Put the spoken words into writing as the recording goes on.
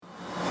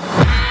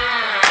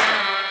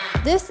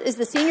This is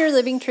the Senior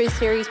Living Truth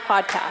Series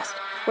podcast,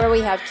 where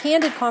we have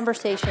candid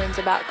conversations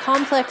about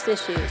complex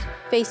issues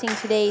facing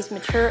today's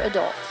mature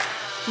adults.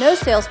 No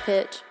sales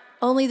pitch,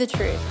 only the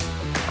truth.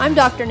 I'm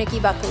Dr. Nikki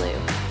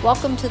Buckaloo.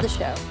 Welcome to the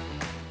show.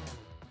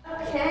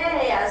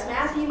 Okay, as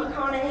Matthew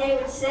McConaughey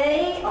would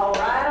say, all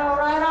right, all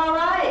right, all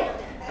right.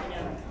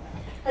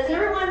 Has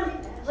everyone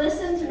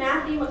listened to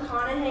Matthew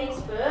McConaughey's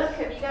book?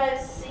 Have you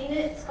guys seen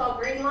it? It's called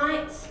Green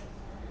Lights.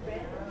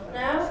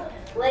 No?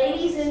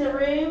 Ladies in the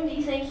room, do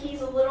you think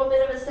he's a little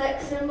bit of a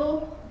sex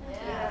symbol?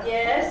 Yeah.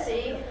 Yeah,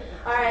 see?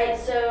 All right,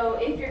 so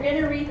if you're going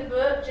to read the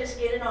book, just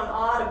get it on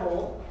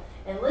Audible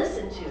and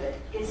listen to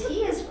it, because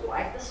he is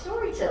quite the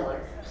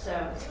storyteller. So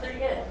it's pretty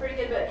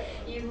good book.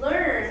 You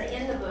learn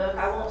in the book,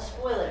 I won't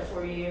spoil it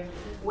for you,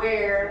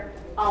 where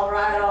all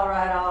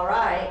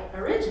right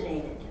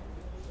originated.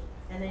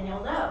 And then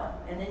you'll know,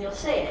 and then you'll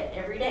say it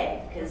every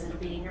day, because it'll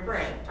be in your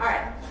brain. All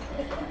right.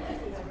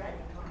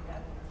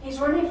 He's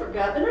running for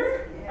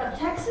governor of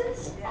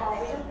Texas?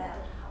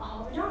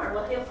 Oh, darn.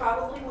 Well, he'll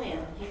probably win.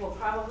 He will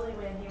probably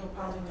win.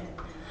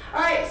 All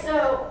right,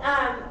 so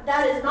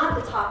that is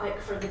not the topic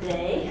for the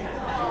day.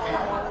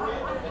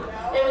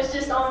 It was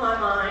just on my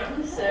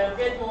mind, so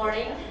good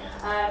morning.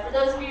 For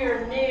those of you who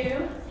are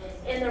new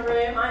in the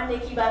room, I'm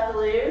Nikki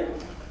Buckaloo.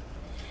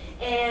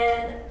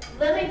 And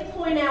let me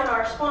point out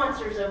our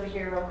sponsors over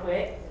here real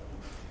quick.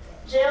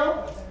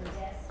 Jill?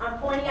 I'm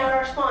pointing out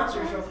our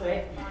sponsors real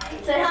quick.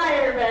 Say hi,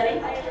 everybody.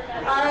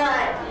 All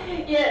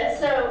right. Yeah,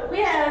 so we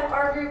have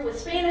our group with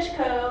Spanish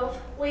Cove.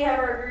 We have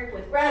our group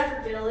with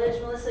Bradford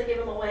Village. Melissa, give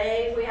them a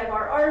wave. We have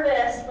our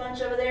Arvest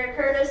bunch over there.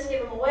 Curtis,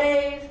 give them a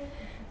wave.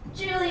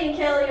 Julie and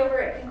Kelly over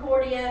at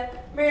Concordia.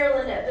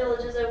 Marilyn at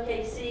Villages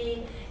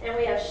OKC. And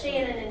we have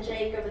Shannon and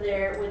Jake over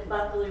there with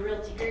Buckaloo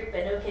Realty Group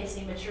and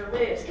OKC Mature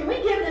Moves. Can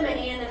we give them a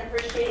hand and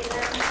appreciate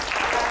them?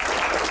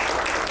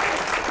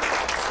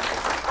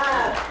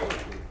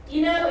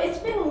 You know, it's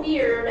been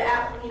weird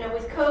after,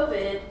 with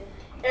COVID,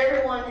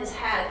 everyone has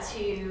had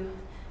to,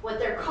 what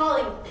they're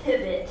calling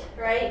pivot,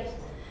 right?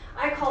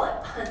 I call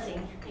it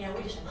punting.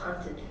 We just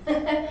punted.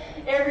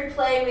 Every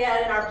play we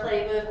had in our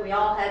playbook, we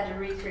all had to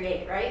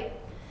recreate, right?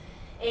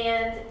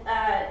 And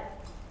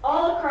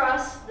all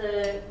across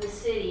the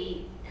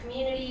city,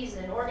 communities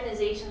and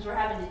organizations were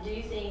having to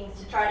do things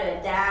to try to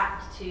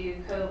adapt to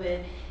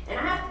COVID. And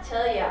I have to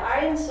tell you, I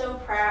am so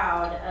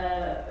proud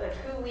of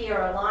who we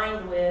are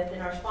aligned with in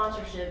our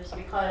sponsorships,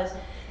 because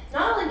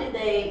not only did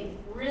they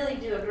really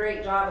do a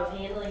great job of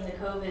handling the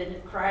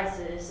COVID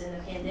crisis and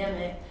the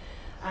pandemic,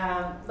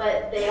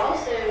 but they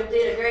also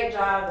did a great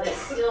job of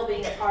still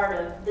being a part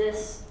of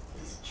this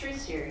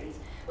Truth Series,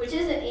 which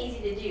isn't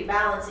easy to do,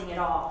 balancing it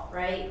all,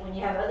 right, when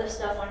you have other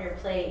stuff on your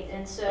plate.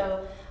 And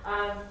so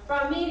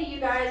from me to you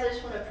guys, I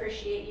just want to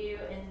appreciate you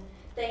and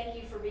thank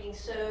you for being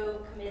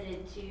so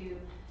committed to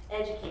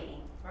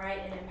educating, right,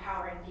 and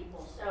empowering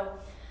people. So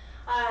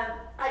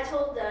I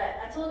told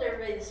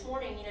everybody this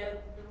morning,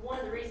 one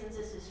of the reasons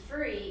this is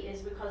free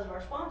is because of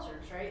our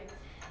sponsors, right?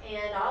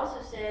 And I also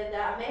said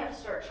that I may have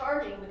to start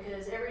charging,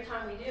 because every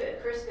time we do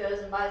it, Chris goes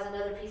and buys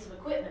another piece of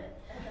equipment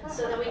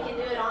so that we can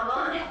do it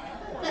online.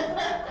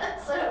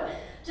 So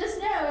just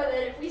know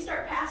that if we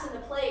start passing the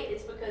plate,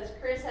 it's because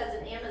Chris has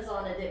an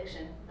Amazon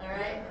addiction, all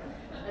right?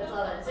 That's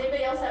all that is. Does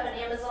anybody else have an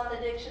Amazon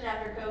addiction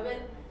after COVID?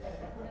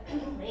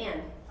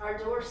 Man, our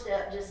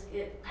doorstep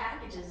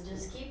packages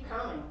just keep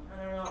coming.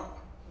 I don't know.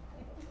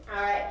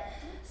 All right.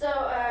 So,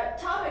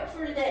 topic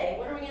for today.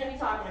 What are we going to be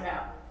talking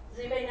about? Does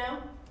anybody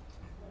know?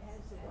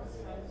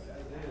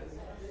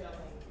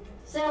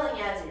 Selling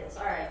as is.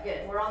 All right,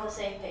 good. We're on the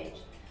same page.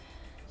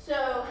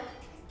 So,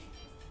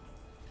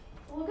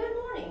 well, good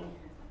morning.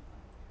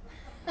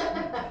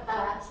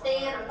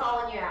 Stan, I'm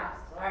calling you out.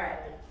 All right.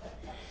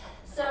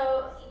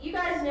 So you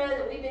guys know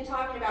that we've been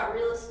talking about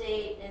real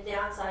estate and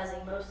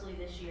downsizing mostly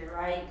this year,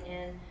 right?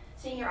 And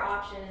senior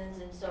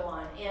options and so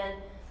on.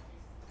 And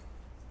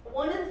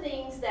one of the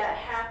things that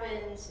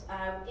happens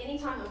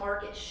anytime the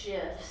market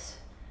shifts,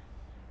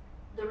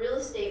 the real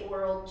estate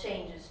world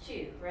changes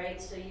too,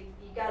 right? So you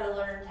got to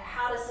learn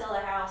how to sell a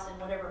house in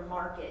whatever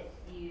market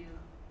you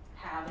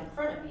have in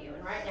front of you.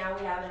 And right now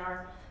we have in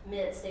our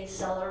midst a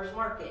seller's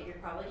market. You're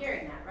probably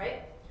hearing that,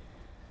 right?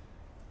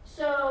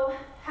 So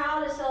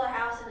how to sell a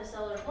house in a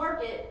seller's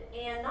market,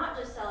 and not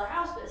just sell a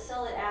house, but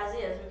sell it as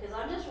is, because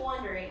I'm just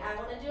wondering, I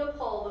want to do a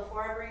poll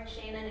before I bring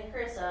Shannon and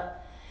Chris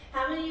up.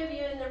 How many of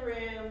you in the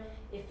room,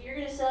 if you're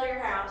going to sell your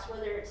house,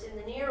 whether it's in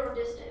the near or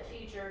distant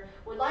future,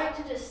 would like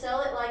to just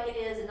sell it like it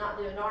is and not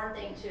do a darn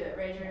thing to it?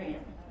 Raise your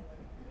hand.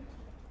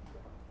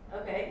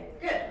 Okay,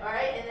 good. All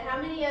right, and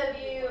how many of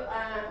you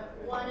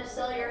want to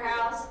sell your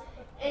house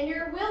and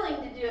you're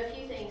willing to do a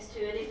few things to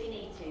it if you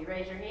need to?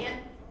 Raise your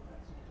hand.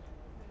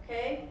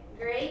 Okay,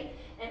 great.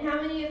 And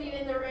how many of you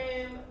in the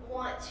room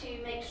want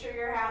to make sure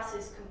your house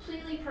is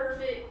completely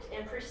perfect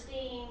and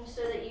pristine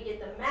so that you get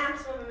the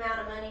maximum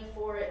amount of money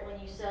for it when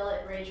you sell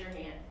it? Raise your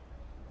hand.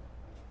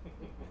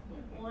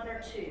 One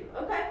or two.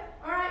 Okay,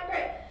 all right,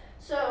 great.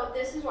 So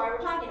this is why we're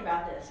talking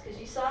about this, because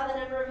you saw the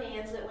number of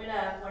hands that went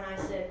up when I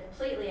said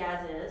completely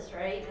as is,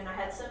 right? And I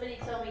had somebody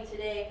tell me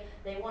today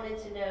they wanted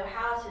to know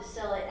how to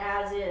sell it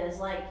as is,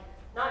 like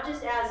not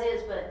just as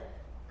is, but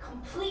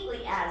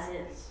completely as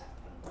is.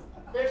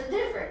 There's a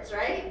difference,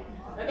 right?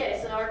 Okay,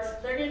 so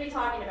they're going to be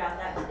talking about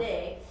that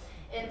today.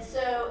 And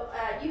so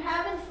you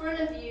have in front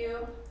of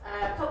you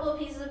a couple of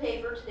pieces of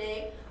paper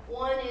today.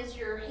 One is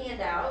your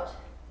handout,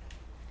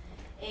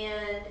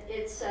 and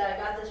it's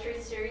got the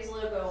Truth Series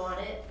logo on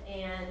it,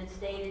 and it's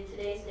dated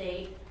today's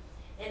date.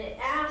 And it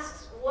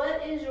asks,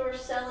 what is your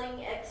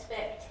selling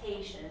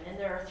expectation? And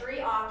there are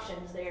three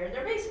options there. And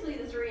they're basically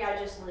the three I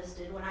just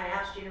listed when I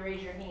asked you to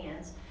raise your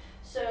hands.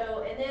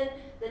 So, and then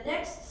the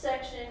next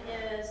section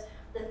is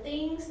the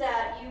things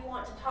that you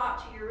want to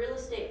talk to your real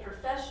estate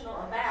professional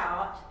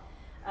about,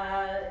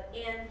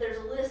 and there's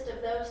a list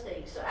of those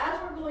things. So as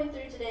we're going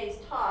through today's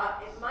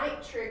talk, it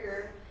might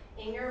trigger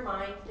in your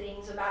mind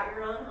things about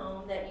your own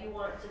home that you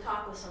want to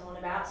talk with someone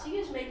about. So you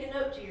just make a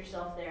note to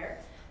yourself there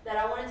that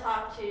I want to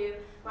talk to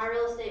my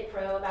real estate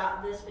pro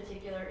about this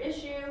particular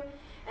issue.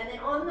 And then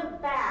on the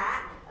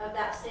back of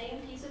that same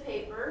piece of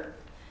paper,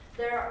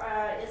 there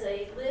is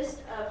a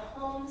list of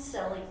home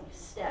selling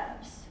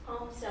steps.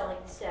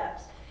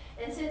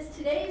 And since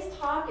today's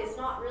talk is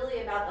not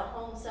really about the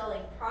home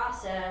selling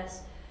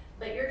process,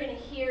 but you're going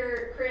to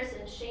hear Chris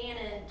and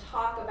Shannon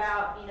talk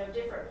about,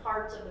 different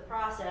parts of the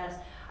process,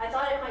 I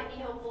thought it might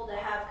be helpful to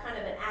have kind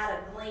of an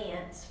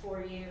at-a-glance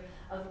for you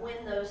of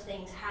when those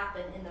things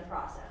happen in the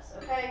process,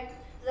 okay?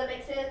 Does that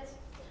make sense?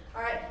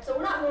 All right, so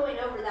we're not going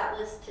over that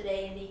list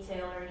today in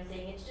detail or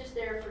anything. It's just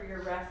there for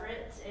your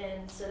reference,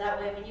 and so that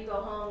way when you go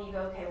home, you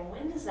go, okay, well,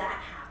 when does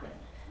that happen?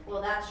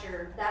 Well, that's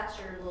your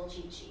little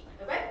cheat sheet,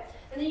 okay?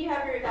 And then you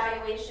have your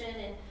evaluation,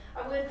 and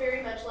I would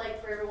very much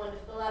like for everyone to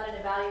fill out an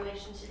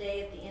evaluation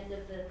today at the end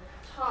of the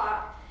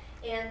talk.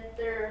 And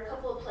there are a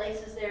couple of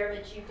places there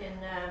that you can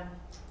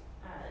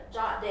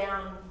jot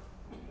down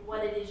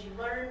what it is you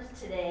learned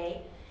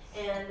today,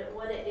 and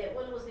what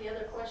was the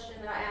other question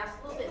that I asked?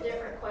 A little bit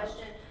different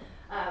question.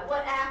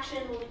 What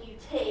action will you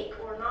take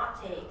or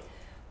not take?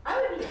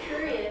 I would be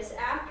curious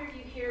after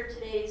you hear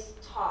today's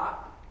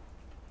talk,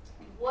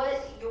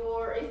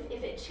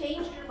 if it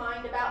changed your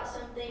mind about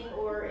something,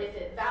 or if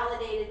it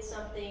validated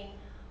something,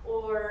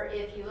 or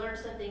if you learned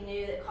something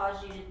new that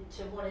caused you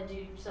to want to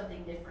do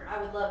something different.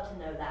 I would love to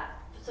know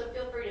that. So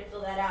feel free to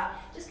fill that out.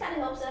 Just kind of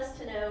helps us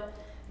to know,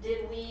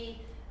 did we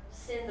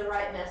send the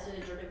right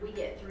message, or did we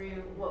get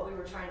through what we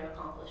were trying to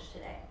accomplish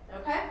today?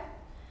 Okay?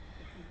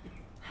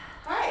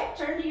 All right,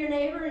 turn to your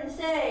neighbor and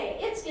say,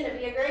 it's going to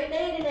be a great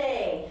day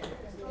today.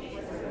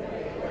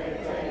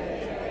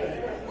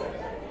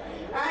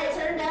 All right,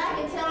 turn back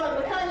and tell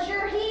them, because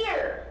you're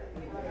here.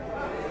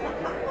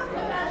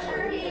 Because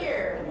you're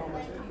here.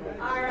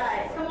 All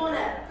right, come on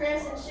up.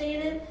 Chris and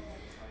Shannon.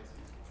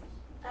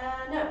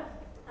 No,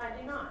 I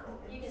do not.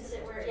 You can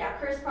sit where,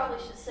 Chris probably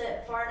should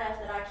sit far enough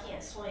that I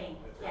can't swing.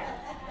 Yeah,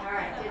 all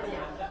right, good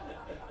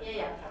deal.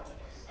 Yeah.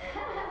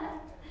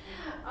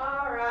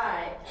 All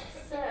right,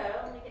 so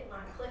let me get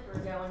my clicker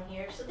going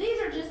here. So these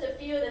are just a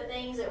few of the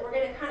things that we're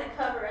going to kind of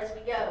cover as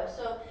we go.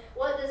 So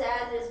what does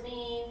as is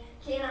mean?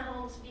 Can a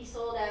home be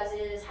sold as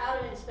is? How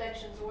do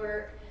inspections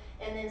work?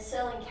 And then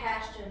selling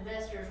cash to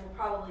investors will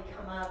probably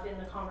come up in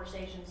the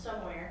conversation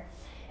somewhere.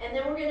 And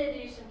then we're going to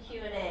do some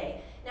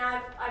Q&A.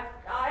 Now,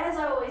 as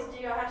I always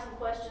do, I have some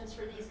questions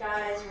for these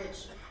guys,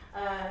 which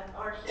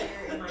aren't here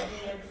in my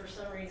hand for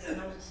some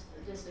reason.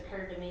 It just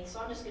occurred to me. So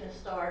I'm just going to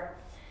start.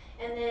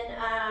 And then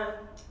I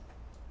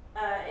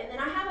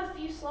have a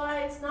few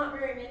slides, not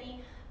very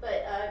many,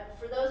 but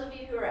for those of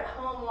you who are at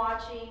home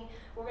watching,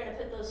 we're going to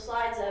put those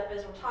slides up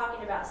as we're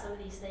talking about some of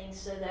these things,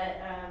 so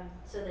that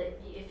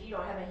if you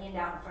don't have a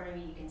handout in front of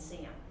you, you can see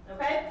them.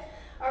 Okay?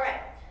 All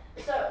right.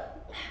 So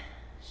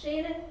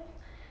Shannon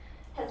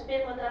has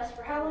been with us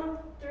for how long?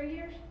 3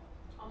 years?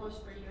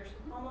 Almost 3 years.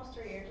 Almost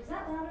 3 years. Is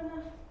that loud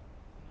enough?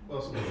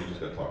 Well, sometimes you just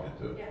got to talk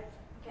into it.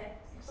 Yeah. Okay.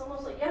 It's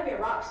almost like you got to be a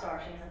rock star,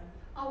 Shannon.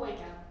 I'll wake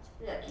up.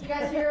 Yeah. Can you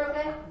guys hear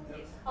okay?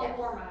 I'll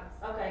warm up.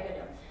 Okay, good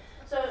deal.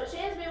 So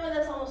Shannon's been with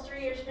us almost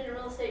 3 years. She's been in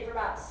real estate for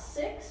about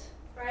 6,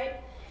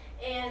 right?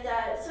 And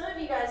some of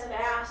you guys have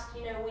asked,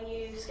 when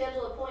you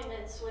schedule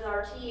appointments with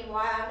our team,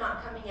 why I'm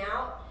not coming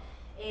out.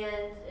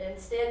 And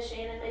instead,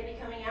 Shannon may be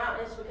coming out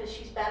is because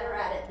she's better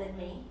at it than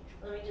me.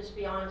 Let me just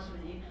be honest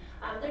with you.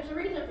 There's a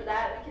reason for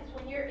that, because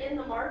when you're in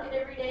the market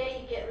every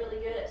day, you get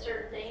really good at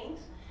certain things.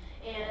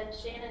 And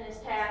Shannon is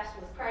tasked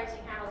with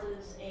pricing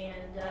houses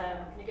and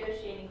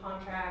negotiating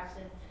contracts,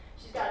 and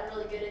she's gotten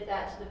really good at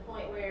that to the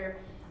point where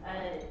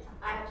I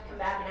have to come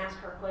back and ask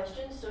her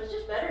questions. So it's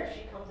just better if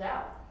she comes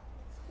out.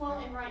 Well,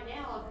 and right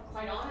now,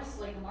 quite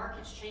honestly, the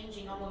market's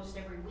changing almost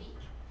every week,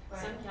 Right.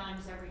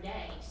 sometimes every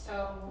day.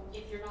 So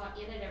if you're not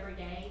in it every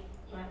day,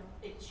 Right.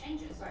 it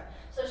changes. Right.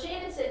 So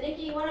Shannon said,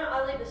 Nikki, why don't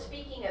I leave the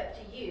speaking up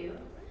to you?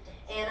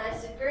 And I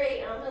said,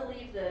 great, I'm going to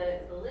leave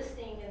the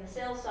listing and the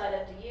sales side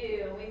up to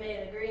you. And we made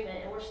an agreement,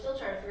 and we're still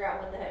trying to figure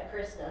out what the heck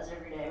Chris does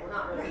every day. We're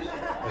not really sure.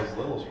 As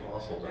little as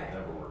possible, but Right. it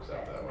never works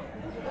out that way.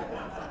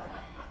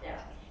 Yeah.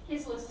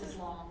 His list is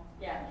long.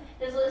 Yeah,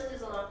 his list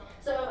is long.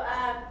 So,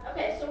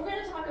 okay, so we're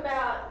going to talk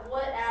about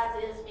what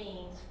as-is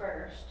means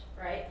first,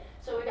 right?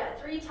 So we got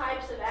 3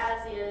 types of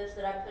as-is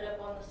that I put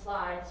up on the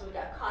slide. So we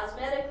got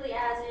cosmetically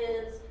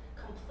as-is,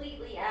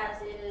 completely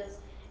as-is,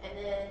 and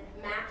then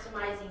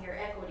maximizing your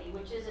equity,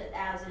 which isn't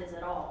as-is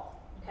at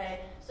all,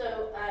 okay?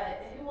 So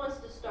who wants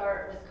to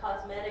start with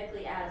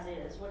cosmetically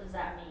as-is? What does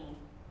that mean?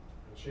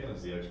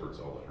 Shannon's the expert,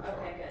 so I'll let her start.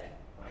 Okay, good.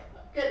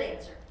 Good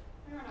answer.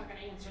 We're not going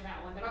to answer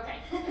that one, but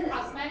okay.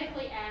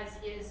 Cosmetically as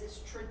is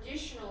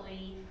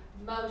traditionally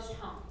most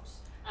homes.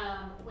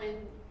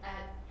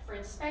 For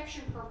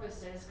inspection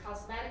purposes,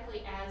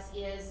 cosmetically as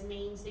is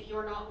means that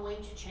you're not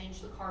going to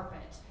change the carpet.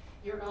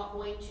 You're not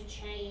going to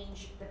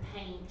change the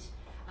paint.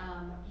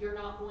 You're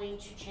not going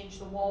to change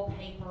the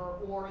wallpaper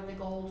or the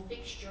gold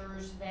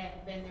fixtures that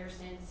have been there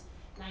since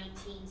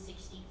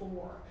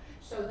 1964.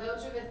 So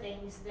those are the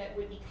things that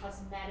would be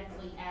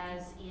cosmetically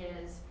as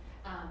is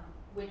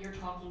when you're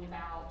talking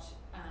about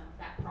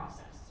that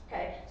process.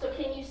 Okay, so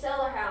can you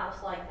sell a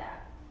house like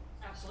that?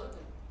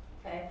 Absolutely.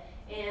 Okay,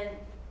 and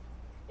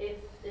if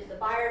the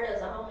buyer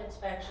does a home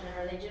inspection,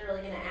 are they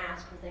generally going to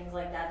ask for things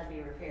like that to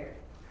be repaired?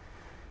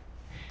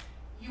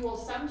 You will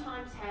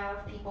sometimes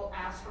have people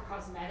ask for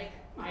cosmetic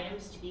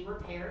items to be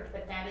repaired,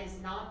 but that is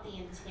not the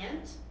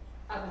intent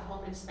of a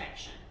home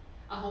inspection.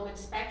 A home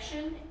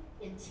inspection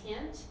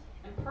intent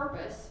and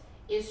purpose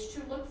is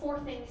to look for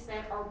things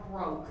that are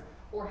broke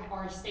or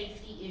are a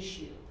safety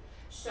issue.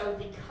 So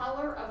the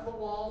color of the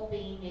wall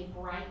being a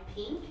bright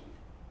pink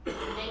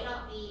may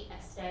not be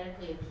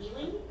aesthetically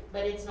appealing,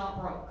 but it's not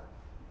broke.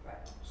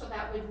 Right. So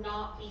that would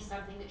not be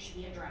something that should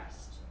be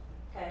addressed.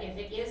 Okay. If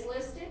it is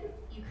listed,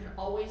 you can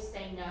always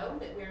say no,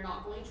 that we're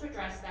not going to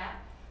address that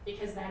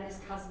because that is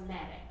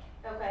cosmetic.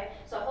 Okay,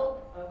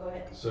 so go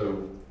ahead.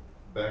 So,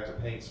 back to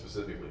paint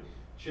specifically.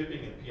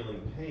 Chipping and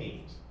peeling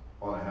paint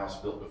on a house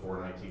built before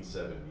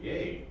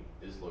 1978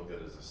 is looked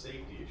at as a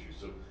safety issue.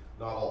 So,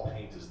 not all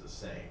paint is the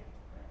same.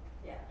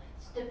 Yeah,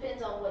 it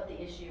depends on what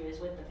the issue is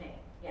with the paint.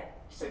 Yeah.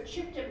 So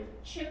chipped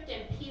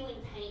and peeling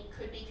paint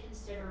could be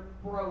considered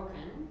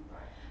broken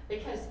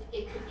because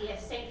it could be a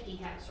safety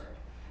hazard.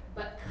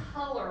 But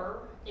color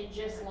and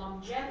just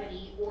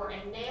longevity or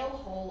a nail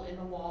hole in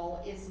the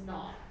wall is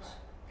not.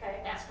 Okay.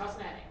 That's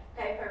cosmetic.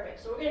 Okay,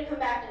 perfect. So we're going to come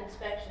back to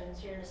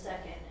inspections here in a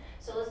second.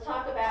 So let's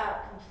talk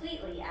about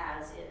completely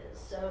as is.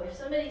 So if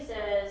somebody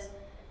says,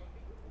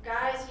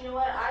 guys, you know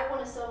what, I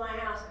want to sell my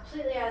house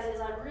completely as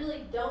is. I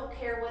really don't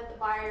care what the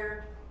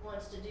buyer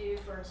wants to do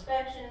for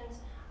inspections.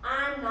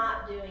 I'm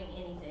not doing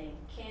anything.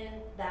 Can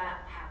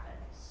that happen?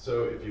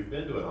 So, if you've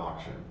been to an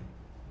auction,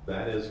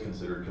 that is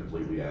considered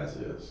completely as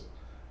is.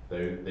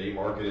 They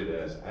market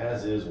it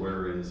as is,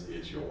 where is,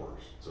 it's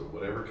yours. So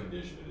whatever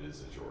condition it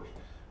is, it's yours.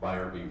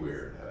 Buyer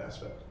beware in that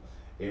aspect.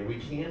 And we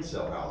can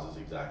sell houses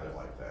exactly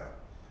like that.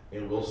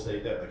 And we'll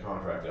state that in the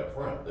contract up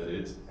front, that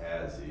it's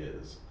as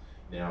is.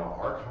 Now,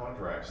 our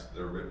contracts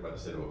that are written by the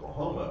state of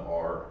Oklahoma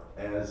are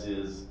as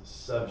is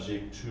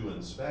subject to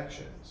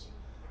inspections.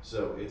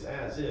 So it's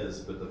as is,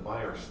 but the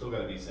buyer's still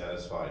got to be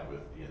satisfied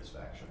with the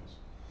inspections.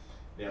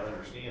 Now,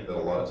 understand that a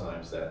lot of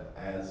times that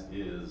as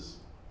is,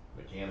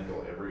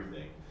 mechanical,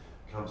 everything,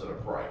 comes at a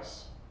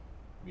price,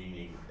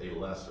 meaning a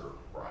lesser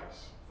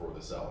price for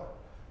the seller,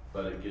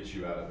 but it gets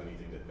you out of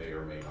anything that may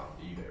or may not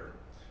be there.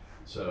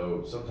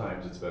 So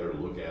sometimes it's better to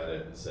look at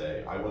it and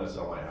say, I want to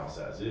sell my house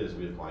as is.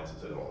 We have clients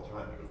that say it all the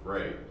time. They go,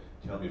 great,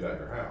 tell me about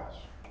your house.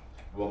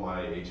 Well,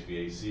 my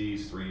HVAC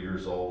is 3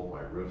 years old,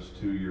 my roof's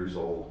 2 years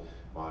old,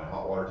 my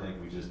hot water tank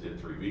we just did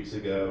 3 weeks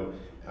ago.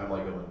 I'm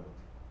like going,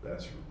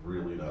 that's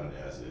really not an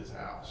as-is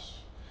house.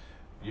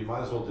 You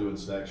might as well do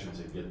inspections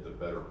and get the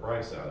better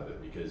price out of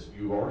it because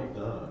you've already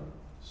done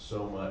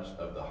so much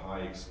of the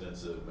high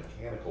expensive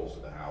mechanicals to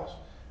the house.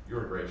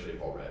 You're in great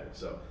shape already.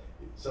 So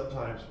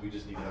sometimes we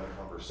just need to have a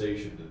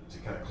conversation to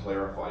kind of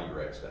clarify your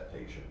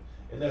expectation.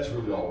 And that's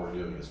really all we're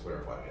doing is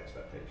clarifying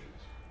expectations.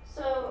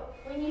 So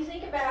when you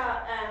think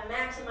about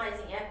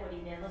maximizing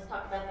equity, then let's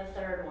talk about the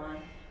third one,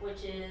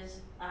 which is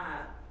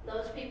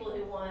those people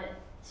who want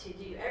to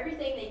do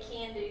everything they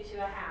can do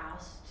to a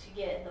house to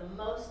get the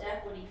most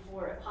equity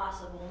for it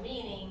possible,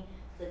 meaning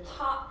the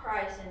top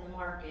price in the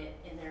market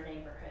in their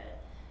neighborhood.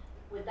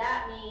 Would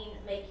that mean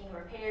making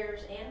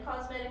repairs and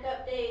cosmetic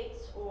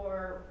updates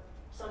or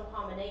some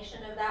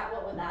combination of that?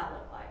 What would that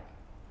look like?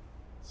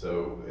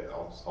 So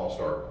I'll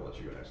start, I'll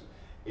let you go next.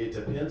 It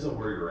depends on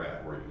where you're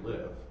at, where you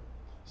live.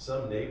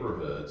 Some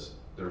neighborhoods,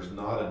 there's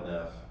not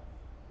enough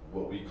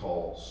what we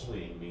call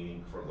swing,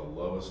 meaning from the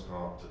lowest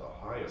comp to the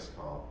highest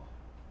comp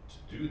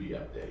to do the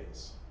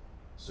updates.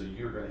 So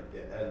you're going to,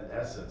 in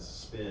essence,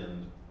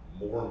 spend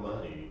more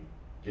money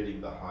getting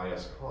the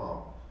highest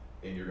comp,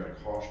 and you're going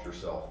to cost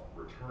yourself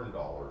return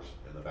dollars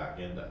in the back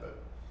end of it.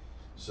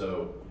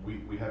 So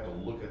we have to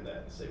look at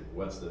that and say,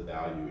 what's the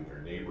value in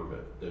your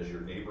neighborhood? Does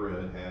your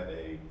neighborhood have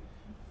a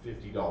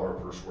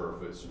 $50 per square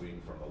foot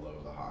swing from the low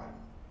to the high?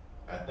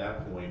 At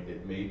that point,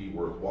 it may be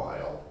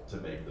worthwhile to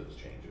make those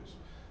changes.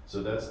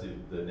 So that's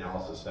the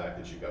analysis fact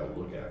that you've got to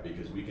look at,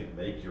 because we can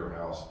make your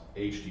house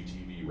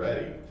HGTV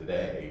ready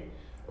today,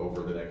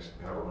 over the next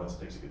however months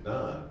it takes to get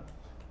done,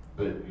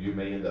 but you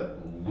may end up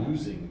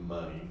losing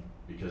money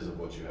because of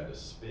what you had to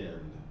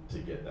spend to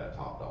get that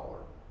top dollar.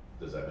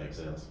 Does that make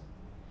sense?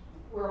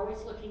 We're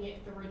always looking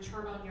at the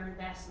return on your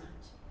investment.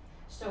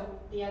 So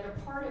the other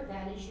part of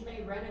that is you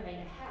may renovate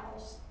a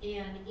house,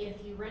 and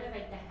if you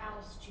renovate the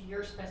house to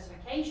your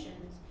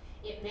specifications,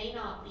 it may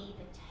not be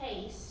the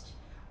taste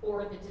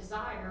or the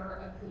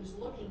desire of who's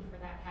looking for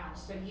that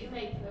house. So you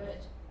may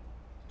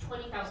put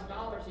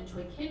 $20,000 into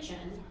a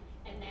kitchen,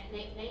 and that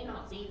may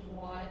not be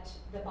what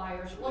the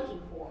buyer's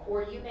looking for.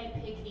 Or you may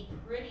pick the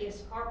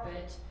prettiest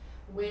carpet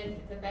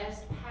with the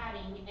best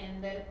padding,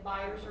 and the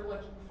buyers are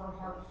looking for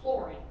hard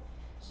flooring.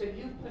 So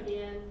you've put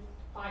in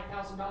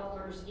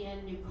 $5,000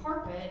 in new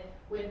carpet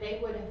when they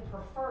would have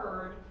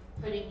preferred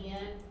putting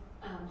in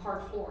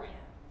hard flooring.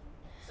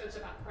 So it's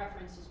about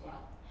preference as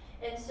well.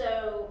 And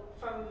so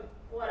from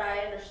what I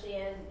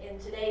understand in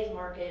today's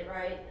market,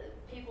 right,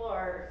 people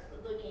are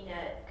looking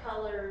at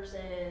colors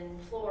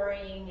and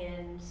flooring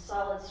and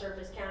solid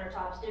surface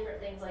countertops, different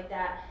things like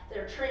that that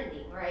are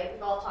trending, right?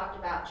 We've all talked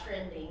about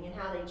trending and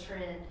how they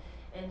trend.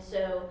 And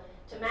so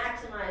to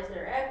maximize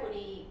their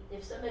equity,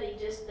 if somebody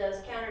just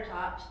does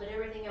countertops but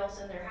everything else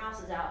in their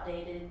house is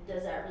outdated,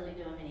 does that really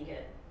do them any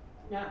good?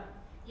 No.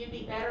 You'd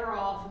be better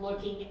off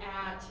looking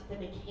at the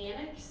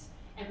mechanics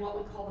and what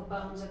we call the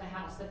bones of the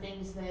house, the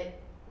things that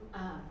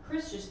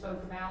Chris just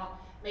spoke about,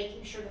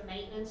 making sure the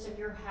maintenance of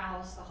your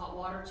house, the hot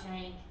water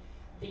tank,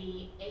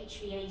 the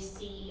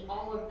HVAC,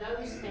 all of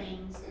those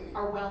things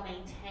are well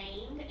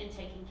maintained and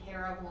taken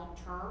care of long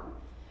term,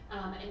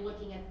 and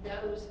looking at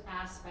those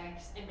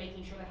aspects and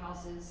making sure the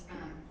house is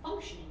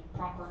functioning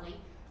properly,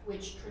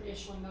 which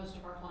traditionally most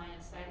of our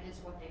clients, that is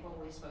what they've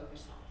always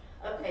focused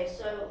on. Okay,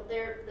 so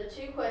the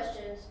two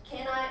questions,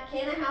 can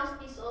a house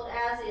be sold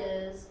as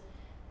is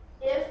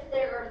if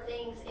there are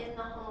things in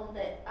the home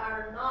that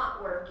are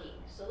not working?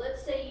 So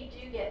let's say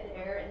you do get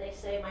there and they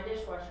say my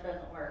dishwasher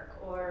doesn't work,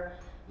 or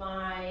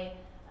I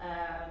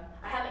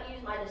haven't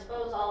used my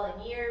disposal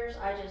in years,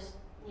 I just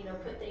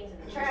put things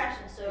in the trash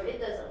and so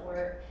it doesn't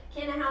work.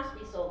 Can a house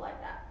be sold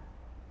like that?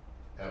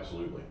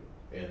 Absolutely.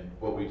 And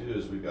what we do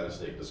is we've got a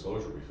state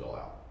disclosure we fill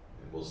out,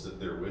 and we'll sit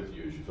there with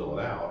you as you fill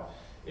it out.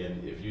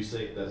 And if you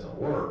say it doesn't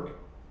work,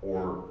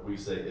 or we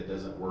say it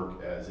doesn't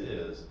work as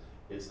is,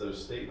 it's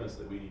those statements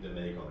that we need to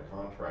make on the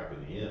contract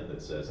in the end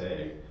that says,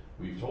 hey,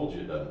 we've told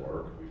you it doesn't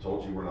work, we've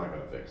told you we're not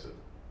going to fix it.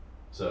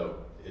 So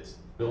it's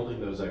building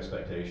those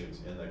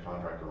expectations in the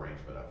contract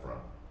arrangement up front.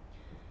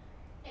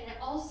 And it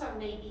also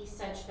may be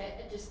such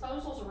that a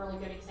disposal is a really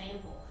good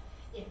example.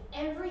 If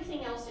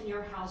everything else in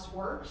your house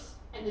works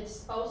and the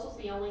disposal is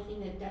the only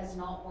thing that does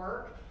not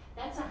work,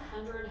 that's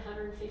 $100,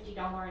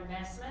 $150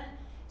 investment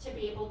to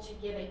be able to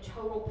give a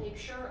total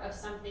picture of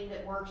something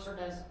that works or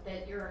does,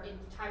 that your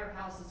entire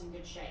house is in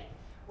good shape,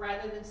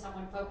 rather than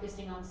someone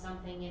focusing on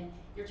something and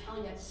you're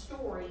telling a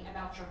story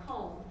about your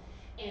home,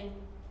 and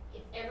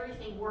if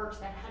everything works,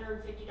 that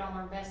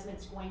 $150 investment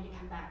is going to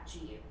come back to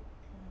you.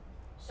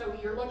 So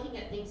you're looking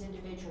at things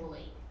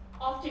individually.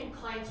 Often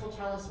clients will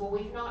tell us, well,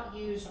 we've not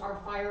used our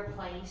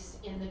fireplace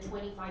in the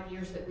 25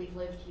 years that we've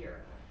lived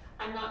here.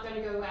 I'm not going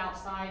to go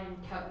outside and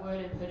cut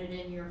wood and put it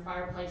in your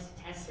fireplace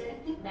to test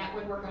it. That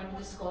one we're going to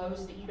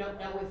disclose that you don't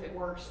know if it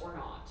works or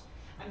not.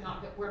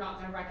 We're not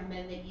going to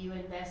recommend that you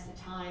invest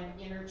the time,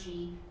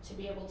 energy to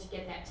be able to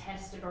get that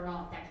tested or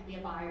not. That could be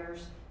a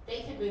buyer's.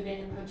 They could move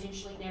in and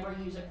potentially never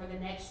use it for the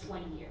next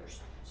 20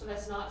 years. So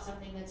that's not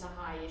something that's a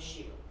high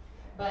issue.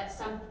 But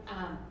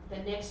the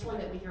next one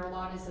that we hear a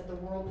lot is that the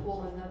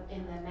whirlpool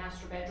in the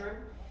master bedroom,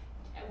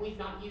 we've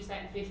not used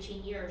that in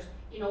 15 years.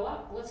 You know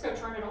what? Let's go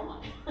turn it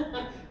on.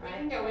 We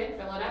can go in,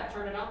 fill it up,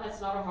 turn it on. That's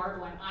not a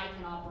hard one. I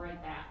can operate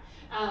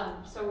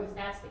that. So if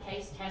that's the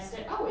case, test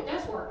it. Oh, it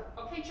does work.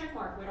 Okay, check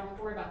mark. We don't have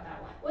to worry about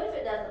that one. What if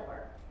it doesn't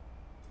work?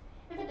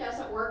 If it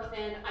doesn't work,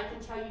 then I can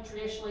tell you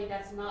traditionally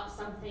that's not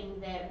something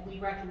that we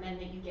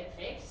recommend that you get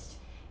fixed.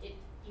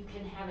 You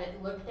can have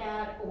it looked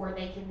at, or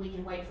we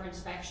can wait for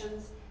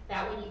inspections.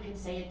 That one you can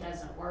say it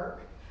doesn't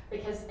work,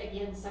 because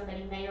again,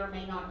 somebody may or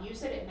may not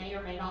use it. It may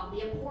or may not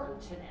be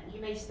important to them. You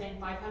may spend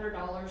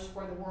 $500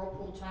 for the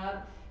whirlpool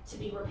tub to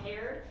be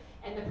repaired,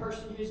 and the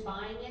person who's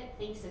buying it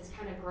thinks it's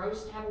kind of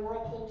gross to have a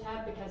whirlpool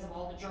tub because of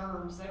all the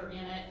germs that are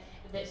in it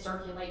that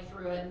circulate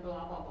through it and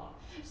blah, blah, blah.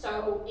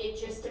 So it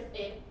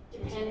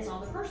depends on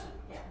the person.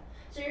 Yeah.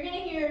 So you're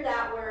going to hear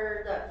that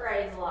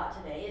phrase a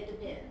lot today. It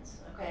depends.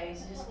 Okay,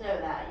 so just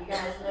know that. You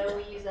guys know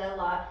we use that a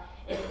lot.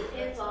 It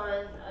depends on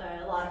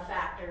a lot of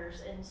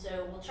factors, and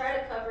so we'll try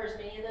to cover as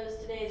many of those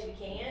today as we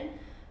can,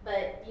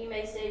 but you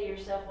may say to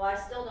yourself, well, I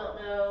still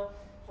don't know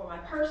for my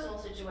personal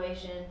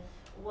situation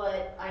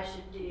what I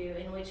should do,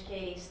 in which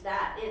case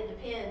that it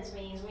depends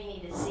means we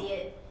need to see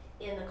it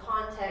in the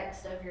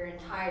context of your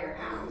entire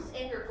house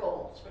and your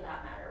goals for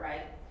that matter,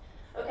 right?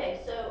 Okay,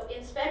 so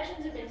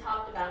inspections have been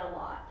talked about a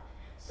lot,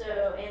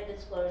 and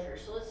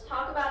disclosures. So let's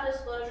talk about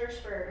disclosures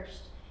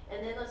first,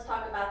 and then let's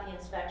talk about the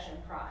inspection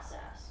process.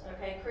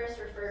 Okay, Chris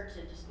referred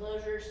to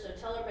disclosures, so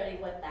tell everybody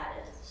what that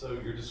is. So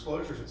your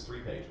disclosures, it's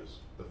 3 pages.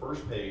 The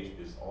first page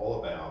is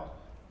all about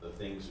the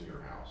things in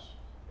your house.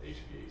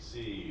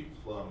 HVAC,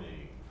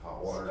 plumbing,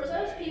 hot water. For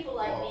those tank, people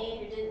like law. me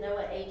who didn't know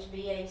what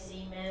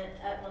HVAC meant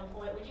at one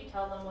point, would you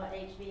tell them what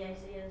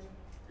HVAC is?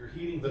 Your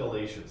heating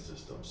ventilation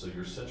system, so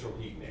your central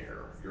heat and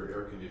air, your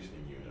air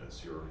conditioning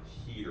units, your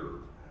heater,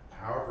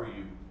 however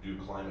you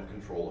do climate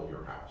control in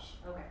your house.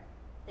 Okay,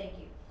 thank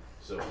you.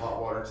 So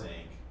hot water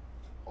tank,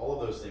 all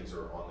of those things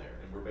are on there.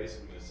 And we're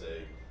basically gonna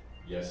say,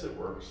 yes, it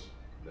works,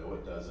 no,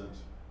 it doesn't,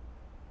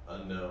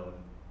 unknown.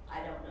 I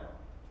don't know.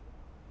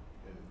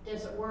 And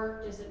Does it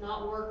work, does it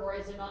not work, or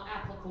is it not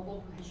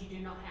applicable because you do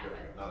not have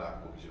it? not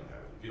applicable because you don't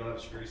have it. If you don't have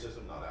a security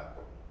system, not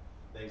applicable.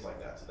 Things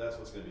like that. So that's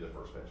what's gonna be the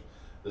first page.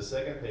 The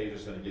second page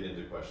is gonna get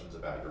into questions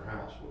about your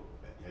house. Well,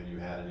 have you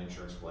had an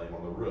insurance claim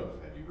on the roof?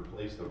 Have you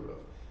replaced the roof?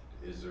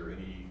 Is there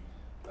any,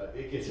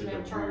 it gets Do you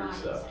into have weird termites?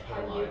 stuff.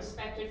 Have you Termites.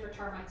 inspected for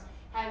termites?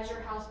 Has your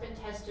house been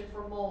tested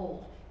for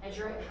mold? Has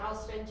your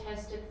house been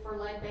tested for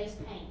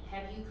lead-based paint?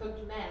 Have you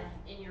cooked meth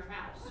in your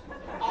house?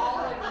 All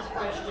of these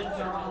questions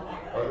are on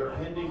there. Are there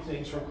pending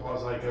things from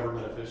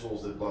quasi-government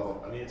officials that blah,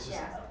 blah, I mean, it's just,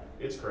 Yeah.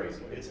 it's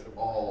crazy. It's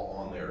all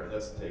on there, and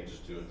that's pages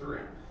 2 and 3.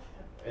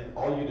 And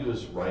all you do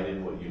is write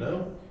in what you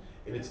know,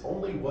 and it's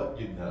only what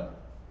you know.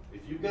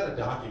 If you've got a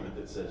document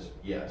that says,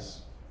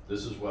 yes,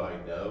 this is what I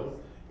know,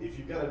 if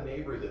you've got a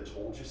neighbor that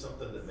told you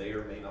something that may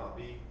or may not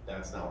be,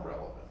 that's not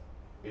relevant.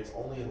 It's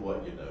only in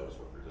what you know is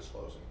what you're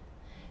disclosing.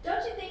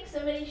 Don't you think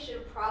somebody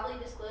should probably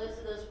disclose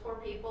to those poor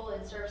people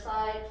in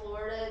Surfside,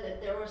 Florida,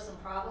 that there were some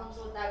problems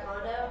with that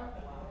condo?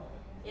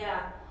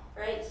 Yeah,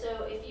 right,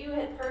 so if you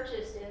had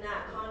purchased in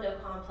that condo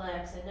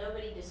complex and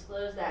nobody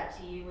disclosed that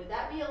to you, would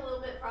that be a little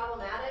bit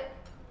problematic?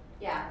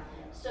 Yeah,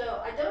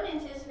 so I don't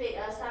anticipate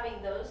us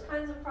having those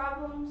kinds of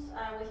problems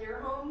with your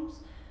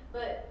homes,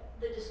 but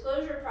the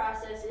disclosure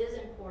process is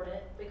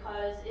important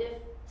because if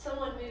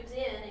someone moves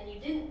in and you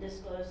didn't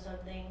disclose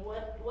something,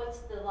 what's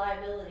the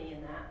liability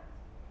in that?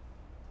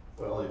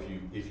 Well,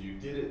 if you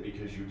did it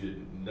because you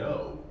didn't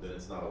know, then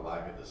it's not a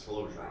lack of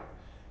disclosure.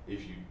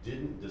 If you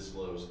didn't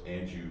disclose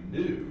and you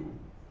knew,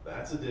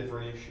 that's a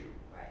different issue.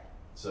 Right.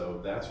 So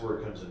that's where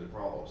it comes into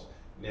problems.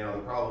 Now,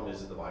 the problem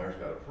is that the buyer's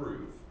got to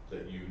prove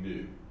that you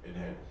knew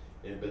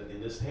but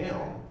in this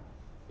town,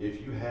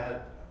 if you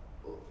had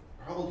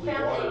probably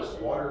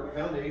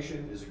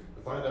foundation is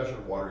foundation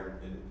of water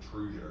and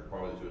intrusion are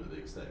probably two of the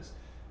biggest things.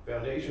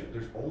 Foundation,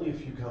 there's only a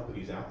few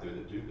companies out there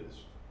that do this.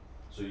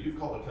 So you've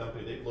called a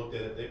company, they've looked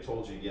at it, they've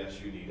told you, yes,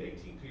 you need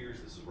 18 piers,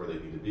 this is where they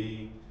need to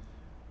be.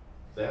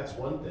 That's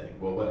one thing.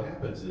 Well, what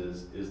happens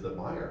is the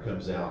buyer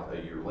comes out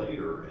a year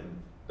later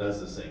and does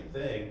the same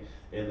thing,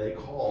 and they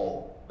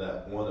call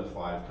that one of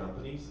 5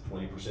 companies, the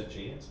 20%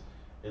 chance,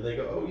 and they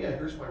go, oh yeah,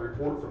 here's my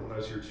report from when I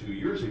was here 2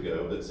 years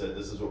ago that said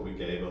this is what we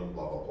gave them,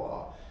 blah, blah,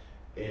 blah.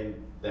 And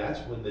that's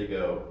when they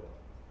go,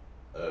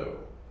 oh,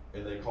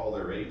 and they call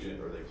their agent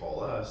or they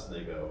call us and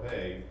they go,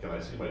 hey, can I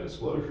see my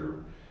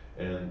disclosure?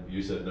 And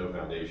you said no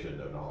foundation,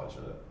 no knowledge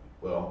in it.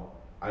 Well,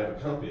 I have a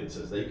company that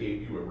says they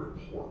gave you a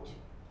report.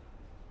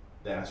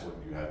 That's when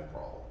you have a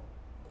problem.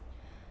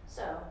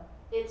 So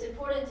it's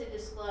important to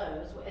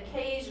disclose.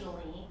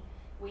 Occasionally,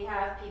 we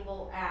have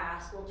people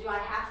ask, well, do I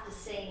have to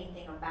say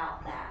anything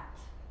about that?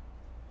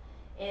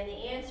 And the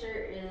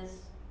answer is,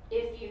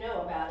 if you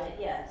know about it,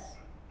 yes,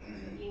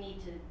 you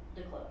need to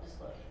disclose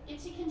it.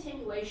 It's a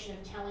continuation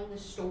of telling the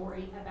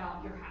story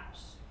about your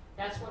house.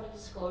 That's what a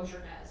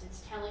disclosure does.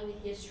 It's telling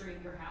the history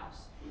of your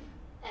house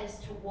as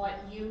to what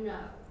you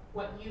know,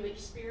 what you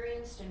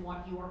experienced, and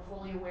what you are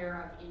fully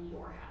aware of in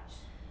your house.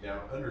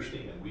 Now,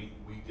 understand, we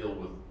deal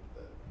with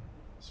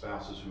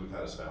spouses who have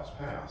had a spouse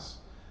pass.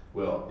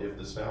 Well, if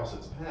the spouse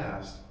that's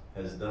passed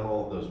has done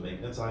all of those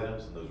maintenance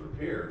items and those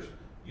repairs,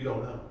 you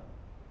don't know.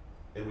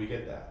 And we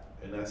get that.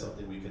 And that's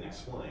something we can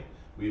explain.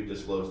 We've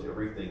disclosed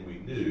everything we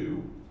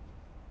knew,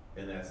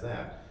 and that's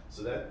that.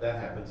 So that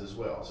happens as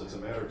well. So it's a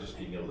matter of just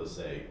being able to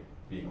say,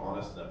 being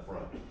honest and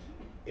upfront.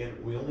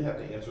 And we only have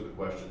to answer the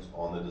questions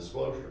on the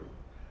disclosure.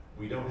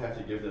 We don't have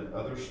to give them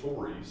other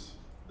stories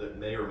that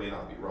may or may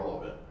not be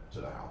relevant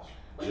to the house,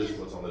 just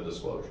what's on the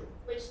disclosure.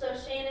 So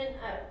Shannon,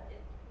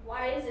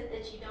 why is it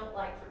that you don't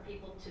like for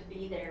people to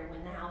be there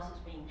when the house is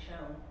being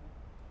shown?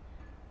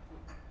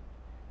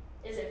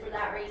 Is it for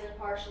that reason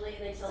partially?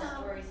 They tell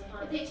stories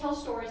sometimes? They tell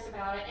stories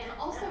about it, and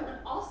also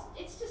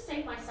it's to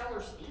save my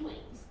seller's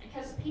feelings,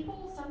 because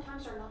people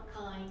sometimes are not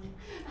kind.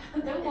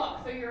 They'll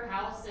walk through your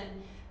house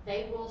and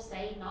they will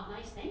say not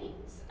nice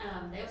things.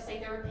 They'll say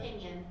their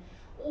opinion,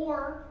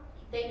 or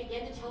they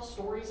begin to tell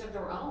stories of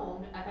their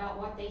own about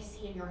what they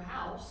see in your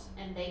house,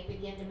 and they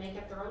begin to make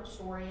up their own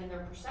story and their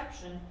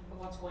perception of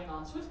what's going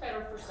on. So it's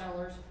better for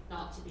sellers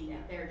not to be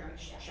there during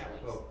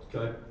showings. Well,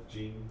 can I,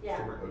 Gene?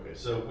 Yeah. Okay,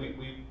 so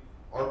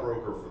our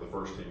broker for the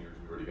first 10 years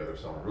we were together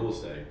selling real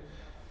estate,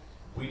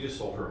 we just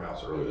sold her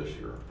house earlier this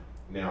year.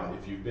 Now,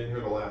 if you've been here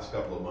the last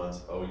couple of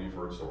months, you've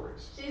heard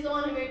stories. She's the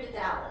one who moved to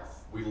Dallas.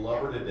 We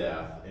love her to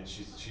death, and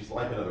she's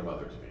like another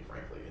mother to me,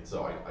 frankly. And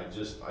so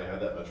I have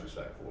that much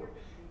respect for her.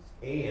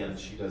 And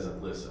she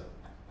doesn't listen.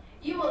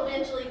 You will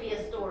eventually be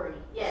a story.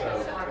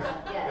 Yes,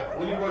 So- yes.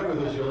 When you work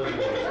with us, you'll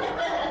enjoy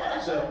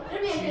it. So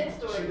It'll be a good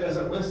story. she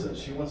doesn't listen.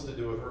 She wants to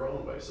do it her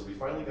own way. So we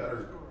finally got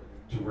her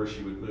to where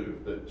she would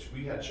move. But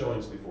we had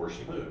showings before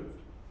she moved.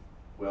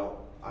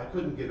 Well, I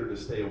couldn't get her to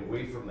stay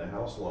away from the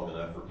house long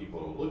enough for people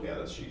to look at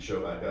us. She'd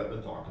show back up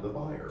and talk to the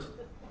buyer.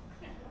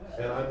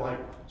 And I'm like,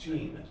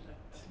 Jean,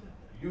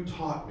 you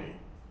taught me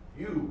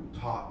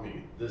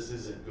this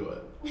isn't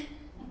good.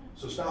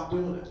 So stop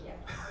doing it. Yeah.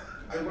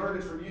 I learned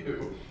it from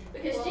you.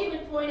 Because she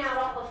would point out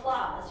all the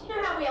flaws. You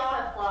know how we all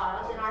have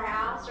flaws in our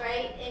house,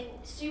 right? And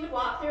she would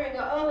walk through and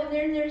go, oh, and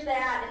there's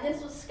that, and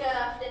this was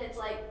scuffed, and it's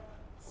like,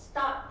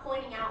 stop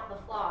pointing out the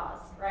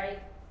flaws, right?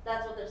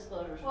 That's what the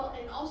disclosures were. Well,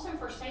 and also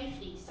for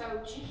safety.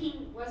 So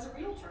Jean was a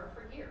realtor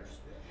for years.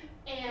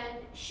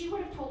 And she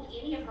would have told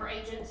any of her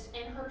agents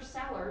and her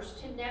sellers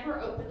to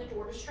never open the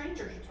door to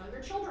strangers. You tell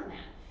your children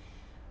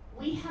that.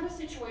 We had a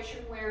situation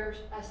where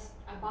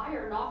a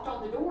buyer knocked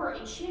on the door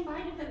and she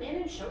invited them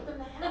in and showed them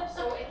the house.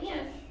 So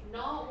again,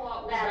 not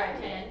what we Bad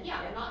recommend. idea.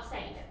 Yeah, Yeah. not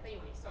safe.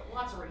 Anyway, so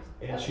lots of reasons.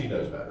 And she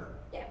knows better.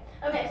 Yeah.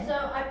 Okay, so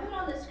I put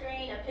on the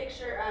screen a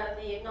picture of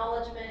the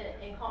acknowledgement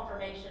and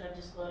confirmation of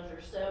disclosure.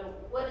 So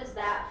what is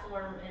that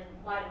form and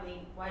why do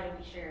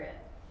we share it?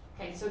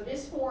 Okay, so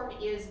this form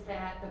is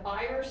that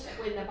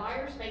when the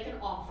buyers make an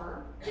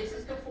offer, this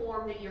is the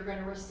form that you're going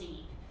to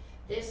receive.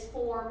 This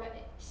form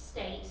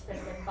states that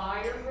the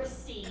buyer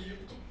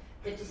received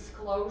the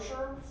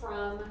disclosure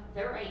from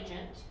their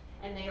agent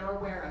and they are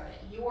aware of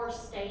it. You are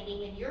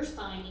stating and you're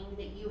signing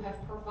that you have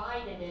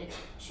provided it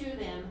to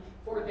them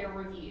for their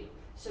review.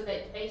 So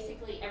that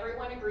basically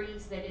everyone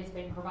agrees that it's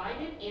been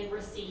provided and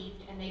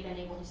received and they've been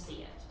able to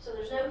see it. So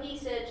there's no he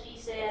said, she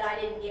said, I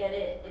didn't get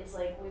it. It's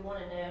like we want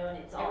to know and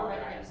it's all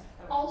Everybody right. knows.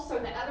 Okay. Also,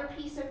 the other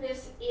piece of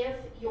this, if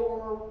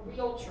your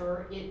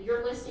realtor,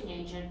 your listing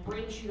agent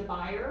brings you the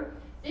buyer,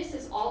 this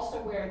is also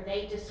where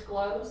they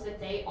disclose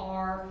that they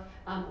are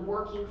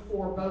working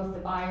for both the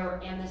buyer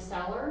and the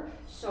seller,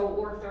 so,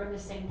 or if they're in the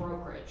same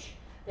brokerage,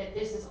 that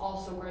this is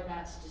also where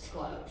that's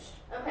disclosed.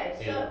 Okay,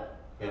 so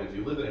And if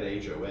you live in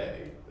an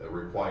HOA, a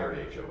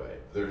required HOA,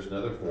 there's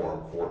another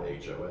form for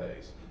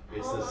HOAs.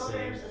 It's the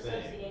same homeowners thing.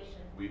 association.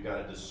 We've got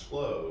to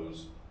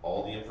disclose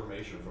all the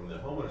information from the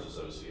homeowners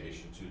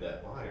association to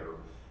that buyer,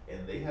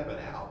 and they have an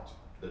out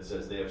that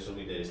says they have so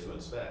many days to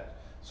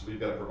inspect. So we've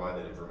got to provide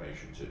that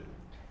information too.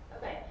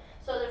 Okay,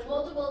 so there's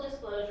multiple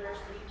disclosures.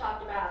 We've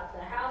talked about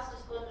the house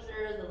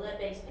disclosure, the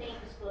lead-based paint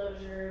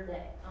disclosure,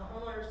 the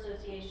homeowner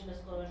association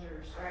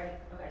disclosures, right?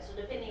 Okay, so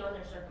depending on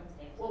their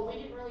circumstances. Well,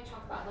 we didn't really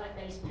talk about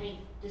lead-based paint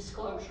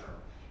disclosure.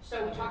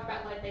 So we talked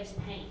about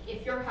lead-based paint.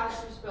 If your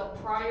house was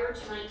built prior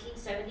to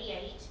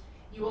 1978,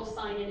 you will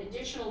sign an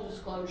additional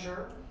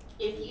disclosure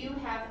if you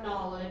have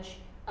knowledge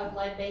of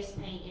lead-based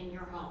paint in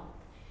your home.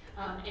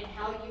 And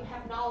how you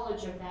have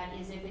knowledge of that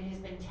is if it has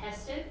been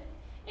tested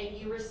and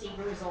you receive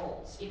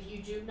results. If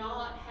you did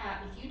not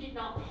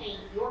paint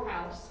your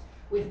house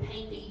with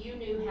paint that you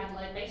knew had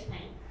lead-based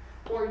paint,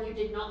 or you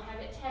did not have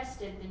it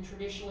tested, then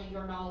traditionally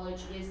your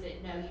knowledge is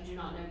that no, you do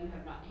not know,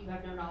 you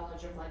have no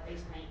knowledge of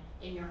lead-based paint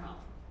in your home.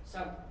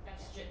 So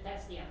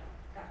that's the other.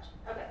 Gotcha,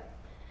 okay.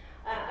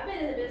 I've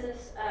been in the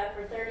business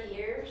for 30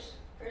 years,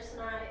 Chris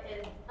and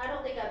I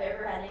don't think I've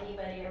ever had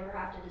anybody ever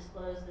have to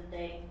disclose that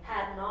they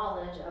had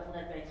knowledge of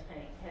lead-based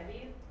paint. Have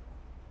you?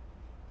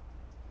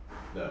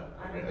 No,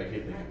 I can't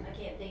think of I it.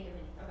 can't think of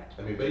any, okay.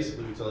 I mean,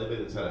 basically, we tell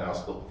anybody that's had a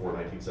house built before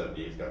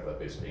 1978, it's got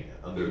lead-based paint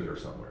under there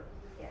somewhere.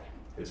 Yeah,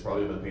 It's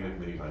probably been painted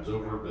many times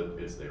over, but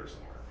it's there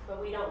somewhere.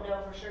 but we don't know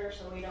for sure,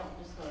 so we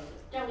don't disclose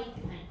it. Don't eat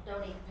the paint.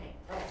 Don't need to paint.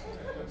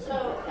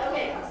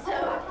 Okay.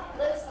 So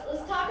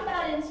let's talk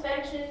about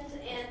inspections,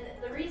 and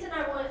the reason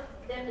I want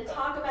them to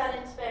talk about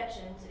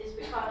inspections is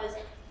because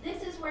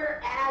this is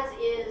where as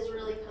is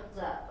really comes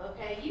up,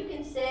 okay? You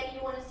can say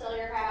you want to sell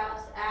your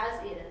house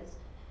as is,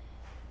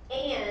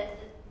 and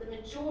the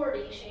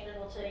majority, Shannon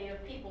will tell you,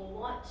 of people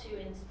want to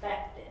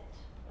inspect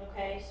it,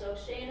 okay? So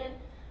Shannon,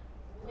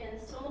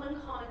 when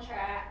someone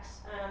contracts,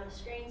 the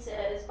screen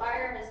says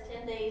buyer has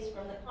 10 days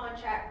from the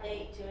contract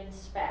date to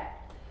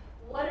inspect.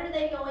 What are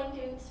they going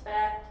to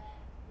inspect?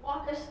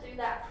 Walk us through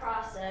that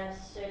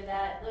process so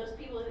that those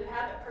people who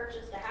haven't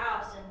purchased a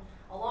house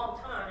in a long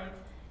time,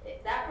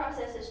 that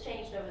process has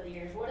changed over the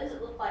years. What does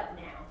it look like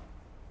now?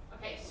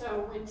 Okay,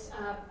 so when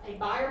a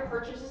buyer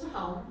purchases a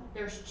home,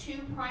 there's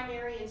two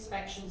primary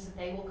inspections that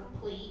they will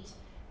complete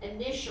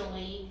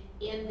initially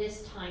in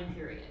this time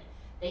period.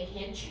 They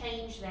can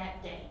change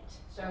that date,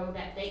 so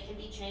that date can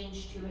be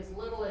changed to as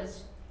little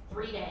as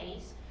 3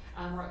 days,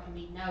 or it can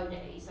be no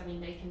days. I mean,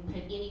 they can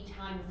put any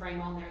time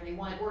frame on there they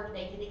want, or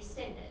they can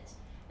extend it.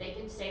 They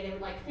can say they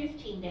would like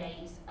 15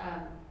 days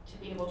to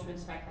be able to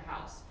inspect the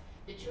house.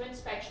 The two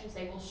inspections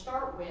they will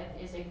start with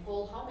is a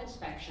full home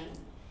inspection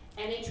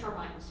and a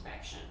termite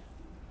inspection.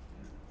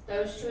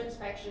 Those two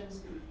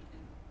inspections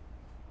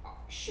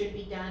should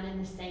be done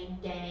in the same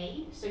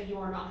day, so you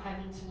are not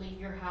having to leave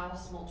your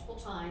house multiple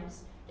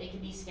times. They can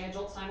be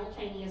scheduled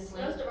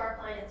simultaneously. Most of our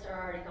clients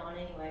are already gone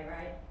anyway,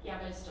 right? Yeah,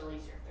 but it's still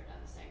easier if they're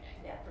done the same day.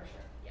 Yeah, for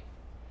sure.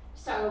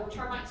 So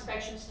termite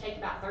inspections take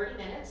about 30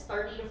 minutes,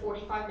 30 to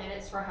 45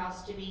 minutes for a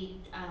house to be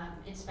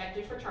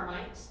inspected for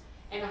termites.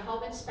 And a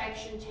home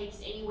inspection takes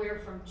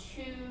anywhere from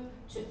 2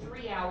 to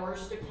 3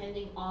 hours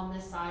depending on the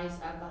size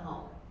of the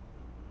home.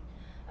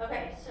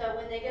 Okay, so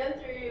when they go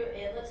through,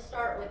 and let's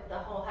start with the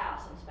whole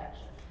house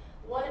inspection.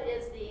 What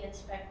is the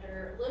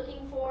inspector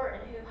looking for,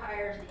 and who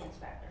hires the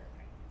inspector?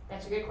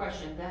 That's a good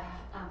question. The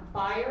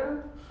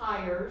buyer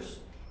hires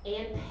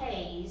and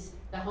pays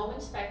the home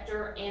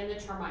inspector and the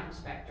termite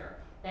inspector.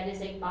 That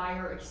is a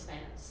buyer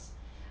expense.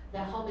 The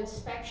home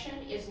inspection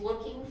is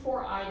looking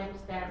for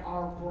items that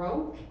are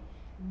broke,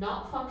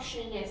 not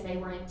functioning as they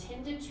were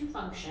intended to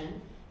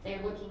function.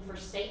 They're looking for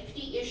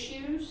safety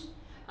issues,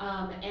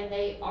 and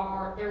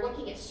they're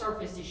looking at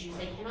surface issues.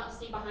 They cannot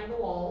see behind the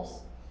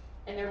walls,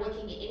 and they're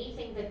looking at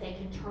anything that they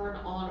can turn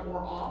on or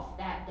off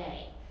that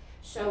day.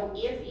 So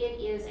if it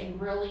is a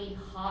really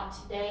hot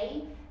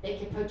day, they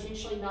could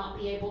potentially not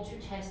be able to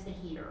test the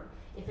heater.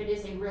 If it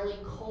is a really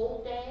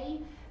cold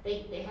day,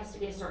 there has to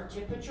be a certain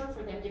temperature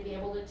for them to be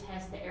able to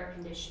test the air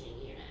conditioning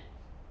unit.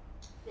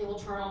 They will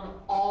turn on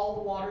all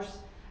the water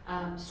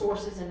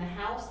sources in the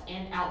house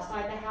and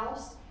outside the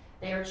house.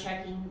 They are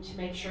checking to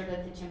make sure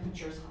that the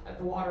temperature of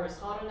the water is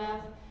hot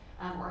enough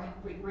or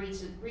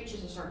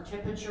reaches a certain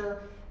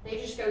temperature. They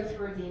just go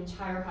through the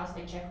entire house.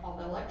 They check all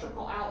the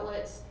electrical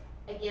outlets.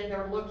 Again,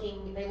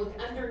 they look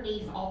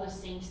underneath all the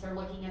sinks. They're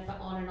looking at the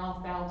on and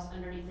off valves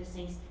underneath the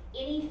sinks.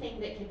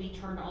 Anything that can be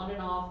turned on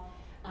and off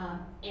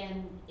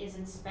and is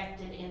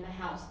inspected in the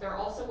house. They're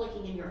also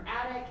looking in your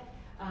attic,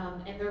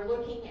 and they're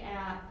looking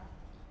at...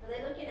 Are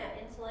they looking at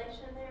insulation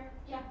in there?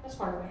 Yeah, that's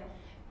part of it.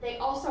 They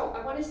also,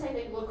 I want to say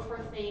they look for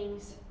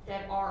things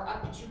that are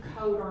up to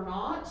code or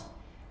not.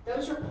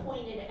 Those are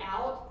pointed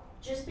out.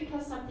 Just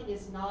because something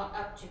is not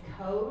up to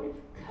code,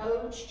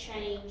 codes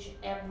change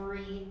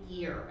every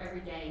year,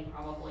 every day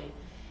probably.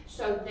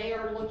 So they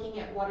are looking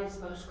at what is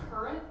most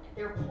current.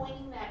 They're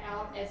pointing that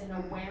out as an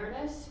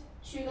awareness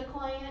to the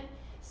client.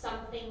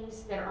 Some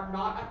things that are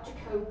not up to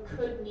code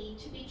could need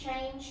to be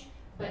changed,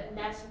 but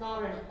that's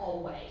not an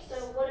always. So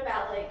what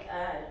about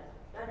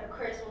I know,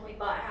 Chris, when we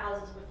bought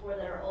houses before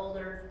that are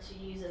older to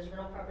use as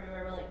rental property,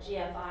 remember like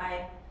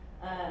GFI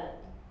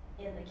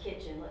in the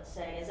kitchen, let's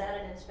say, is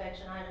that an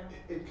inspection item?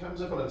 It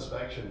comes up on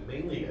inspection,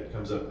 mainly it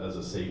comes up as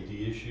a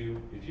safety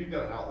issue. If you've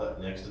got an outlet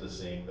next to the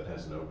sink that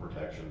has no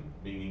protection,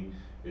 meaning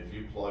if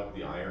you plug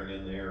the iron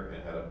in there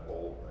and had a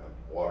bowl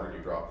of water and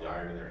you drop the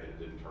iron in there and it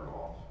didn't turn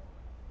off,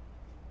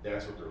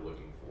 that's what they're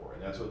looking for.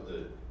 And that's what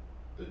the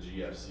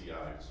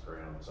GFCI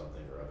ground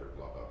something or other,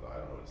 blah, blah, blah, I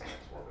don't know what it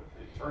stands for, but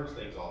it turns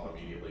things off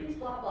immediately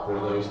Blah, blah, for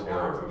blah, those blah,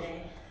 errors.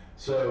 today.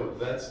 So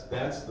that's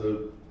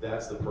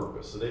the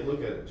purpose. So they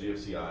look at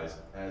GFCIs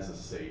as a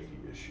safety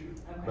issue,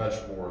 Okay.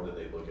 much more than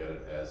they look at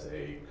it as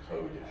a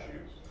code issue.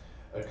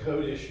 A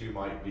code issue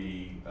might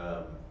be,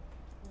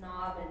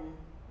 Knob and...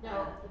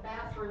 No, the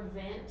bathroom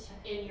vent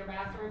in your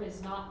bathroom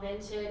is not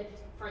vented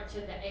front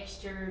to the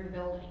exterior of the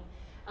building.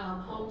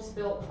 Homes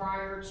built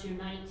prior to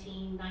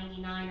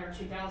 1999 or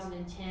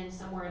 2010,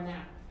 somewhere in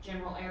that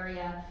general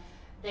area,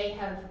 the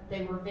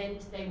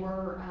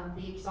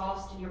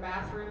exhaust in your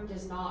bathroom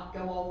does not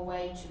go all the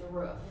way to the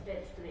roof. It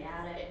vents to the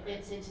attic. It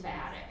vents into the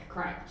attic,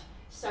 correct.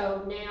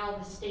 So now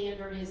the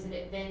standard is that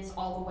it vents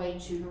all the way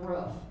to the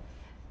roof.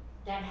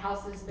 That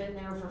house has been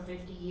there for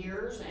 50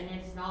 years and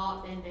it's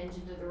not been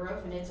vented to the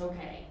roof, and it's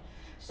okay.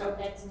 So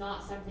that's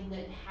not something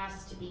that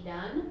has to be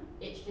done.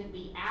 It can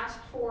be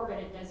asked for, but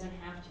it doesn't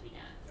have to be done.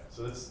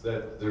 so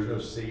there's no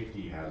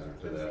safety hazard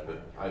to that that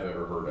I've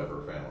ever heard of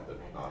or found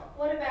that not.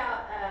 What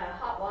about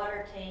hot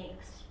water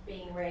tanks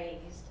being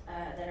raised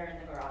that are in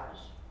the garage?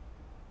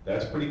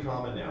 That's pretty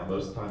common now.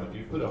 Most of the time, if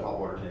you put a hot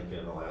water tank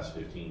in the last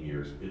 15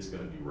 years, it's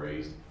gonna be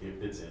raised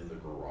if it's in the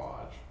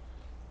garage.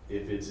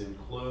 If it's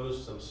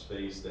enclosed some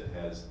space that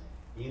has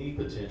any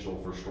potential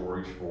for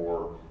storage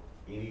for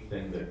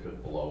anything that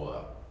could blow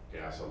up,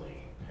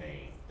 gasoline,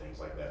 paint, things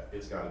like that,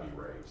 it's gotta be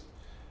raised.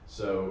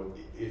 So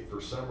if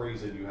for some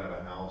reason you have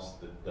a house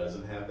that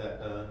doesn't have that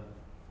done,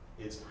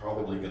 it's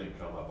probably gonna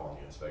come up on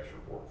the inspection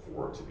report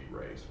for it to be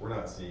raised. We're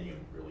not seeing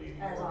them really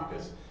As anymore often.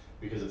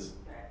 because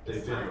they've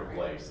It's been time frame.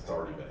 replaced, it's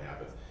already been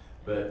happened.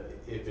 But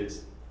if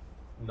it's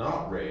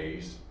not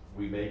raised,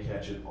 we may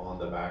catch it on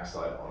the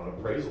backside on an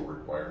appraisal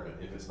requirement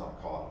if it's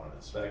not caught on an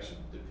inspection,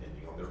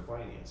 depending on their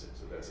financing.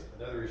 So that's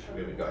another issue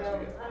we haven't got Well,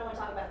 to yet. I don't want to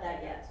talk about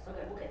that yet.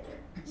 Okay, we'll get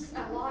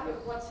there. A lot of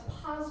what's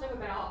positive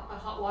about a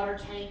hot water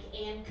tank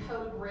and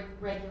code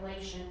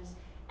regulations,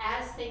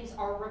 as things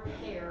are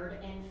repaired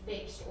and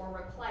fixed or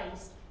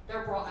replaced,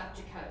 they're brought up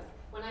to code.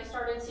 When I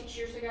started 6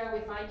 years ago,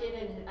 if I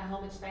did a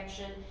home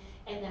inspection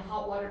and the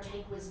hot water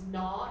tank was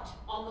not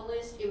on the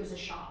list, it was a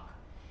shock.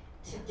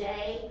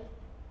 Today,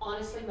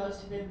 honestly,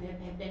 most of them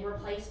have been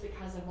replaced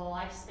because of the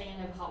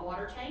lifespan of hot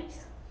water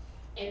tanks.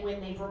 And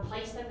when they've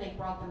replaced them, they've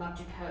brought them up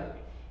to code.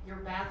 Your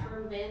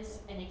bathroom vents,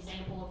 an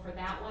example for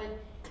that one,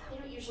 they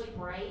don't usually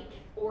break,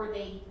 or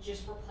they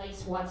just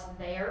replace what's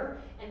there,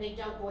 and they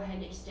don't go ahead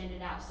and extend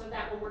it out. So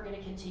that one we're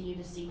gonna continue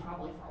to see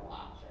probably for a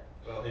while.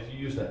 Well, if you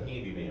use a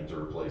handyman to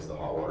replace the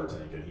hot water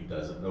tank and he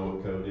doesn't know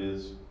what code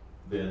is,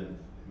 then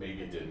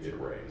maybe it didn't get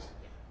raised.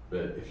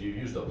 But if you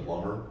used a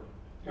plumber,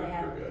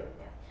 you're good.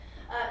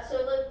 So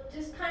look,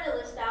 just kind of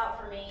list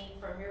out for me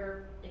from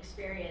your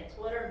experience,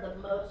 what are the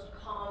most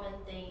common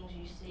things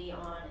you see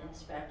on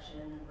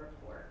inspection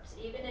reports,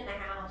 even in a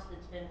house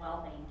that's been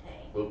well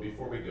maintained? But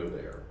before we go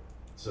there,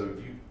 so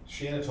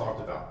Shannon talked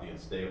about the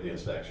day of the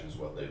inspections,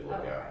 what they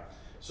look at.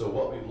 So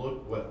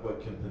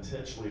what can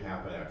potentially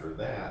happen after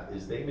that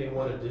is they may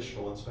want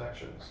additional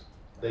inspections.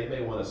 They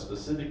may want a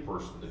specific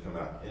person to come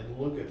out and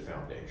look at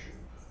foundation,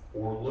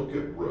 or look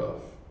at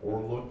roof,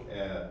 or look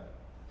at,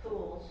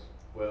 Pools.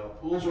 well,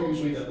 pools are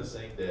usually done the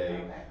same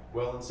day. Okay.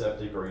 Well and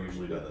septic are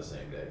usually done the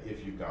same day,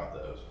 if you've got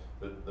those,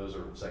 but those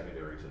are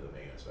secondary to the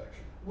main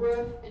inspection.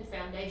 Roof and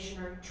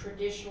foundation are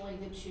traditionally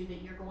the two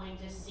that you're going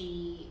to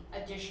see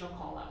additional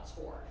call-outs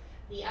for.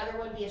 The other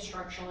would be a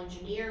structural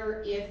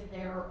engineer if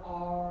there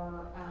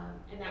are,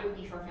 and that would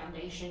be for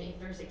foundation, if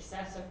there's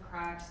excessive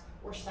cracks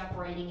or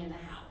separating in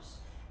the house.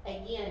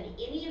 Again,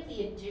 any of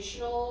the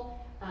additional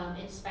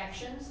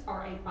inspections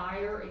are a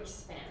buyer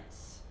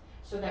expense,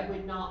 so that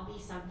would not be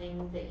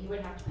something that you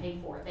would have to pay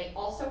for. They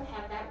also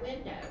have that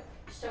window.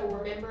 So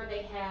remember,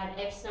 they had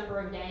X number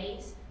of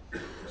days.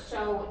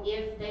 So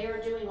if they are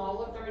doing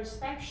all of their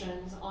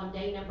inspections on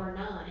day number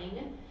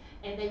 9,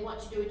 and they want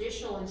to do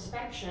additional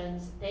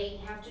inspections, they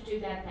have to do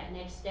that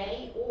next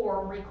day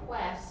or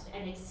request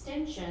an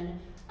extension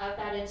of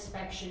that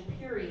inspection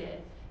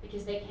period,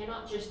 because they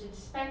cannot just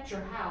inspect your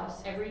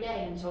house every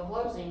day until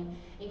closing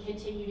and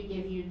continue to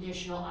give you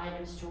additional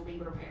items to be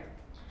repaired.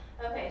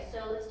 Okay,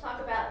 so let's talk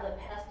about the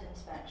pest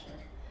inspection.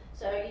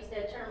 So you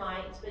said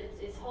termites, but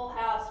it's whole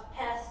house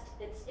pest,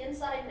 it's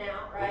inside and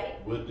out,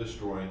 right? Wood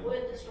destroying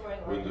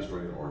organisms.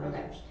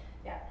 Okay.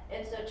 Yeah,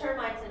 and so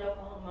termites in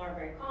Oklahoma are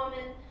very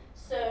common.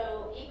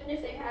 So even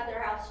if they've had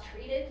their house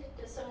treated,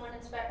 does someone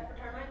inspect for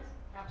termites?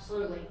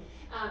 Absolutely.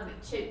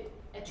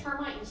 A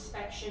termite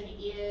inspection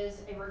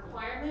is a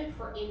requirement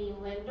for any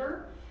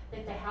lender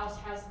that the house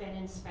has been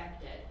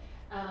inspected.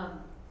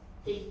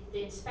 The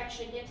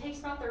inspection, again, takes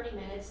about 30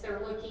 minutes.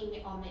 They're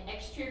looking on the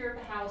exterior of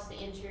the house,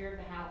 the interior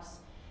of the house.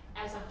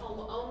 As a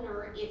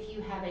homeowner, if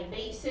you have a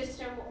bait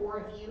system or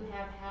if you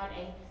have had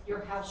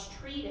your house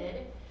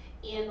treated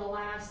in the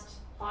last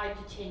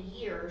 5 to 10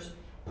 years,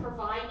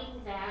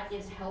 providing that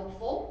is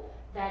helpful.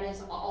 That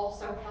is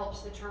also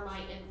helps the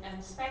termite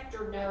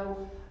inspector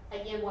know,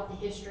 again, what the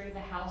history of the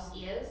house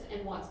is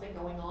and what's been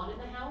going on in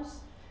the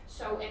house.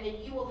 So, and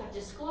then you will have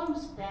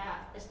disclosed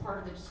that as part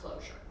of the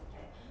disclosure.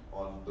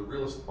 On the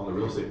real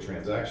estate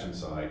transaction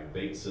side,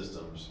 bait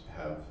systems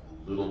have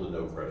little to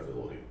no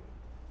credibility.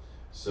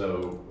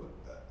 So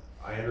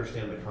I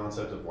understand the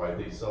concept of why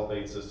they sell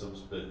bait systems,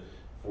 but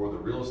for the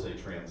real estate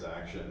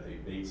transaction,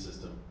 a bait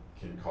system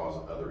can cause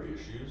other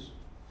issues,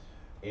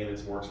 and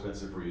it's more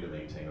expensive for you to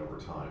maintain over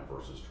time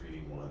versus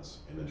treating once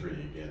and then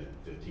treating again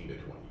in 15 to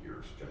 20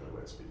 years, generally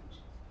what it speaks.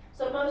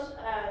 So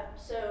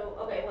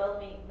okay, well, let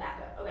me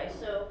back up. Okay,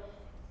 so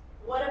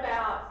what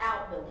about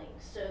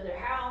outbuildings? So their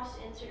house,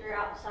 interior,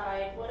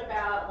 outside. What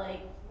about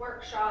like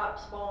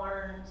workshops,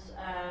 barns,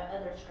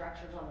 other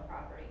structures on the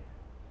property?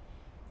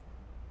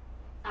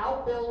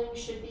 Outbuildings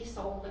should be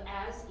sold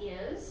as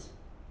is.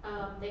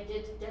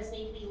 Does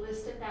need to be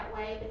listed that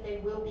way, but they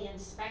will be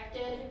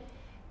inspected.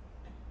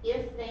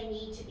 If they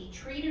need to be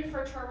treated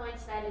for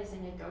termites, that is a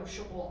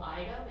negotiable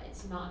item.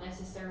 It's not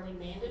necessarily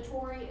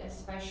mandatory,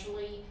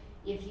 especially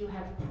if you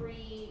have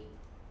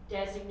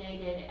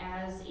pre-designated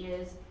as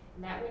is,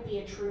 and that would be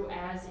a true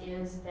as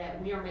is,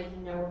 that we are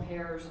making no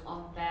repairs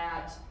on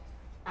that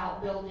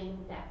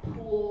outbuilding, that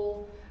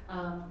pool,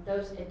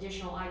 those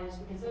additional items,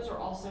 because those are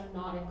also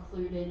not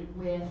included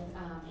with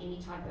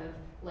any type of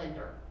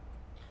lender.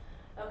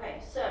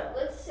 Okay, so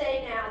let's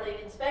say now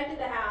they've inspected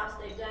the house,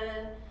 they've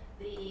done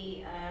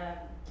the,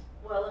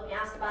 let me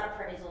ask about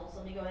appraisals.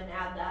 Let me go ahead and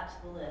add that to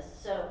the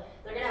list. So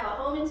they're going to have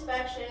a home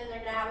inspection, they're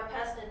going to have a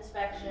pest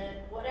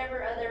inspection,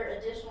 whatever other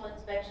additional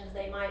inspections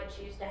they might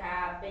choose to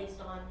have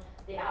based on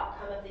the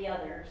outcome of the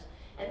others.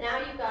 And now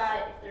you've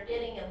got, if they're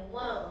getting a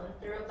loan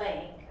through a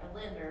bank, a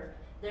lender,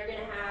 they're going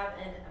to have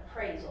an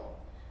appraisal.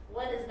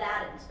 What does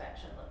that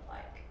inspection look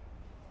like?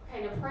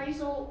 Okay, an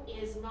appraisal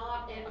is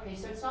not, okay,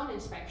 so it's not an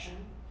inspection.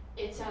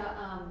 It's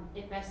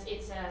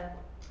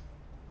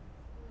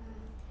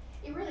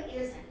it really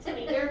isn't. I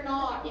mean, they're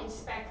not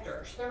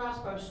inspectors. They're not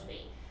supposed to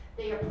be.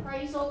 The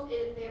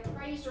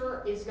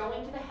appraiser is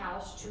going to the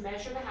house to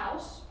measure the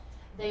house.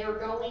 They are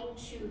going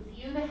to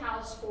view the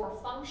house for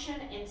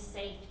function and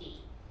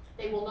safety.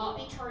 They will not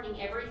be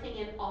turning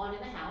everything on in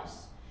the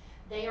house.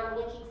 They are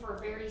looking for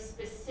very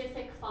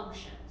specific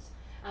functions.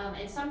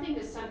 And something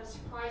that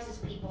surprises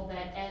people,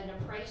 that an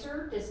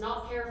appraiser does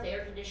not care if the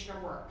air conditioner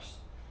works.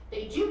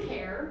 They do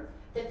care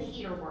that the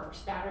heater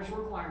works. That is a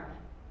requirement.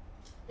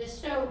 The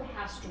stove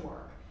has to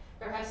work.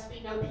 There has to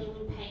be no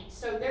peeling paint.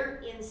 So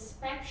their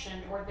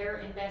inspection or their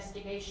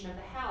investigation of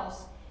the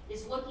house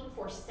is looking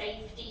for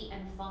safety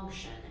and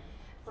function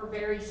for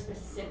very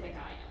specific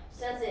items.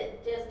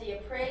 Does the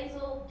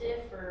appraisal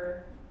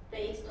differ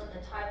based on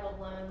the type of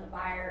loan the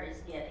buyer is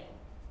getting?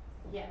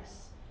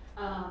 Yes.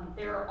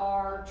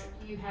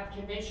 You have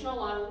conventional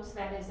loans,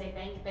 that is a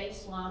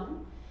bank-based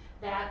loan.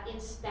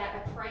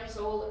 that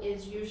appraisal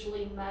is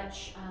usually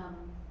much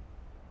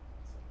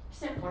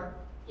simpler.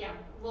 Yeah,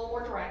 a little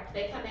more direct.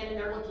 They come in and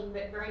they're looking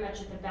very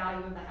much at the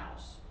value of the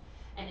house.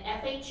 An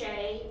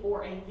FHA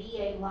or a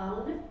VA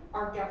loan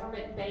are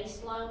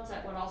government-based loans.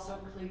 That would also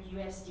include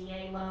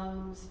USDA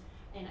loans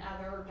and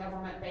other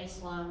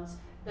government-based loans.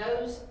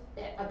 Those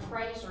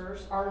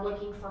appraisers are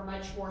looking for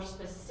much more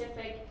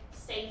specific,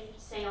 safe,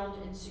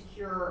 sound, and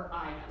secure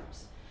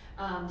items.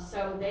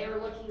 So they are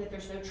looking that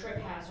there's no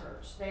trip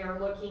hazards. They are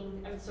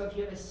looking, so if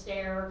you have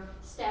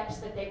steps,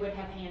 that they would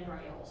have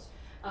handrails.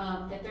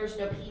 That there's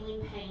no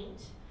peeling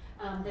paint,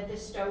 that the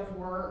stove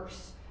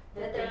works.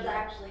 That there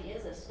actually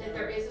is a stove. That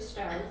there is a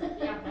stove,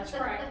 yeah, that's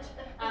correct.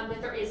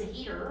 That there is a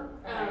heater,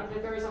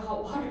 that there is a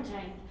hot water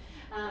tank,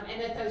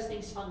 and that those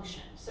things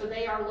function. So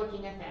they are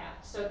looking at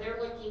that. So they're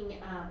looking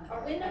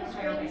Are window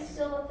screens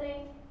still a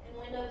thing? And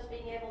windows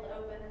being able to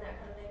open and that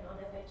kind of thing on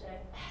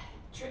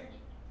FHA?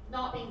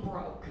 Not being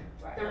broke.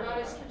 Right. They're not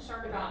as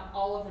concerned about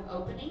all of them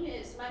opening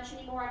as much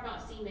anymore. I've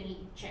not seen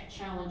many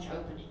challenge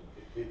opening.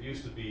 It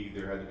used to be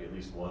there had to be at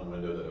least one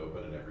window that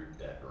opened in every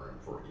deck room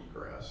for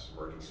egress,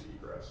 emergency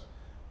egress.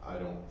 I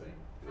don't think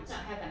I've it's not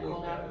had that looked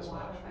called out at in as a while.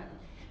 much.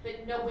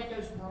 But no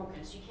windows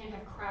broken, so you can't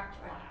have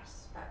cracked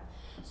glass. Okay.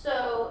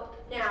 So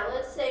now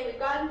let's say we've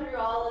gotten through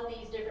all of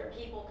these different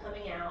people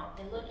coming out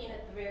and looking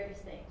at the various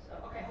things.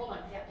 Okay, hold on.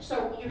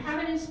 So you have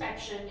an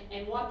inspection,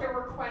 and what they're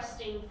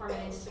requesting from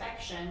an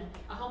inspection,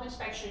 a home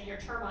inspection in your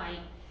termite,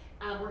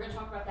 we're going to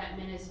talk about that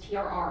in a minute, is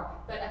TRR.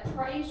 But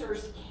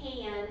appraisers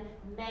can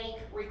make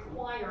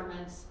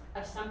requirements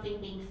of something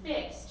being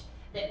fixed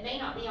that may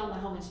not be on the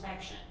home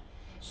inspection.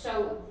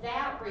 So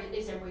that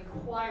is a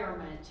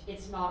requirement,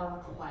 it's not a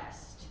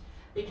request.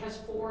 Because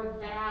for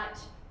that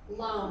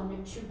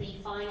loan to be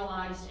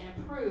finalized and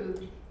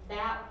approved,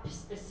 that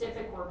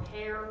specific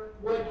repair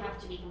would have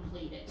to be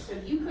completed. So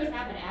you could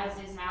have an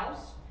as-is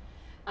house,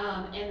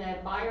 and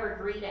the buyer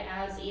agree to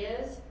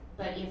as-is,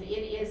 but if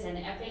it is an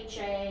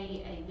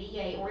FHA, a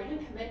VA, or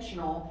even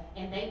conventional,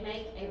 and they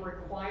make a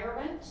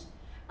requirement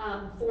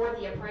for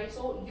the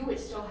appraisal, you would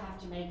still have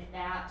to make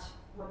that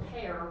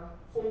repair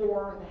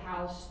for the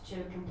house to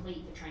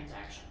complete the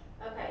transaction.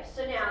 Okay,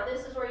 so now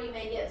this is where you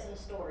may get some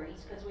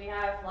stories, because we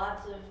have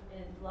lots of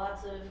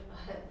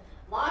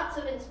lots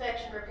of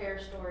inspection repair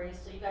stories,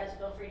 so you guys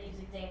feel free to use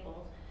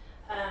examples.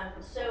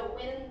 So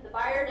when the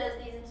buyer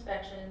does these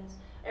inspections,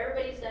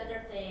 everybody's done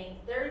their thing,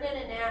 they're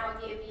gonna now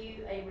give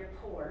you a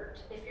report.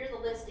 If you're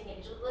the listing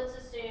agent, let's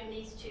assume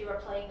these two are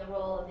playing the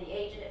role of the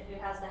agent who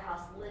has the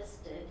house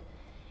listed,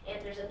 and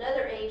there's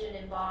another agent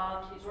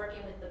involved who's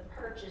working with the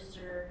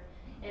purchaser,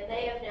 and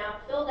they have now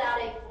filled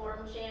out a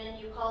form. Shannon,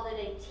 you called it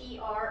a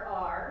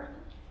TRR.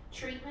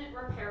 Treatment,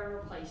 repair, and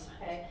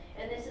replacement. Okay,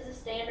 and this is a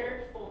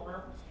standard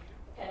form.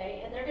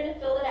 Okay, and they're going to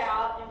fill it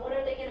out, and what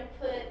are they going to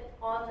put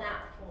on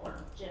that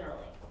form generally?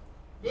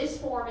 This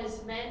form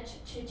is meant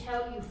to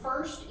tell you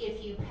first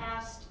if you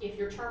have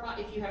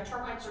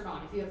termites or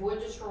not, if you have wood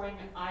destroying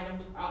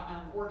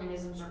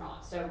organisms or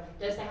not. So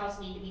does the house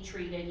need to be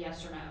treated,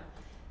 yes or no?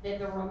 Then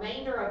the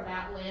remainder of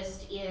that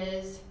list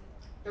is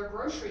their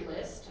grocery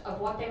list of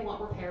what they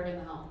want repaired in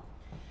the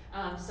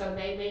home. So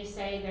they may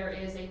say there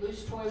is a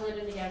loose toilet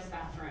in the guest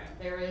bathroom.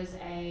 There is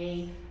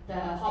the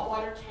hot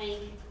water tank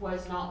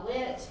was not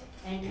lit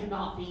and could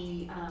not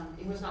be,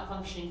 it was not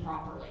functioning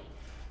properly.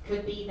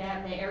 Could be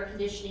that the air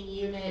conditioning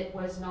unit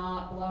was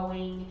not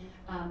blowing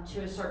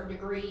to a certain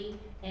degree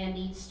and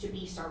needs to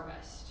be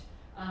serviced.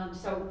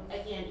 So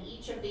again,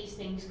 each of these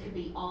things could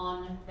be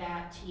on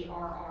that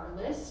TRR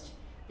list.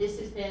 This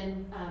is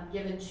then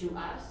given to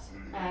us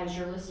as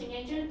your listing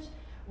agent.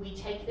 We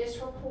take this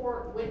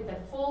report with the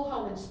full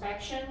home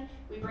inspection,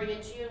 we bring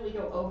it to you, and we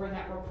go over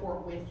that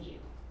report with you.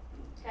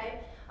 Okay,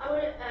 I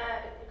want to,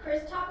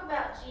 Chris, talk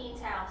about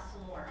Jean's house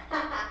some more,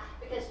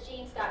 because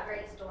Jean's got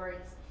great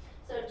stories.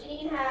 So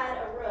Jean had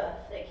a roof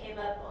that came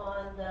up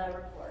on the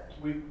report.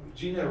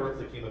 Jean had a roof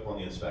that came up on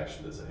the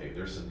inspection that said, hey,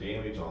 there's some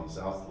damage on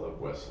south slope,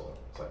 west slope.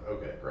 It's like,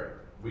 okay, great.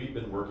 We've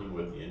been working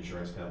with the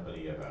insurance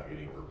company about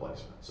getting a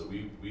replacement. So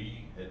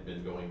we had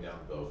been going down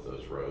both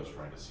those roads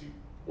trying to see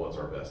what's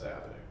our best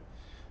avenue.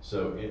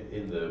 So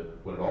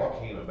when it all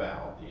came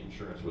about, the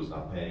insurance was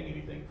not paying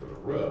anything for the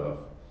roof,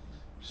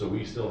 so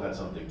we still had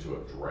something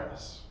to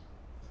address.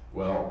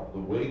 Well, the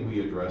way we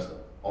addressed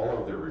all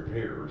of their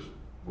repairs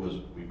was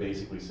we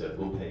basically said,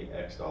 we'll pay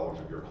X dollars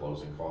of your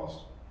closing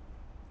costs,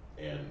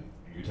 and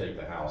you take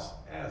the house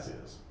as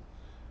is.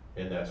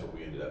 And that's what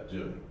we ended up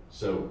doing.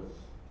 So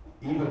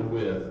even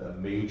with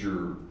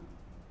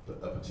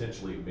a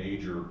potentially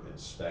major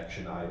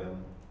inspection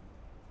item,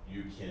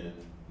 you can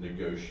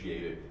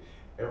negotiate it.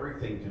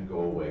 Everything can go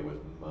away with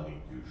money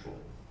usually.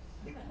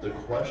 The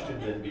question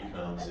then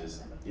becomes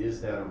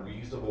is that a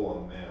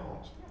reasonable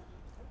amount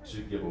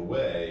to give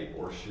away,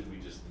 or should we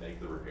just make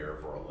the repair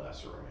for a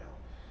lesser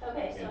amount?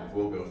 Okay, so. And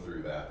we'll go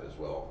through that as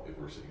well if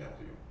we're sitting down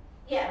with you.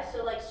 Yeah,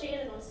 so like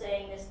Shannon was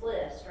saying, this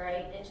list,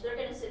 right? And they're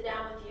going to sit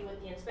down with you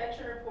with the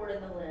inspection report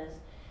and the list.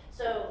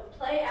 So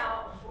play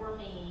out for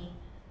me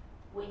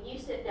when you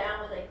sit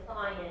down with a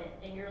client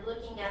and you're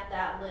looking at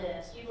that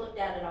list, you've looked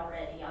at it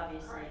already,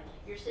 obviously. Right.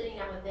 You're sitting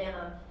down with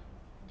them.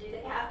 Do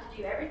they have to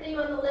do everything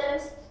on the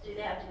list? Do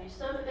they have to do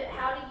some of it?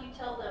 How do you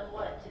tell them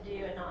what to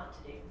do and not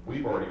to do?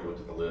 We've already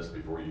looked at the list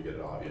before you get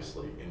it,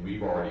 obviously, and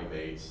we've already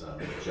made some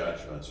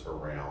judgments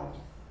around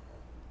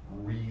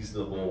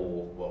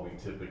reasonable, what we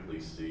typically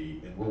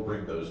see, and we'll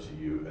bring those to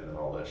you, and then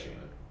I'll let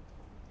Shannon.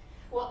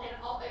 Well, and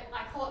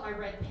I call it my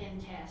red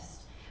pen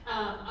test.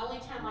 Only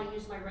time I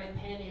use my red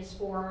pen is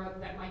for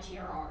my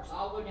TRRs.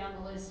 I'll go down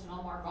the list and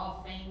I'll mark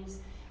off things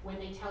when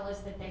they tell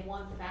us that they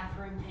want the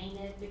bathroom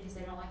painted because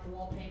they don't like the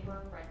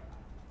wallpaper. Right,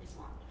 it's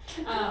marked.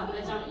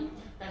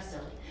 That's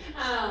silly.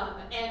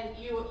 And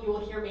you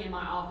will hear me in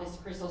my office.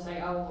 Chris will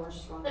say, "Oh, we're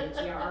just going to do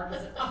a TRR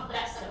because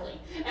that's silly,"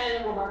 and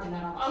then we're marking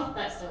that off. "Oh,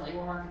 that's silly.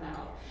 We're marking that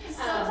off."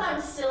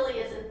 Sometimes silly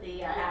isn't the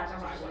That's the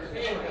right word.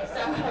 But anyway,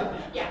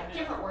 so yeah,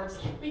 different words.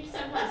 We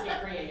sometimes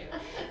get creative.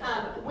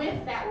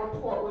 With that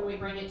report, when we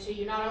bring it to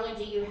you, not only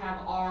do you have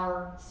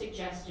our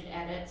suggested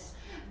edits,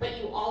 but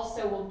you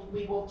also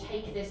we will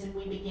take this and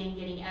we begin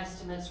getting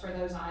estimates for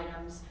those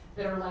items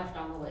that are left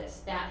on the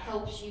list. That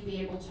helps you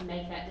be able to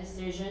make that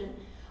decision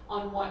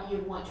on what you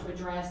want to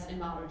address and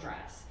not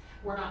address.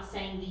 We're not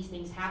saying these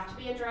things have to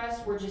be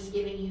addressed, we're just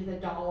giving you the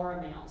dollar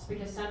amounts,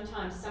 because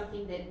sometimes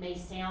something that may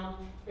sound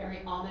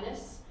very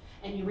ominous,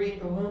 and you read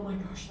and go, "Oh my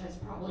gosh, that's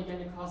probably going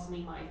to cost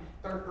me my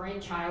third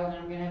grandchild, and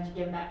I'm going to have to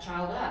give that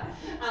child up."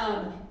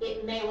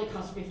 It may only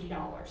cost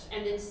 $50,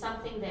 and then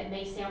something that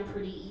may sound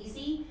pretty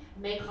easy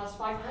may cost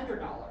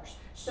 $500.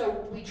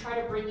 So we try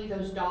to bring you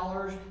those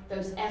dollars,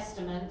 those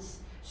estimates,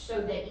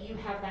 so that you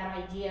have that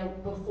idea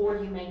before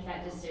you make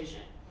that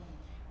decision.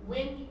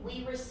 When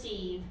we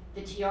receive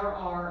the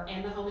TRR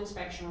and the home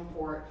inspection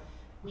report,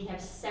 we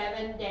have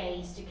 7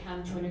 days to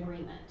come to an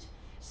agreement.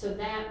 So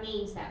that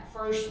means that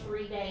first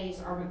 3 days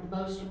are the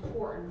most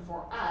important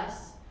for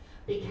us,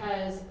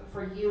 because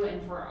for you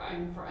and for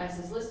us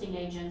as listing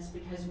agents,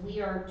 because we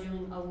are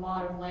doing a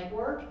lot of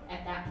legwork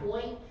at that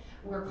point.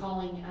 We're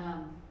calling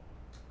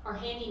our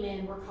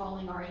handymen, we're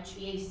calling our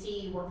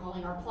HVAC, we're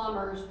calling our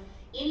plumbers,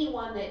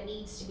 anyone that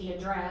needs to be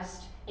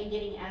addressed, and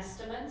getting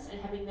estimates and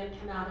having them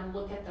come out and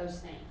look at those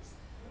things.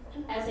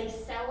 As a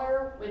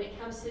seller, when it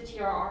comes to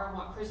TRR and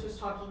what Chris was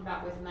talking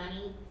about with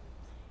money,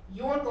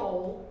 your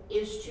goal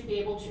is to be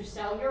able to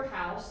sell your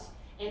house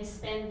and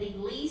spend the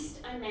least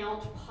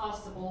amount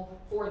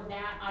possible for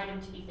that item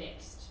to be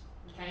fixed,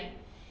 okay?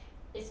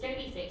 It's going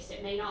to be fixed.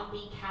 It may not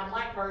be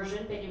Cadillac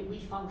version, but it will be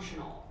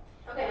functional.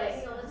 Okay,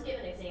 let's give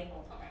an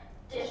example. Okay.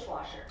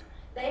 Dishwasher.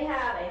 They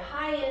have a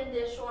high-end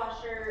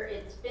dishwasher.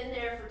 It's been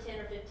there for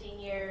 10 or 15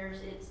 years.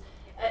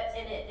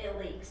 And it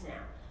leaks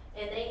now,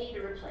 and they need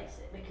to replace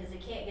it because they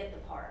can't get the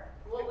part.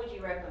 What would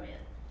you recommend?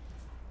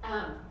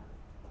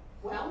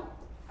 Well,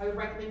 I would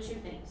recommend 2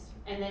 things,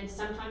 and then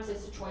sometimes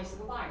it's a choice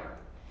of a buyer.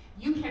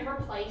 You can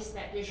replace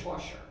that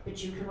dishwasher,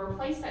 but you can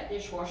replace that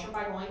dishwasher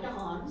by going to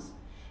Hans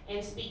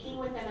and speaking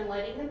with them and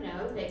letting them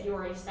know that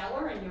you're a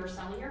seller and you're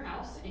selling your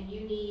house and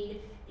you need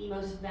the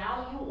most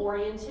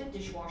value-oriented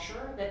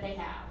dishwasher that they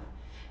have,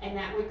 and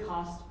that would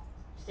cost,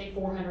 say,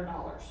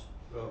 $400.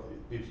 Well,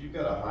 if you've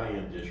got a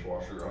high-end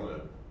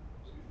dishwasher,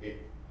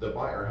 the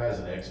buyer has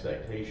an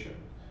expectation.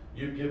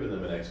 You've given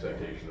them an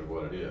expectation of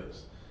what it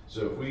is.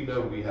 So if we know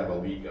we have a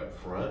leak up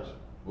front,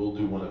 we'll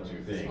do one of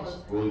 2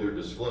 things. We'll either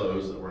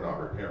disclose that we're not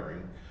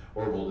repairing,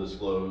 or we'll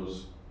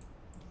disclose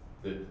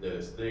that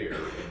it's there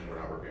and we're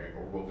not repairing,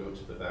 or we'll go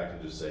to the fact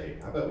and just say,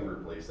 how about we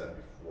replace that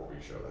before we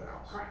show the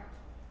house? Correct.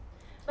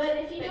 But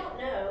if you don't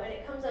know, and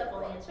it comes up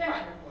on the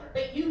inspection report.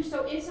 But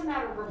so it's a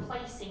matter of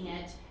replacing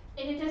it.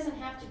 And it doesn't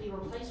have to be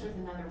replaced with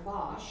another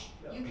Bosch.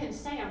 No. You can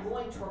say, "I'm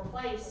going to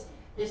replace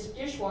this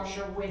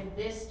dishwasher with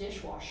this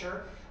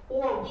dishwasher,"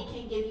 or we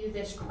can give you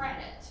this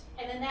credit.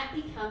 And then that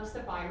becomes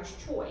the buyer's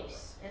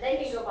choice. And they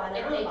can go buy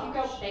their And own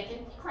Bosch. they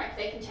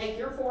can take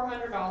your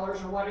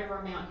 $400 or whatever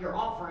amount you're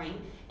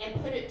offering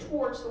and put it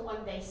towards the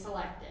one they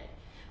selected.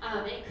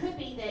 It could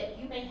be that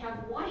you may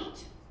have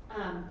white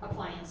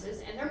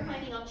appliances and they're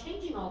planning on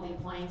changing all the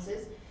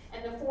appliances,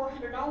 and the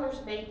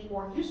 $400 may be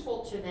more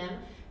useful to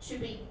them to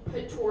be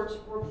put towards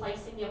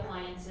replacing the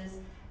appliances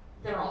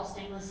that are all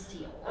stainless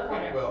steel or Okay.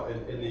 whatever. Well,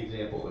 in the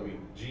example, I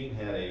mean, Gene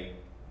had a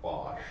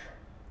Bosch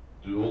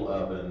dual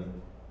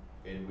oven,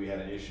 and we had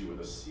an issue with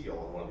a seal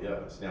on one of the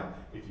ovens. Now,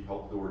 if you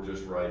held the door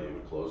just right, it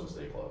would close and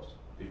stay closed.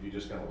 If you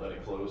just kind of let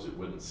it close, it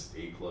wouldn't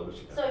stay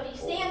closed. So if you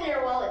stand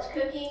there while it's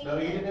cooking. No,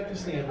 you didn't have to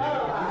stand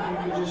there.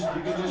 Oh. You could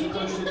just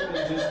push it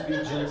and just be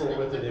gentle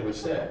with it, it would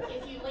stay.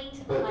 If you lean to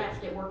the But-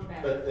 left, it worked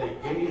better. But they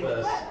gave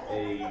us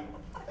a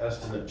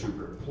estimate to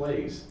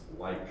replace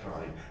like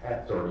kind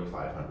at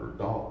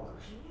 $3,500.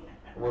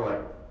 We're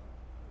like,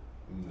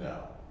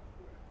 no.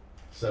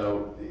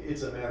 So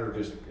it's a matter of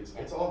just,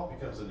 it's all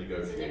becomes a It's a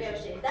negotiation.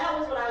 negotiation. That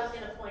was what I was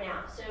going to point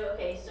out. So,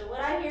 okay, so what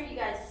I hear you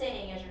guys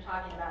saying as you're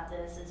talking about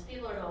this is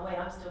people are going, wait,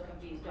 I'm still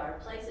confused. Do I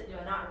replace it? Do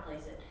I not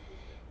replace it?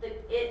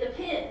 It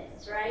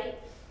depends, right?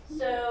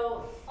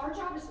 So, Our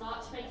job is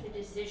not to make the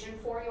decision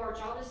for you. Our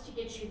job is to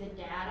get you the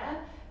data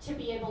to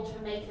be able to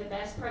make the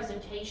best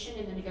presentation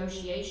in the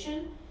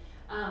negotiation.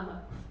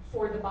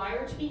 for the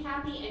buyer to be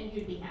happy and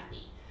you to be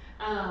happy,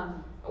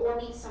 or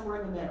meet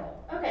somewhere in the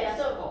middle. Okay, That's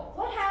the so goal.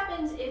 what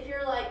happens if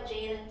you're like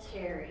Jan and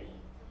Terry,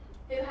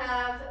 who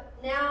have,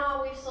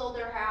 now we've sold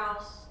their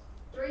house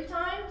 3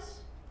 times?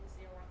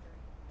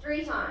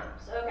 3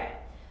 times, okay.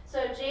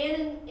 So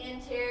Jan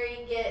and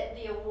Terry get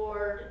the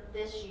award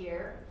this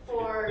year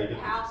for They get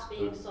house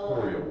being the sold.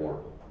 Corey Award.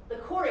 The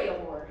Corey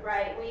Award,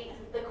 right?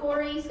 The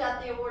Coreys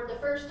got the award the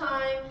first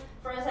time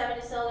for us having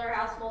to sell their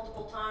house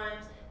multiple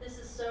times. This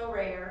is so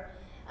rare.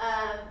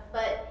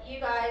 But you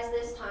guys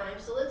this time,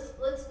 so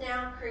let's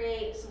now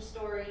create some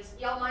stories.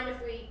 Y'all mind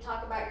if we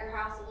talk about your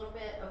house a little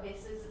bit? Okay,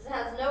 so this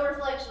has no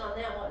reflection on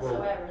them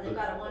whatsoever. They've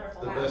got a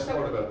wonderful The house. best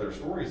part about their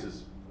stories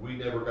is we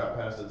never got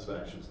past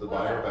inspections. The Well,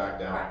 buyer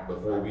backed out right.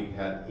 before we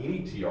had any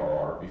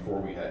TRR,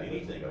 before we had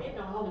anything We of have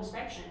no home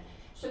inspection.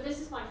 So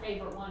this is my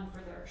favorite one for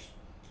theirs.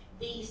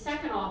 The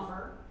second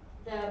offer,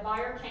 the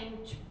buyer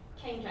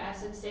came to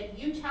us and said,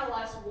 you tell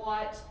us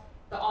what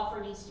the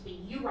offer needs to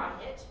be. You write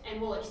it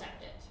and we'll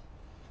accept it.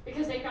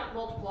 Because they've got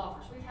multiple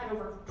offers. We've had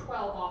over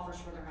 12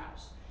 offers for their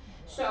house.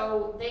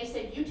 So they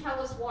said, you tell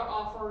us what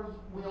offer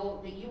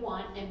that you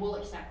want and we'll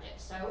accept it.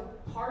 So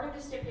part of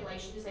the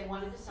stipulation is they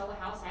wanted to sell the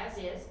house as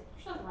is.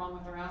 There's nothing wrong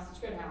with their house,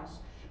 it's a good house.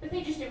 But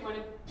they just didn't want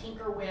to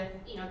tinker with,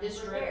 this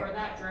drip or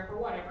that drip or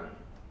whatever.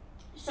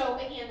 So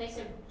again, they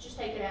said, just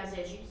take it as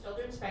is. You can still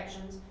do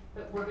inspections,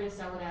 but we're gonna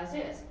sell it as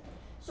is.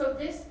 So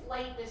this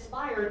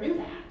buyer knew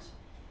that.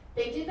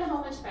 They did the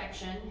home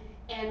inspection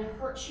and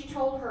she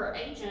told her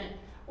agent,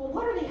 well,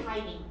 what are they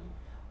hiding?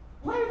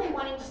 Why are they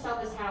wanting to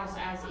sell this house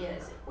as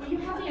is? Well, you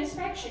have the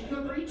inspection, you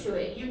agreed to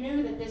it, you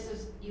knew that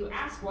you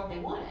asked what they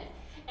wanted.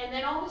 And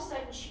then all of a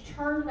sudden she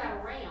turned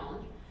that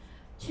around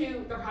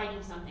to, they're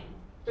hiding something.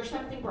 There's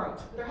something broke.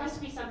 There has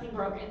to be something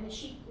broke. And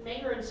she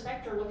made her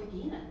inspector look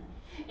again.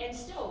 And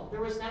still,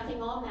 there was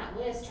nothing on that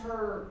list.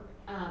 Her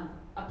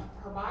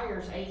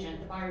buyer's agent,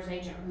 the buyer's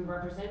agent who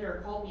represented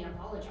her, called me and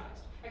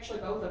apologized. Actually,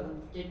 both of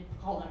them did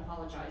call and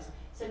apologize.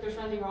 Said there's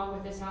nothing wrong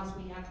with this house.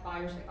 We have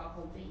buyers that got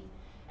cold feet.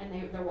 And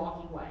they're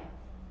walking away.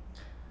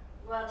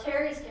 Well,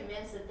 Terry's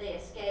convinced that they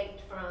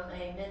escaped from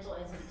a mental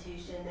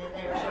institution and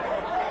they were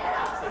trying to buy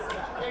houses.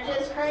 They're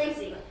just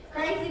crazy.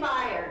 Crazy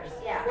buyers,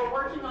 yeah. We're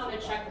working on a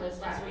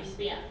checklist as we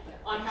speak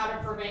on how to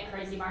prevent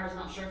crazy buyers.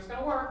 Not sure it's going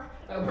to work,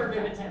 but we're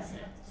going to test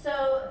it.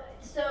 So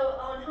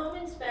on home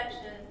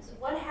inspections,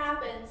 what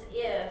happens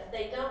if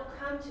they don't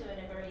come to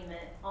an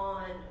agreement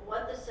on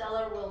what the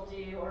seller will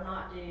do or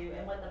not do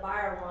and what the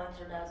buyer wants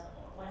or doesn't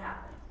want? What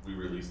happens? We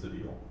release the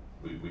deal.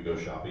 We go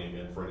shopping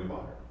again for a new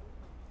buyer.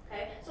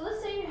 Okay, so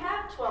let's say you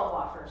have 12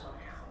 offers on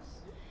a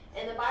house,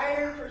 and the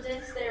buyer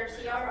presents their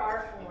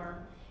TRR form,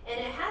 and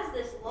it has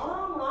this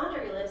long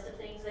laundry list of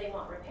things they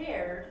want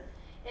repaired,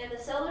 and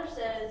the seller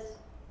says,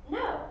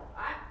 no,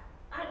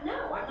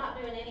 I'm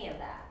not doing any of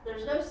that.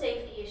 There's no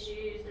safety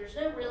issues, there's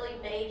no really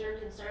major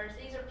concerns,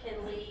 these are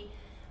piddly,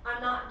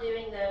 I'm not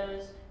doing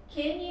those.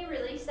 Can you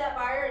release that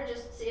buyer and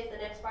just see if the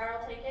next buyer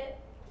will take it?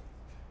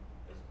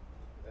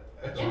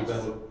 As Yes. we've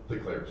done with the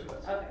Claire's,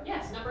 yes. Okay.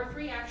 Yes, number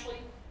 3 actually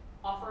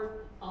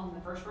offered on the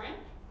first round,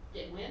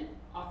 didn't win.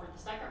 Offered the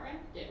second round,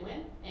 didn't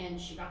win.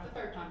 And she got the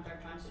third time. Third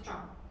time's the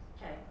charm.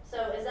 Okay,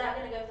 so is that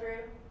gonna go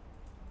through?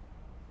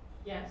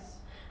 Yes.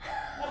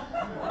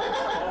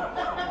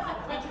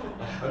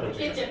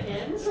 It It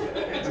depends.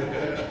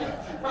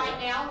 Right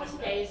now,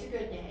 today is a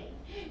good day.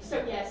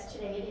 So yes,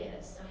 today it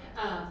is.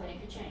 But it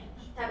could change.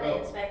 Have they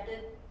inspected?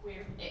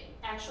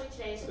 Actually,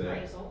 today's Today.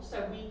 appraisal,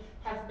 so we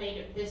have made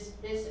it,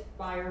 this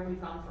buyer,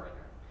 we've gone further.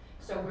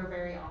 So we're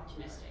very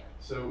optimistic.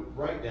 So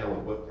right now,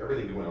 with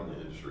everything going on in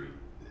the industry,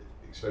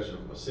 especially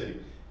from a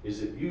city, is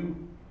that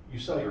you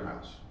sell your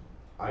house,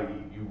 i.e.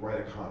 you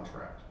write a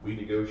contract. We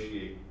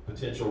negotiate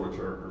potential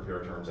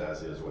repair terms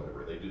as is,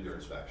 whatever. They do their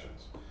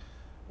inspections.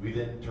 We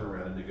then turn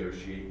around and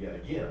negotiate yet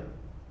again.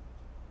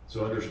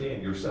 So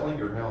understand, you're selling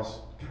your house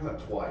kind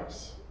of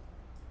twice.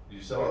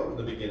 You sell it in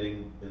the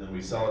beginning, and then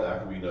we sell it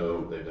after we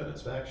know they've done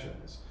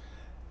inspections.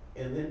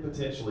 And then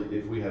potentially,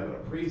 if we have an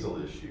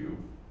appraisal issue,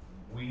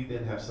 we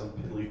then have some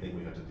piddly thing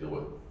we have to deal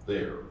with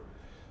there.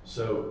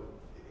 So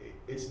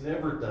it's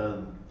never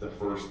done the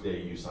first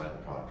day you sign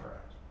the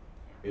contract.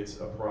 It's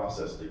a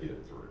process to get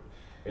it through.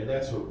 And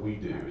that's what we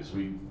do, is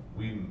we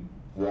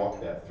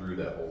walk that through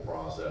that whole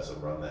process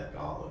and run that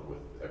gauntlet with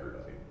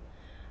everybody.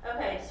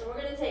 Okay, so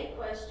we're gonna take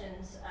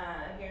questions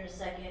here in a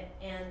second,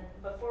 and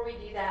before we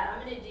do that,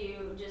 I'm gonna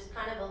do just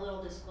kind of a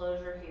little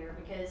disclosure here,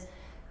 because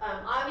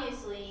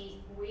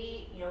obviously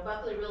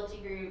Buckley Realty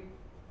Group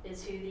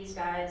is who these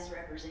guys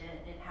represent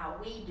and how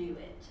we do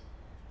it,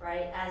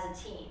 right, as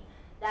a team.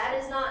 That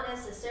is not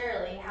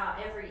necessarily how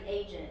every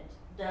agent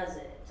does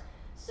it.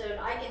 So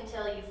I can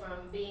tell you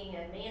from being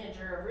a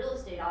manager of real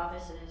estate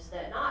offices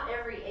that not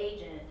every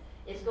agent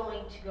is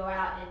going to go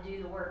out and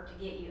do the work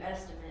to get you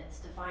estimates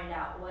to find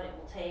out what it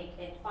will take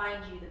and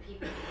find you the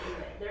people to do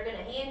it. They're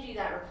gonna hand you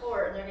that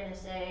report and they're gonna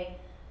say,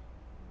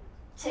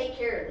 take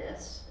care of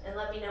this and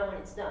let me know when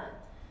it's done.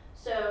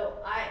 So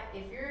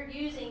if you're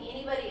using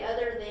anybody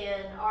other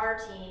than our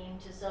team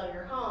to sell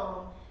your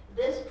home,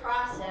 this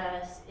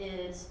process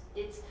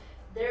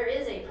there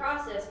is a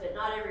process, but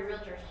not every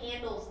realtor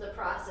handles the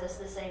process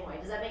the same way.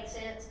 Does that make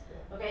sense?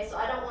 Okay, so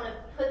I don't want to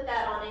put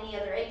that on any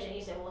other agent.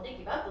 You say, well,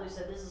 Nikki Buckaloo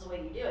said this is the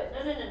way you do it.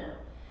 No.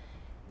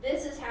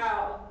 This is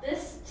how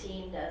this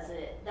team does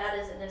it. That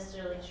isn't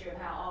necessarily true of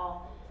how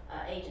all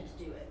agents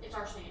do it. It's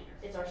our standard.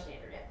 It's our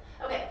standard,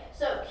 yeah. Okay,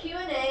 so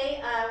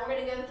Q&A, we're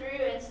going to go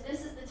through, and so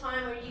this is the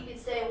time where you can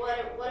say,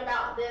 what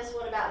about this,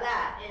 what about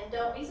that? And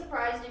don't be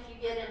surprised if you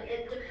get an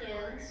it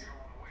depends.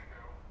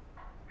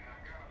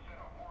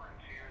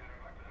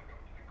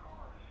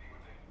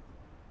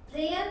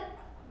 Dan,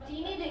 do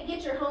you need to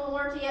get your home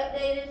warranty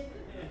updated?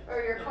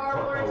 Or your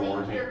car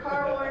warranty? Your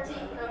car warranty?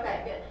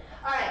 Okay, good.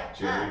 All right,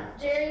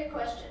 Jerry,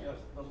 question. Yes,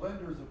 the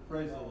lender's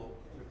appraisal,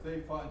 if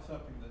they find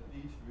something that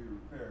needs to be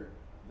repaired,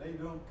 they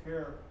don't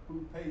care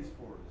who pays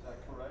for it, is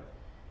that correct?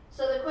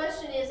 So the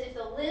question is, if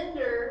the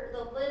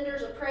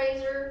lender's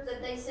appraiser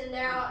that they send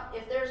out,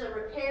 if there's a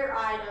repair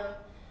item,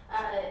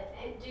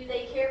 do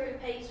they care who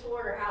pays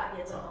for it or how it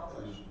gets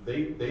accomplished?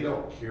 They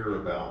don't care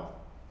about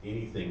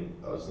anything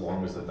as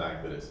long as the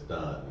fact that it's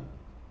done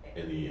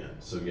in the end.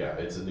 So yeah,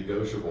 it's a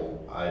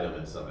negotiable item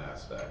in some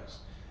aspects,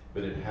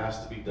 but it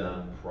has to be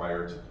done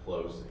prior to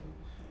closing.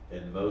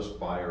 And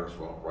most buyers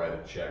won't write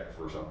a check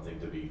for something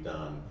to be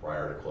done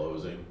prior to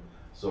closing.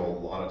 So a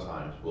lot of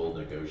times we'll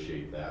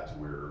negotiate that to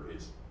where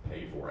it's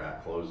paid for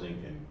at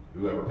closing, and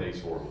whoever pays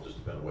for it will just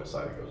depend on which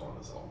side it goes on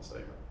the settlement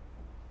statement.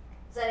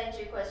 Does that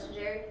answer your question,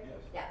 Jerry?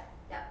 Yes.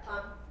 Yeah,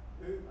 Tom?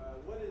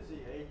 What is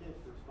the agent's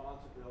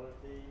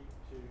responsibility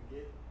to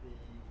get the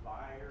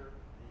buyer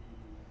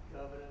the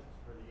covenants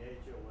for the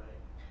HOA?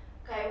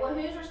 Okay, well,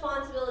 whose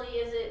responsibility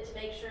is it to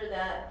make sure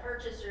that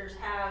purchasers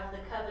have the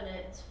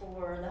covenants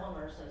for the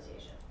homeowner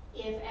association?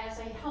 If as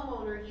a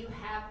homeowner you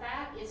have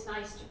that, it's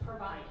nice to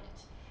provide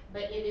it.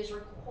 But it is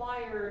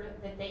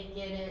required that they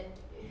get it,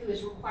 who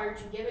is required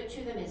to give it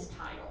to them is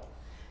title.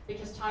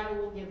 Because title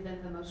will give them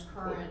the most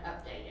current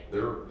updated.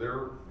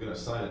 They're gonna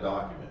sign a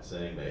document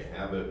saying they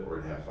have it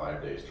or have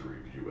 5 days to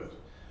review it.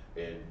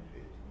 And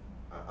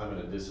I'm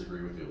gonna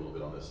disagree with you a little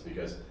bit on this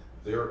because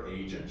their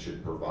agent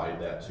should provide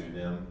that to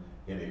them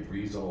in a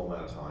reasonable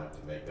amount of time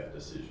to make that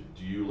decision.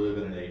 Do you live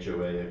in an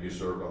HOA? Have you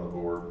served on the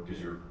board?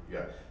 Because you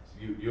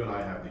and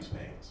I have these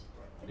pains.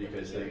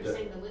 Because You're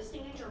saying the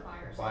listing agent or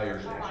buyer's?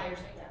 Buyer's agent. Buyer's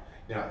agent. Yeah.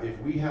 Now, if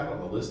we have it on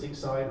the listing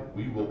side,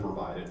 we will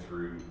provide it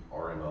through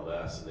our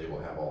MLS, and they will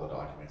have all the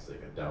documents. They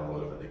can download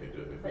them and they can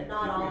do it. But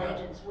not all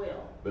agents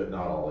will. But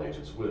not all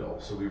agents will.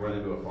 So we run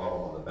into a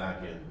problem on the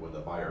back end when the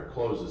buyer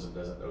closes and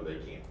doesn't know they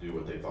can't do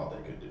what they thought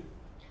they could do,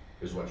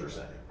 is what you're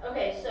saying.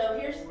 Okay, so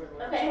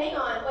hang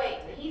on, wait.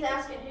 He's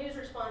asking whose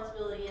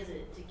responsibility is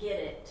it to get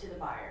it to the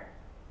buyer?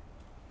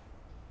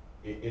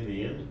 In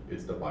the end,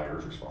 it's the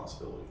buyer's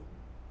responsibility.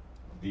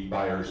 The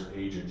buyer's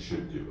agent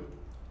should do it.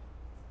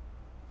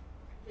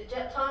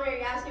 Tommy, are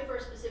you asking for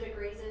a specific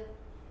reason?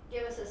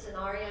 Give us a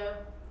scenario.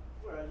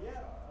 Well,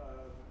 yeah,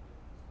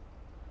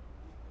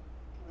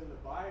 when the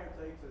buyer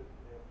takes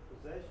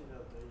possession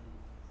of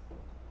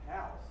the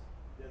house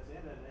that's in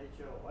an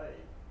HOA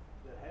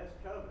that has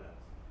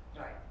covenants.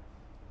 Right.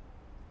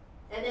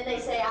 And then they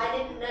say, I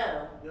didn't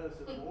know. Does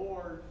the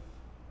board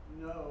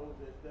know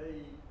that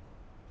they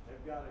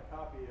have got a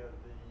copy of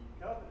the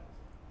covenants?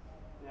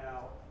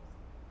 Now,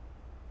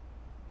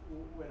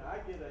 when I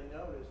get a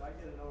notice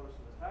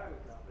from the title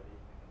company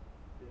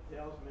that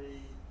tells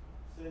me,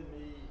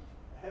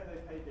 have they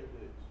paid their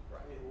dues?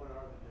 Right. And what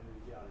are the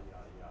dues, yada,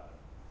 yada, yada.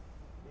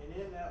 And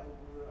in that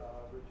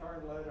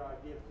return letter I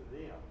give to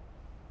them,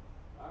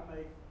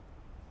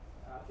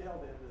 I tell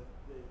them that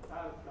the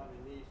title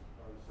company needs,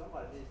 or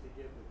somebody needs to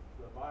give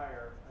the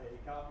buyer a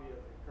copy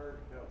of the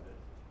current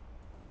covenants.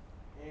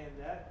 And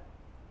that,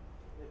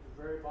 at the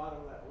very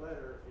bottom of that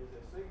letter, is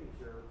a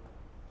signature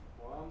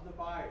from the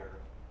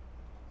buyer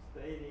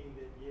stating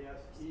that yes,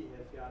 he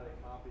has got a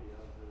copy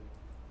of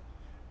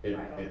the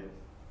covenants.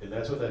 And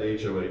that's what that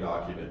HOA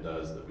document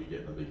does that we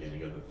get in the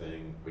beginning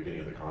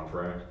of the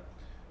contract.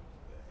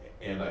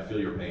 And I feel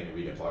your pain, and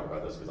we can talk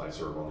about this because I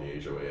serve on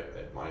the HOA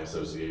at my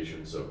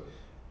association, so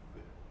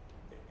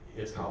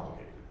it's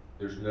complicated.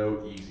 There's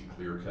no easy,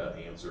 clear-cut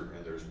answer,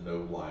 and there's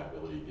no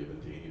liability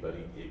given to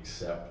anybody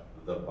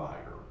except the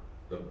buyer.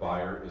 The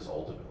buyer is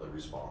ultimately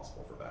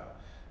responsible for that.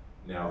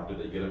 Now, did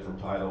they get it from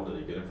title? Did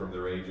they get it from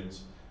their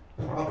agents?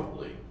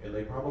 Probably, and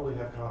they probably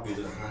have copies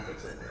in the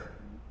packets in there.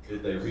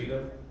 Did they read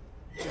them?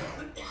 No.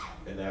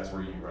 And that's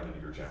where you run into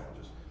your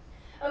challenges.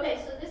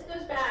 Okay, so this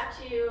goes back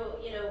to,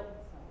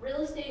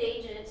 real estate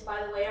agents,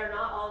 by the way, are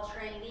not all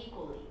trained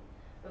equally.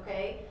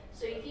 Okay,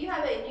 so if you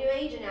have a new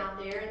agent out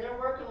there and they're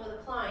working with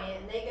a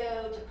client and they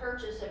go to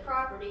purchase a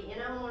property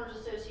in a homeowners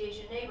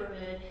association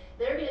neighborhood,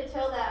 they're going to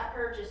tell that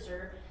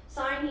purchaser,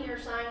 sign here,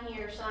 sign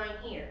here, sign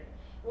here.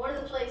 One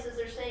of the places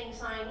they're saying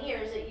sign here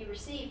is that you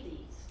received these.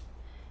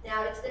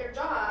 Now it's their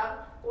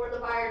job or the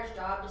buyer's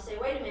job to say,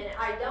 wait a minute,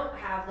 I don't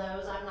have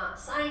those, I'm not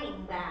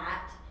signing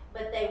that,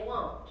 but they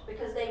won't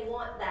because they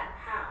want that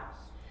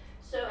house.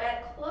 So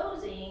at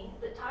closing,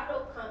 the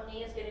title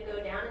company is going to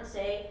go down and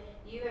say,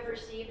 you have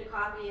received a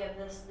copy of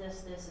this,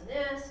 this, this, and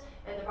this,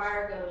 and the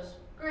buyer goes,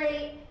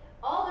 great.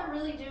 All they're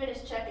really doing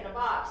is checking a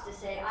box to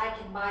say, I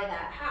can buy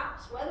that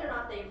house. Whether or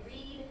not they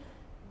read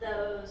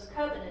those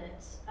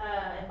covenants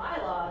and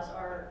bylaws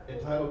are.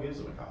 And title gives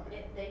them a copy.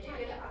 They do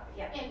get a copy,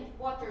 yeah. And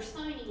what they're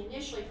signing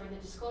initially for the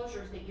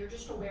disclosure is that you're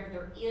just aware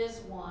there is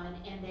one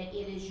and that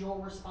it is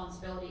your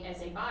responsibility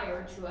as a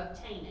buyer to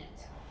obtain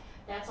it.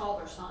 That's all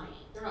they're signing.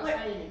 They're not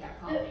signing they got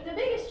copy. The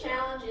biggest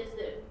challenge is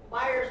that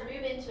buyers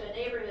move into a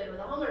neighborhood with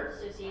a homeowners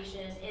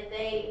association and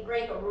they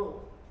break a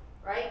rule,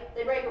 right?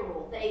 They break a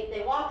rule.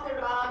 They walk their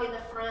dog in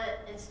the front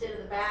instead of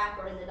the back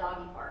or in the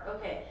doggy park.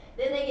 Okay,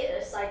 then they get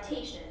a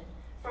citation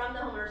from the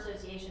homeowners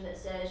association that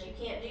says you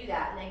can't do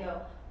that, and they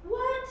go,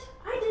 what?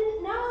 I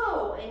didn't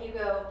know. And you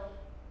go,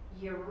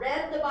 you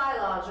read the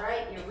bylaws,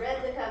 right? You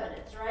read the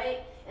covenants, right?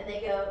 And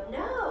they go,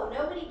 no,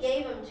 nobody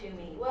gave them to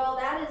me. Well,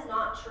 that is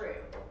not true.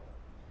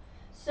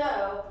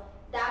 So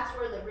that's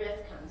where the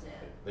rift comes in.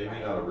 They may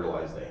not have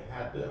realized they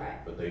had them,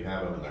 Right. but they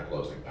have them in their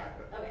closing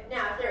packet. Okay,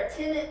 now if they're a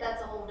tenant,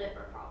 that's a whole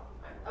different problem.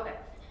 Okay,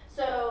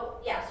 so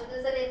yeah, so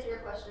does that answer your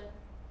question?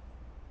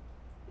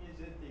 Is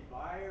it the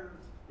buyer's,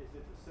 is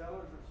it the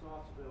seller's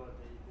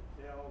responsibility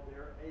to tell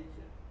their agent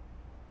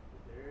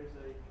that there is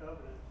a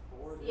covenant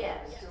for the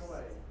Yes.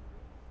 HOA?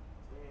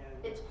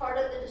 And It's part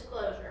of the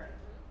disclosure.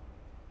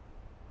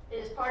 It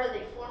is part of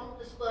the formal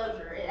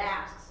disclosure. It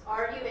asks,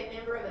 are you a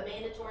member of a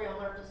mandatory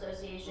homeowners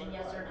association,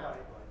 yes or no?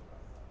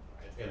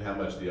 Right. And how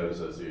much the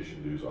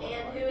association dues are.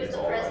 And who is It's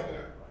the all right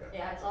president? there.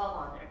 Yeah, it's all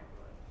on there.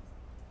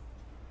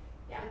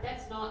 Yeah. But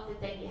that's not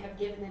that they have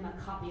given them a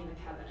copy of the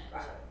covenant.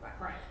 Right.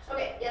 Correct.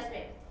 Okay, yes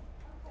ma'am.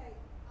 Okay,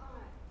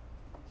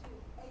 to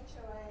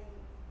HOA,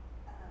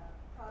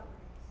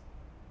 properties,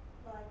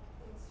 like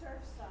in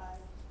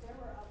Surfside, there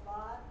were a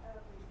lot of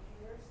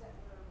repairs that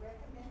were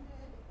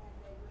recommended, and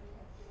they would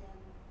have been,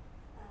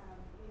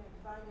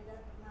 divided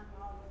up among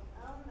all the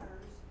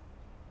owners,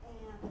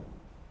 and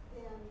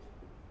then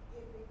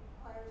it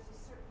requires a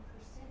certain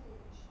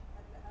percentage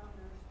of the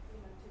owners,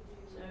 to do.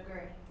 So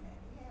agree.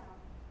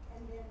 Yeah,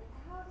 and then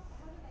how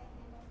do they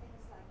handle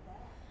things like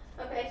that?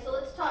 Okay, so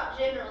let's talk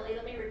generally.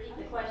 Let me repeat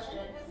the question.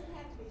 It doesn't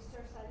have to be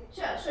Surfside.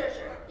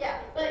 Sure.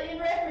 Yeah, but in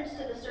reference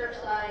to the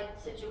Surfside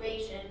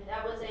situation,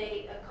 that was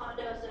a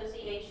condo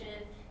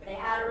association. They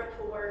had a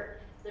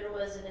report. There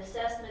was an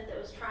assessment that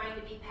was trying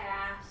to be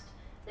passed.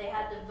 They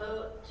had to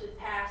vote to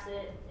pass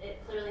it.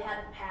 It clearly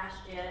hadn't passed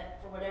yet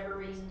for whatever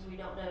reasons we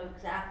don't know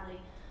exactly.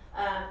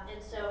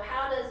 And so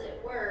how does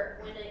it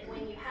work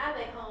when you have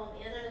a home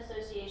in an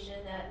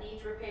association that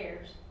needs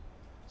repairs?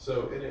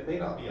 So, and it may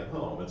not be a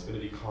home, it's gonna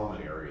be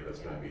common area that's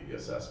gonna be the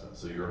assessment.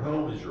 So your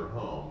home is your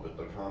home, but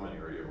the common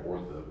area or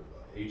the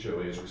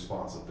HOA's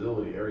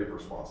responsibility, area of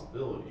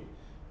responsibility,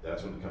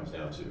 that's what it comes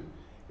down to.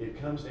 It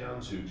comes down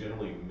to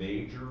generally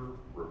major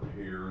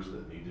repairs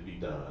that need to be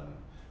done.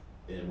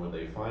 And when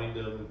they find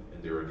them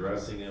and they're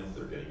addressing them,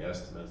 they're getting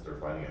estimates, they're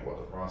finding out what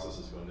the process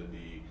is going to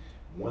be.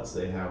 Once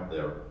they have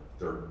their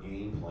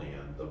game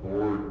plan, the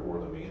board or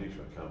the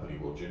management company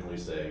will generally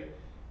say,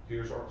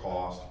 here's our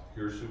cost,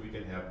 here's who we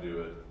can have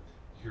do it,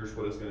 here's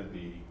what it's gonna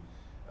be.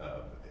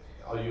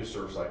 I'll use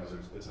Surfside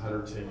because it's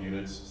 110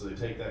 units, so they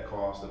take that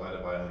cost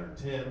divided by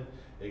 110,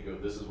 they go,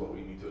 this is what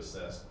we need to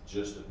assess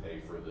just to pay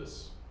for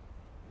this.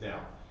 Now,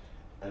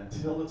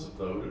 until it's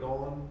voted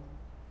on,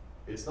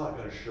 it's not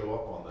gonna show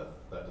up on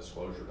that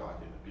disclosure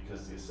document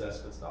because the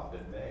assessment's not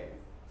been made.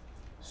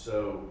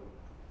 So,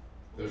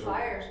 The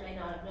buyers may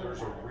not have known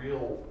there's a about it.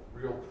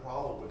 real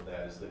problem with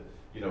that is that,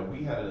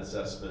 we had an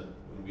assessment,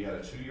 when we had a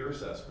 2-year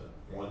assessment,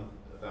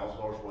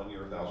 $1,000 1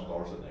 year,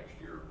 $1,000 the next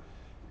year.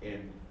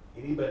 And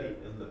anybody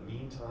in the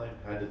meantime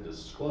had to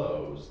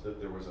disclose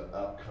that there was an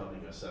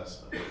upcoming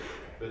assessment.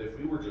 But if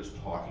we were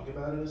just talking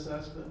about an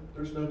assessment,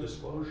 there's no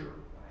disclosure.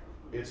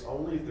 It's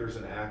only if there's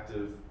an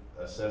active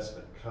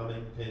assessment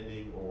coming,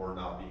 pending, or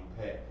not being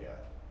paid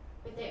yet.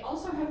 But they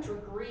also have to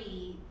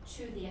agree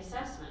to the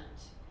assessment.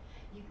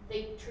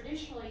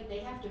 Traditionally, they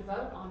have to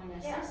vote on an Yeah,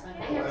 assessment.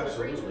 yeah. They have to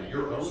Absolutely. agree to it.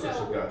 Your owners So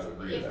have got to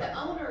agree to if that. the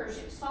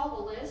owners saw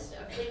the list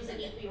of things that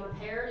need to be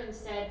repaired and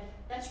said,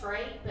 that's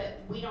great, but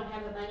we don't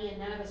have the money and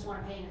none of us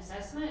want to pay an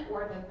assessment,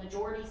 or the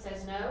majority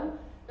says no,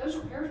 those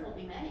repairs won't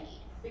be made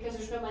because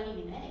there's no money to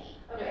be made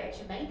Okay.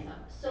 to make them.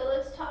 So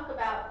let's talk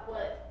about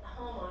what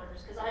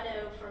homeowners, because I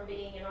know from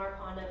being in our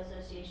condo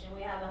association,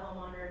 we have a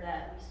homeowner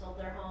that we sold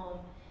their home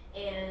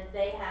and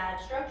they had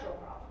structural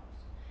problems.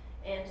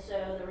 And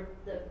so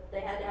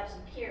they had to have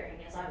some curing,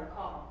 as I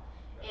recall.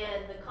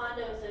 And the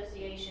condo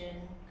association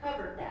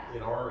covered that.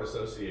 In our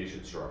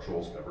association,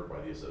 structural is covered by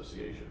the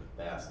association.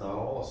 That's not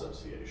all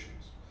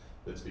associations.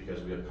 That's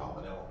because we have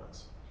common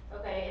elements.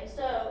 Okay, and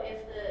so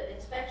if the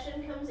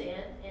inspection comes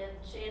in and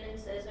Shannon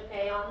says,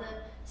 okay, on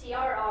the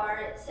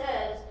TRR, it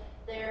says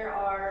there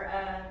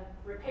are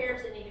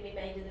repairs that need to be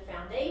made to the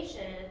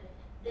foundation,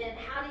 then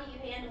how do you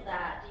handle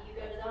that? Do you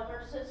go to the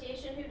homeowners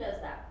association? Who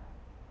does that?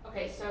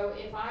 Okay, so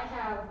if I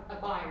have a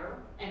buyer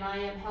and I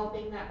am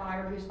helping that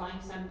buyer who's buying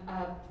some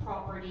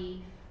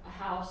property, a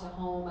house, a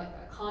home, a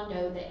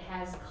condo that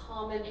has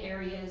common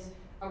areas,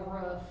 a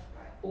roof,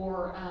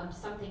 or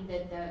something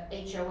that the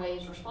HOA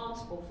is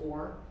responsible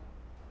for,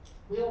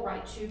 we'll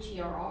write 2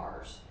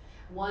 TRRs.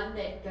 One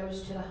that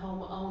goes to the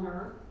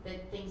homeowner,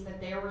 that things that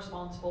they're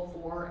responsible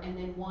for, and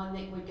then one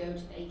that would go to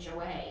the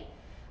HOA.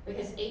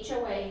 Because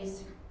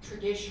HOAs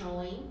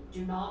traditionally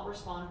do not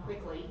respond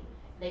quickly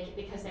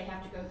because they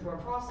have to go through a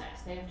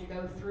process. They have to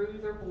go through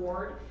their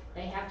board,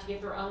 they have to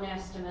give their own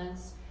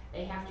estimates,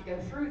 they have to go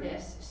through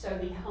this. So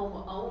the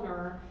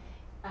homeowner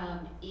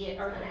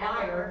or the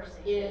buyer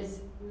is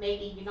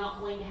maybe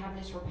not going to have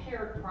this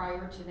repaired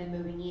prior to them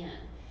moving in.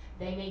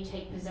 They may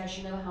take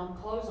possession of the home,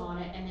 close on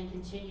it, and then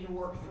continue to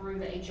work through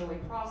the HOA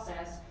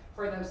process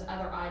for those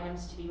other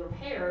items to be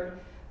repaired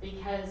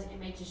because it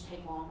may just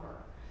take longer.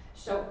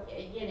 So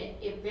again,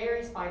 it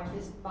varies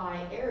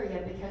by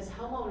area because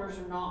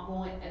homeowners are not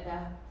going, if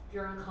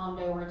you're in a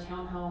condo or a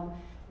townhome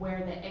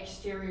where the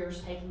exterior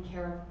is taken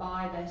care of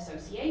by the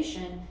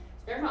association,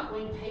 they're not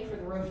going to pay for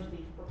the roof to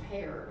be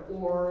repaired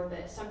or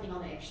something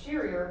on the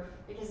exterior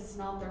because it's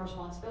not their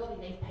responsibility.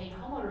 They've paid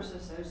homeowners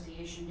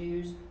association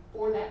dues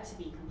for that to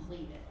be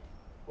completed.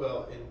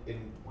 Well,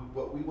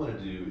 what we want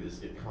to do is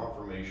get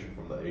confirmation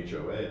from the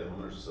HOA, the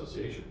homeowners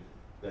association,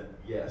 that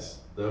yes,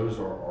 those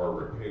are our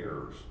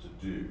repairs to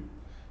do.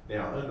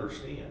 Now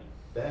understand,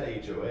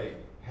 that HOA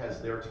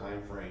has their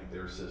time frame,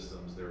 their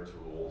systems, their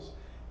tools,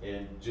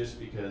 and just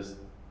because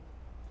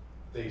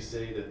they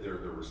say that they're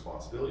their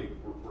responsibility,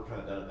 we're kind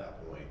of done at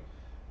that point.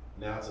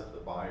 Now it's up to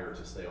the buyer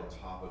to stay on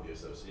top of the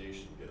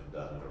association and get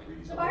them done in a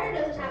reasonable The buyer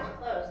doesn't time. have to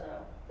close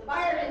though. The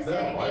buyer can No,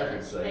 say, the buyer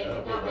can say They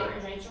no, can not but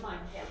make them change their mind.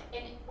 Yeah.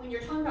 And when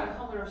you're talking about a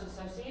homeowners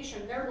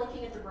association, they're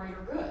looking at the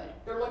greater good.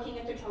 They're looking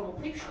at the total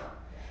picture.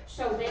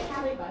 So they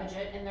have a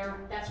budget, and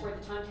that's where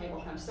the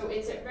timetable comes. So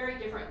it's a very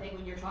different thing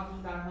when you're talking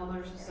about a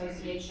homeowners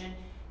association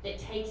that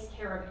takes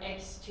care of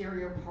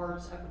exterior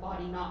parts of the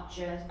body, not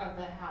just of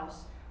the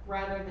house,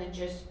 rather than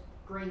just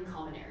green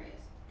common areas.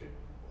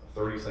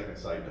 30-second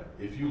side note.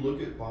 If you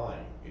look at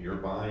buying, and you're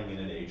buying in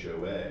an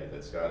HOA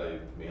that's got a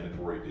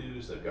mandatory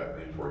dues, they've got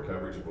mandatory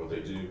coverage of what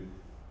they do,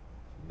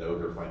 know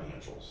their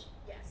financials.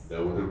 yes.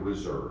 Know their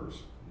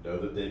reserves. Know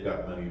that they've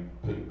got money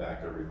put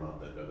back every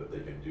month and know that they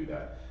can do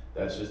that.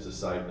 That's just a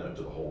side note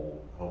to the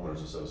whole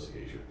homeowners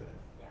association thing.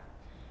 Yeah.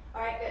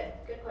 All right, good.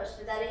 Good question.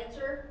 Did that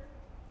answer?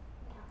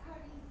 How do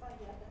you find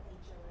out the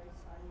HOA's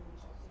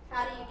financials?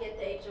 How do you get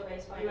the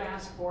HOA's financials? You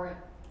ask for it.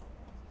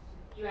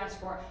 You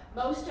ask for it.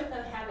 Most of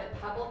them have it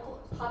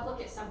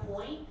public at some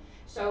point.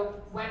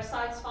 So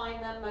websites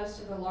find them.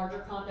 Most of the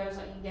larger condos,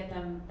 you can get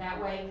them that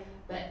way.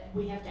 But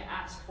we have to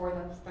ask for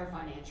their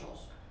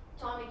financials.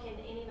 Tommy, can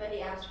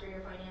anybody ask for your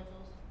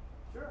financials?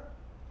 Sure.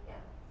 Yeah.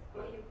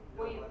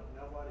 Nobody has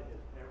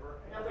ever.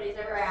 Nobody's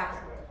ever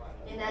asked.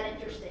 Isn't that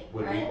interesting,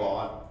 When right? we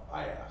bought,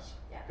 I asked,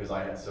 Yeah. because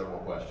I had several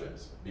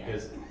questions,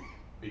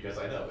 because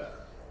I know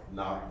better.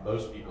 Not,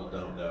 most people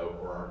don't know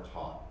or aren't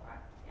taught. Right,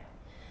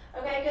 yeah.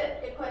 Okay,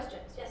 good. Good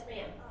questions. Yes,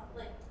 ma'am.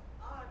 Lynn.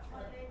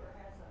 My neighbor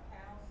has a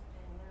house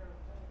and they're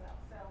thinking about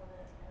selling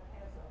it and it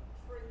has a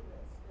tree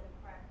that's been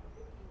cracked for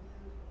 50 years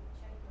with a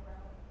chain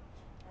around it.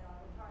 And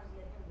I've been trying to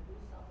get him to do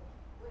something.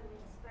 When the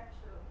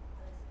inspecting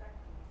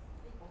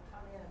people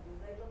come in, do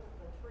they look at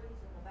the trees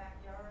in the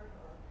backyard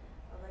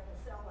or they can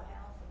sell the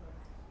house and the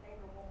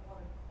neighbor won't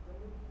want to, the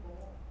new people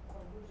won't want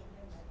to lose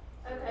him that?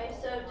 Okay,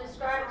 so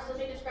let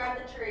me describe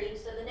the tree.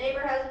 So the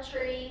neighbor has a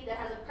tree that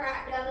has a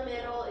crack down the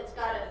middle. It's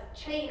got a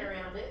chain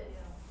around it.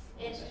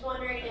 And she's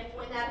wondering if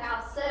when that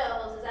house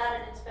sells, is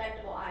that an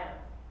inspectable item?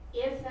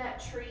 If that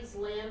tree's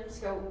limbs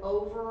go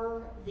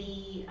over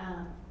the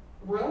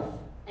roof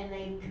and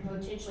they can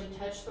potentially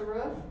touch the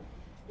roof,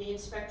 the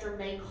inspector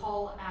may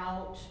call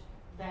out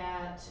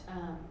that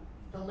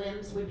the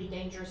limbs would be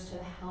dangerous to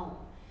the home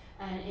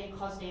and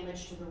cause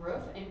damage to the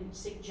roof and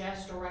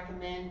suggest or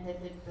recommend that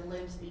the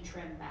limbs be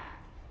trimmed back.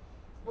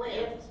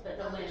 Limbs, but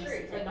The not the limbs,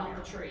 tree. but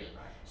not the tree.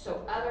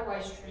 So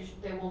otherwise,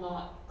 they will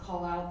not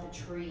call out the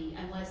tree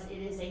unless it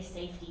is a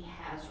safety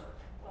hazard.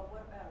 Well,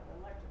 what about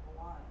electrical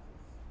lines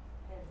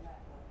heading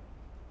that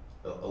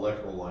way?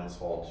 Electrical lines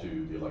fall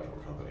to the electrical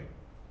company.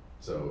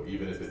 So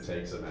even if it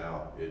takes them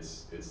out,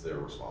 it's their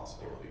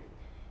responsibility.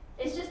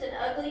 It's just an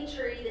ugly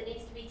tree that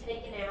needs to be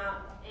taken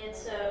out.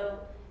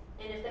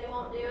 And if they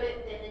won't do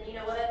it, then you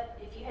know what?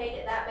 If you hate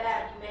it that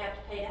bad, you may have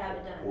to pay to have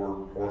it done.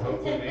 Or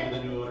hopefully maybe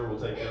the new owner will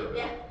take care of it.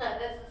 Yeah,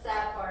 that's the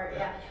sad part,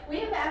 yeah. We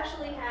have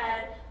actually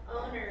had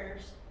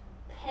owners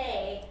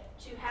pay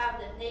to have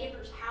the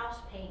neighbor's house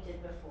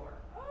painted before.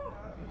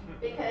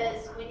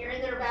 Because when you're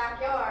in their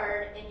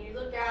backyard and you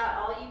look out,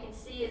 all you can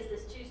see is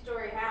this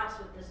 2-story house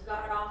with this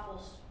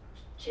god-awful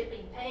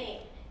chipping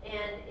paint.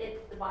 And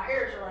the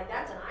buyers are like,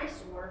 that's an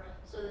eyesore.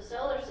 So the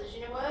seller says,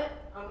 you know what?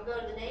 I'm gonna go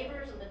to the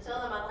neighbors, I'm gonna tell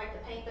them I'd like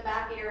to paint the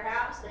back of your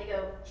house. They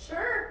go,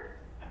 sure.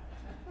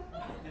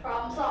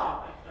 Problem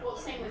solved. Well,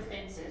 same with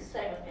fences.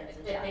 Same with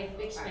fences, yeah. They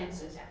fix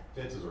fences.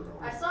 Fences are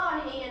going. I saw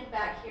a hand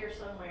back here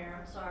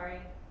somewhere, I'm sorry.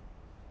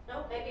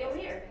 Nope, maybe over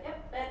here.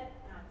 Yep, Ben.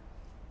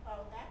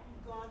 After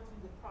you've gone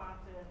through the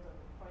process of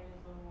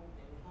appraisal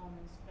and home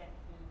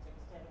inspections, et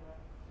cetera,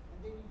 and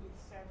then you get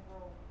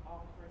several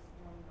offers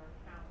on your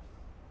house,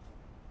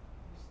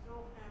 you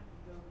still have to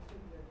go to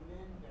the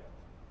lender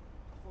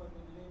for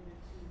the lender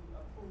to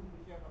approve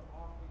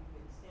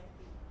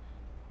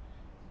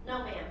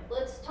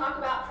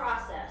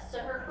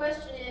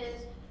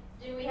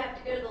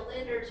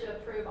lender to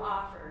approve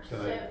offers. Can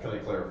So- I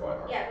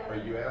clarify? Yeah, go Are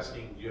ahead. you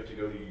asking, you have to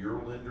go to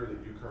your lender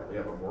that you currently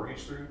have a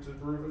mortgage through to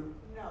approve it?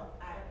 No,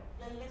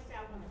 let's say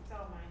I wanna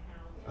sell my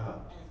house, Uh-huh.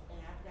 and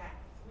I've got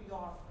 3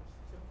 offers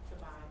to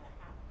buy the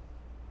house.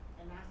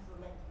 And I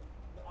select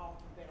the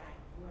offer that I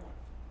want.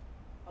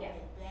 Yeah.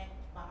 Okay, that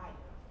buyer,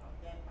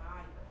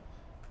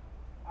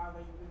 are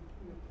they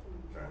approved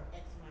for Okay.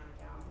 X amount of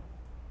dollars?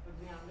 But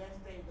now, let's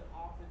say the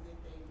offer that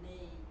they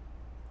made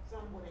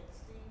somewhat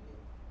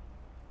exceeded,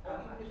 or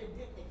Oh, even if it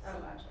didn't exceed. Oh,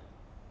 gotcha.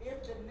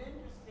 If the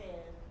lender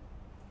says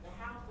the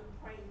house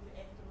appraised for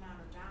X amount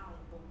of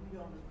dollars, but we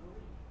don't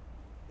agree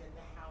that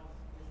the house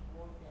is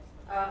worth that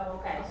much. Oh,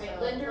 okay. Okay,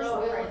 So lenders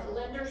low appraisal.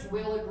 lenders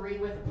will agree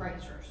with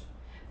appraisers.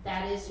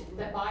 That is,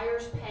 the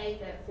buyers pay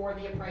for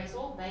the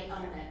appraisal, they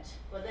own it.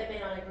 But they may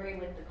not agree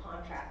with the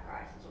contract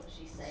price, is what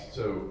she's saying.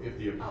 So if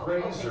the Oh, okay,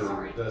 appraiser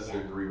sorry. doesn't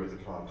Yeah. agree with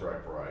the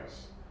contract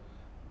price,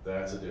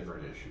 that's a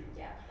different issue.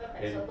 Yeah,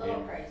 okay, so And- low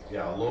and- appraisal.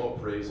 Yeah, low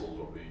appraisal is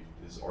what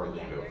is our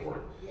lingo for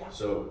it. Yeah.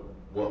 So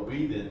what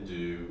we then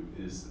do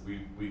is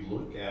we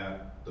look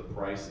at the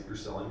price that you're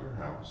selling your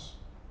house,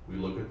 we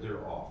look at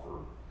their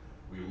offer,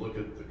 we look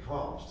at the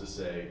comps to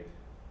say,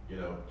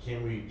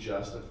 can we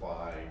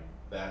justify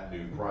that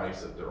new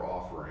price that they're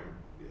offering,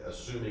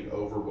 assuming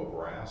over what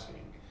we're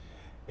asking?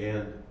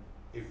 And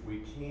if we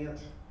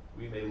can't,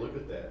 we may look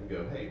at that and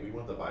go, hey, we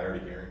want the buyer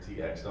to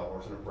guarantee X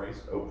dollars in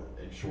appraisal,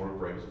 in short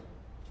appraisal.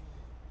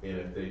 And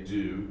if they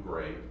do,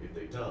 great. If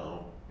they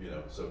don't,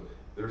 so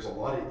there's a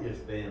lot of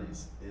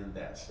if-thens in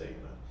that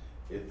statement.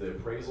 If the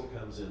appraisal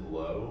comes in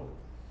low,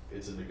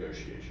 it's a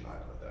negotiation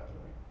item at that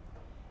point.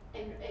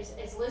 And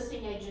as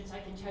listing agents,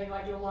 I can tell you,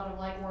 I do a lot of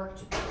legwork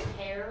to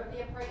prepare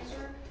the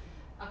appraiser.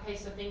 Okay,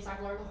 so things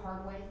I've learned the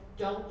hard way,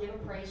 don't give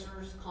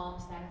appraisers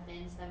comps that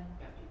offends them,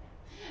 don't do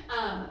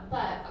that.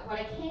 But what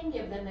I can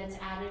give them that's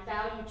added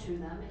value to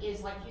them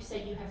is, like you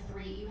said, you have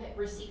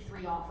received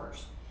 3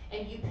 offers,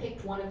 and you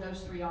picked one of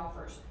those 3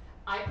 offers.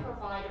 I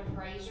provide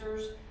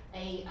appraisers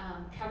a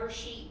cover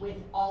sheet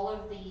with all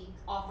of the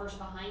offers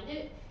behind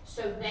it,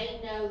 so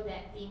they know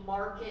that the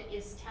market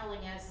is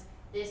telling us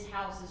this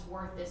house is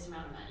worth this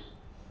amount of money.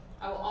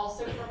 I will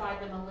also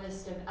provide them a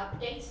list of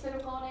updates that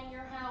have gone in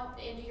your house,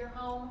 into your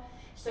home,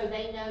 so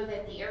they know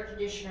that the air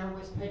conditioner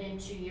was put in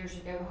 2 years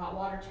ago, the hot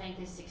water tank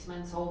is 6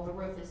 months old, the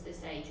roof is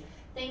this age.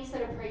 Things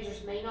that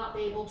appraisers may not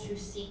be able to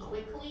see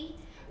quickly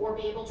or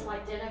be able to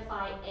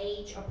identify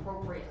age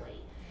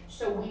appropriately.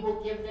 So we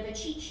will give them a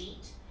cheat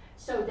sheet,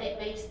 so that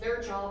makes their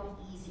job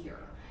easier.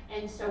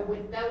 And so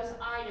with those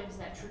items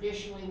that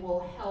traditionally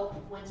will help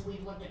once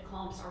we've looked at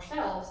comps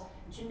ourselves,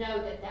 to know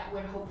that that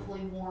would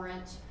hopefully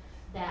warrant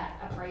that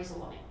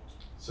appraisal amount.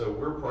 So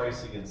we're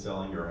pricing and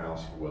selling your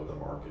house for what the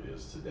market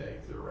is today,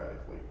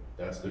 theoretically.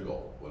 That's the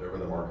goal, whatever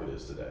the market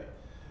is today.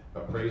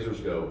 Appraisers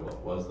go,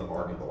 what was the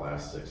market the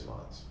last 6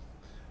 months?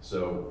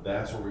 So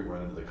that's where we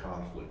run into the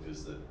conflict,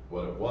 is that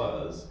what it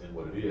was and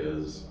what it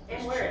is And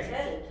has where it's changed.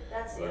 headed,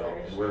 that's the Well, other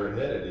and issue. where it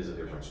headed is a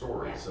different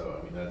story, Yeah. so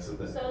I mean, that's the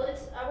thing. So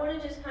I want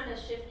to just kind of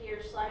shift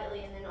gears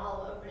slightly, and then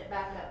I'll open it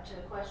back up to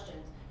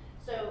questions.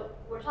 So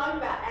we're talking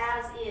about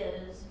as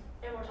is,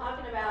 and we're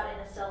talking about in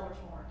a seller's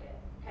market,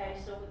 okay?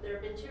 So there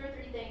have been 2 or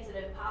 3 things that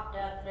have popped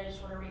up that I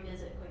just want to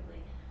revisit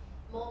quickly.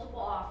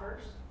 Multiple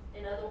offers.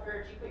 In other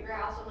words, you put your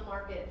house on the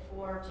market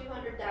for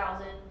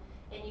 $200,000,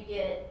 and you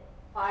get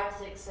 5,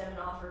 6, 7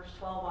 offers,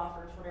 12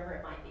 offers, whatever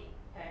it might be,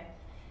 okay?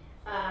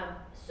 And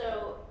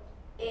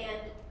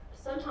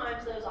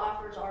sometimes those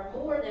offers are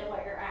more than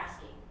what you're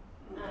asking.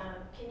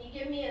 Can you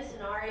give me a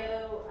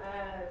scenario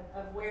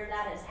of where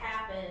that has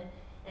happened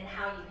and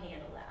how you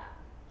handle that?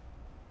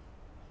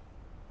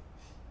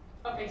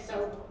 Okay,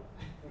 so.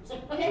 Which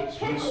scenario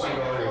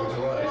would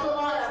you like? There's a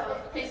lot of them.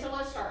 Okay, so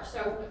let's start.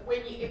 So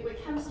if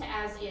it comes to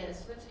as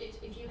is,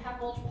 if you have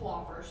multiple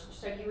offers,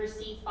 so you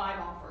receive 5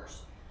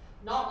 offers,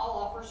 not all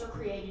offers are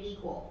created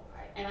equal.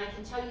 Right. And I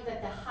can tell you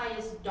that the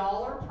highest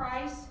dollar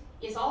price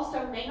is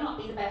also may not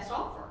be the best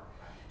offer.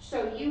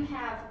 So you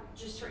have,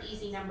 just for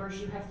easy numbers,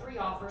 you have 3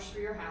 offers for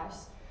your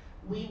house.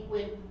 We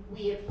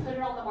have put it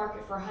on the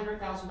market for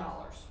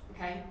 $100,000,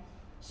 okay?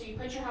 So you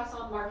put your house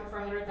on the market for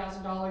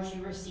 $100,000,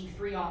 you receive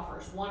 3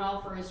 offers. One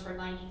offer is for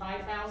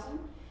 $95,000,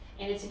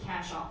 and it's a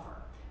cash offer.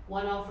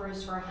 One offer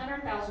is for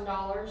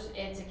 $100,000,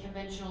 it's a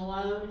conventional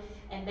loan,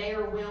 and they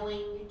are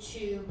willing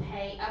to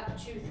pay up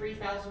to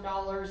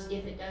 $3,000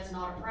 if it does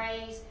not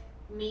appraise,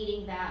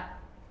 meeting that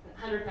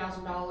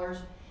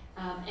 $100,000.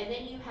 And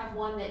then you have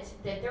one that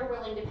they're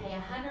willing to pay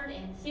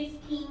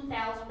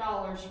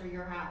 $115,000 for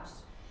your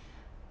house,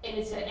 and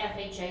it's an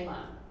FHA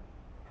loan.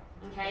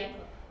 Okay,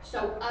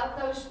 so of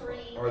those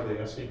 3, Are they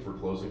asking for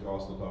closing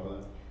costs on top of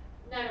that?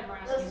 none of them are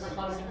asking for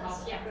closing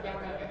costs. Yeah,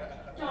 we're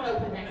not. Don't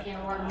open that can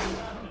of worms.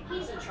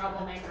 He's a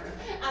troublemaker.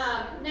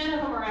 None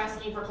of them are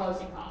asking for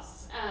closing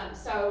costs. And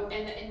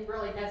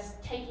really that's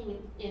taking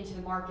it into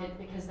the market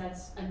because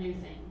that's a new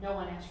thing. No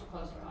one asks for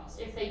closing costs.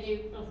 If they do,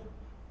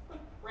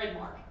 red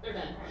mark, they're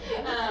done.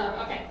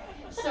 Okay,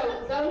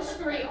 so those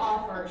 3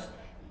 offers,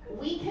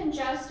 we can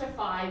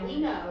justify, we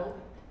know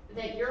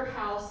that your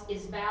house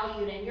is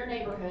valued in your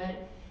neighborhood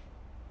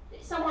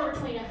somewhere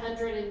between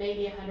 100 and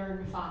maybe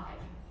 105.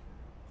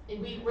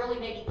 And we really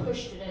maybe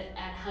pushed it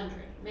at 100.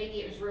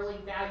 Maybe it was really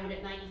valued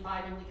at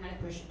 95 and we kind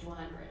of pushed it to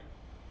 100.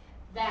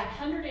 That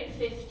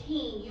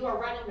 115, you are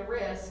running the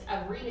risk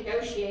of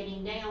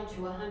renegotiating down to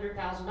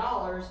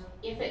 $100,000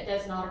 if it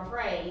does not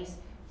appraise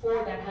for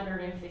that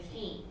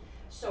 115.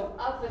 So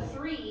of the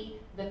three,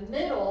 the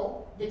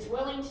middle that's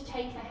willing to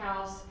take the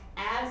house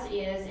as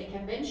is, a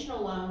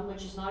conventional loan,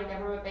 which is not a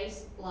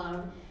government-based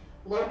loan,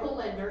 local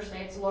lender,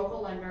 say it's a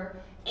local lender,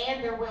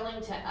 and they're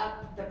willing to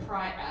up the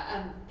price,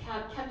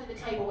 come to the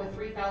table with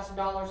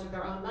 $3,000 of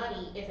their own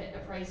money if it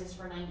appraises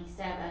for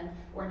 97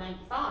 or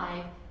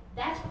 95,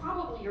 that's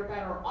probably your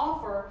better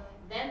offer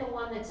than the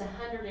one that's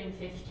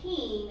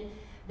 115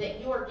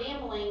 that you're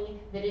gambling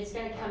that it's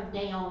going to come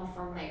down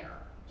from there.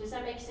 Does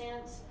that make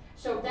sense?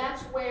 So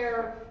that's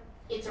where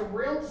it's a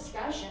real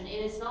discussion, and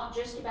it's not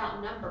just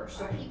about numbers.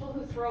 So people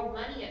who throw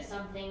money at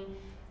something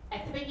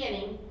at the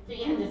beginning,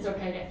 the end it's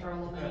okay to throw a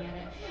little money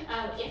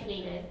at it if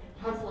needed.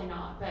 Hopefully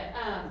not, but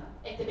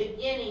at the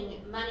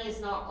beginning, money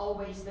is not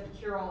always the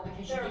cure-all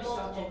because There you are do start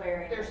multiple to,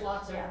 variables. there's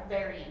lots of Yeah.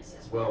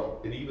 variances. Well,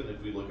 and even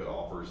if we look at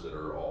offers that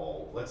are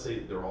all, let's say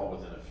they're all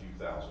within a few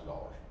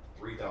 $1,000s,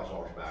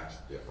 $3,000 max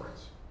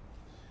difference,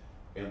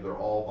 and they're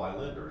all by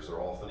lenders, they're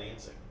all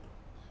financing.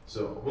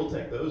 So we'll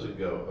take those and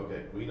go,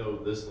 okay, we know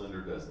this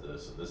lender does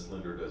this, and this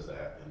lender does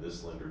that, and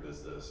this lender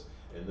does this,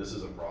 and this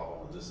is a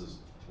problem, and this is,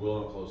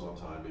 we'll don't close on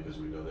time because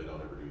we know they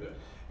don't ever do that.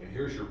 And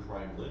here's your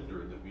prime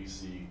lender that we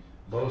see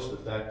most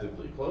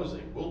effectively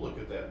closing. We'll look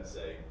at that and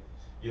say,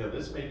 you know,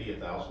 this may be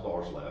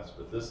 $1,000 less,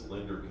 but this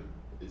lender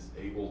is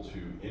able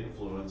to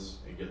influence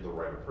and get the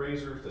right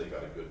appraisers. They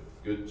got a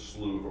good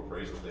slew of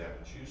appraisers they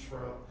have to choose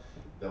from.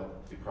 They'll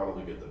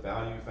probably get the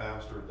value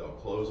faster. They'll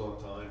close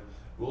on time.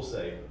 We'll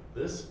say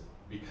this,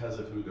 because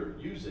of who they're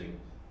using,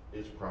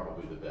 is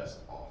probably the best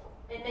offer.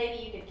 And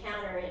maybe you could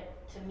counter it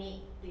to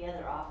meet the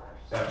other offers.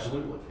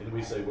 Absolutely. And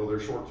we say, well, they're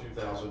short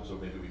 2,000, so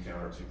maybe we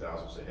counter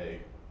 2,000 and say, hey,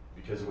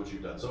 because of what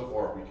you've done so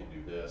far, we can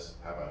do this.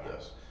 How about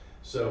this?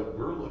 So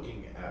we're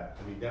looking at,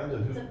 I mean, down to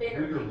It's a who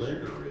bigger your picture.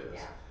 lender is.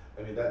 Yeah.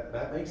 I mean,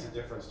 that makes a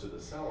difference to the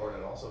seller,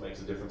 and it also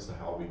makes a difference to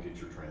how we get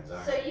your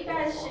transaction. So you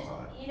guys closed should,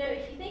 on time. you know,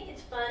 if you think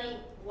it's funny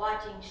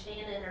watching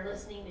Shannon or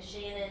listening to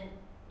Shannon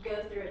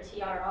go through a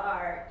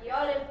TRR, you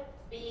ought to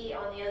be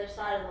on the other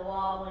side of the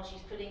wall when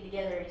she's putting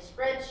together a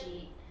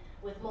spreadsheet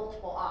with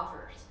multiple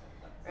offers,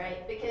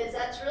 right? Because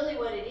that's really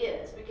what it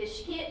is, because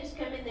she can't just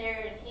come in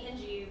there and hand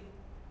you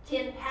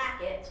 10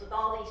 packets with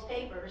all these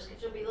papers,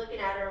 because you'll be looking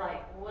at her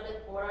like, what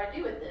do I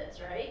do with this,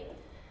 right?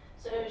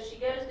 So she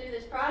goes through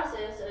this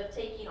process of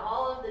taking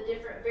all of the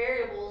different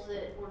variables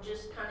that were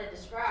just kind of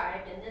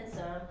described and then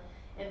some,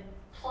 and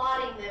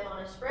plotting them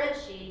on a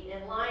spreadsheet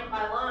and line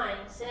by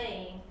line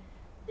saying,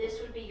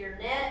 this would be your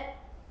net,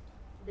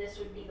 this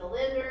would be the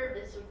lender,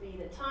 this would be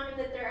the time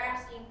that they're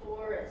asking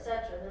for,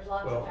 etc. There's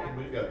lots of Well, and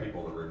factors. we've got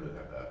people in the room that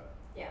have that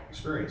Yeah,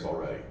 experience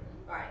already.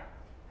 all right.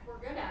 We're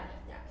good at it.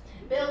 Yeah.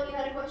 Bill, you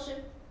had a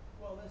question?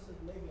 Well, this is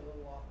maybe a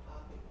little off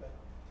topic, but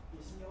you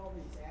see all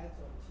these ads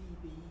on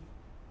TV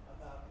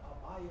about,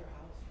 I'll buy your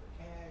house for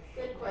cash.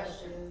 Good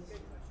question. Is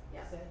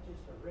Yeah. that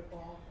just a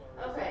ripoff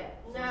or? is Okay,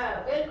 it no,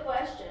 something- good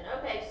question.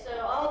 Okay,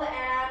 so all the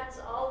ads,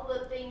 all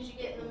the things you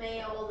get in the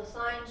mail, the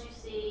signs you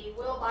see,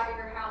 we'll buy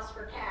your house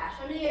for cash.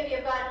 How many of you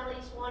have gotten at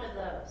least one of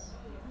those?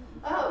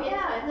 Oh,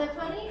 yeah, isn't that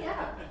funny?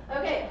 Yeah.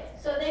 Okay,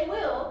 so they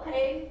will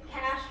pay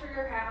cash for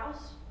your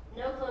house,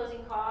 no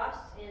closing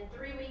costs, in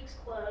 3 weeks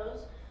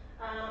close.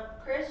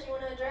 Chris, you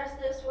want to address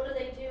this? What are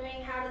they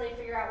doing? How do they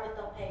figure out what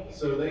they'll pay you?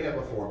 So they have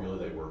a formula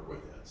they work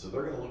within. So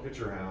they're gonna look at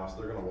your house,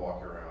 they're gonna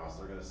walk your house,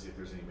 they're gonna see if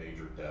there's any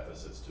major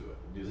deficits to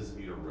it. Does it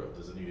need a roof?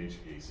 Does it need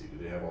HVAC? Do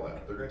they have all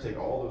that? They're gonna take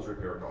all those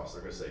repair costs.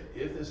 They're gonna say,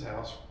 if this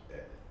house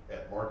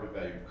at market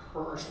value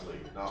currently,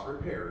 not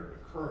repaired,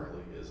 but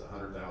currently is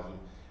 100,000,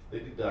 they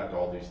deduct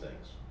all these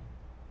things.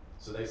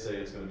 So they say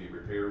it's gonna be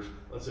repairs.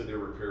 Let's say their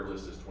repair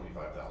list is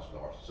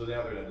 $25,000. So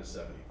now they're down to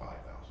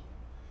 75,000.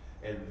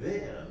 And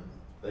then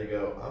they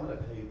go, I'm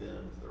gonna pay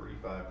them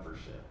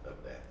 35%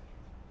 of that.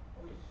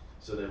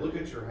 So they look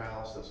at your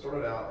house that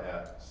started out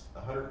at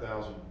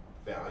 100,000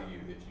 value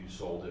if you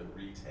sold it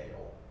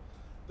retail.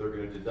 They're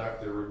gonna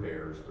deduct their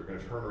repairs, they're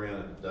gonna turn around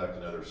and deduct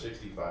another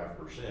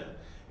 65%,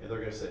 and they're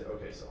gonna say,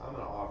 okay, so I'm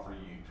gonna offer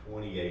you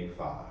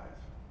 28.5.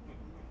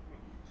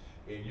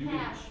 And you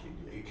Cash.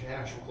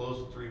 cash will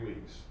close in 3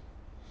 weeks.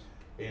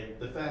 And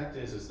the fact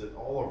is that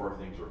all of our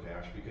things are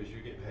cash because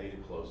you get paid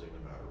at closing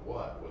no matter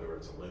what, whether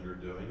it's a lender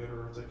doing it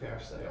or it's a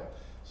cash sale.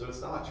 So it's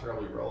not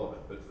terribly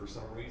relevant, but for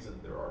some reason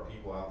there are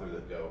people out there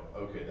that go,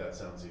 okay, that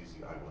sounds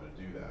easy, I want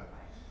to do that.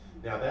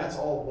 Now that's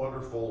all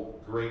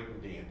wonderful, great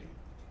and dandy.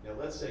 Now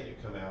let's say you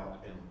come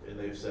out and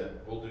they've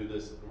said, we'll do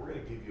this, and we're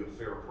going to give you a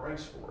fair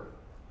price for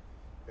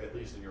it. At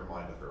least in your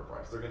mind, a fair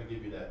price. They're going to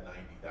give you that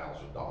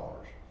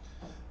 $90,000.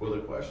 Well, the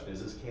question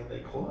is can they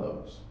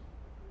close?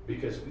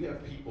 Because we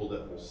have people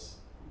that will,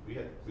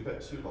 we've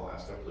had two in the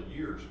last couple of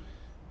years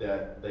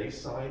that they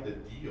signed a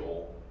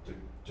deal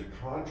to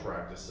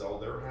contract to sell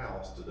their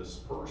house to this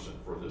person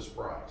for this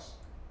price.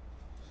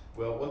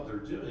 Well, what they're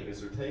doing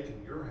is they're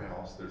taking your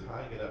house, they're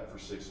tying it up for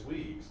 6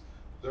 weeks,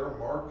 they're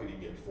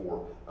marketing it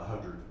for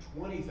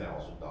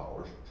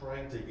 $120,000,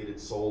 trying to get it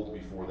sold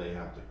before they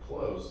have to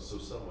close, so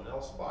someone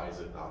else buys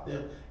it, not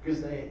them,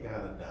 because they ain't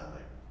got a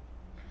dime.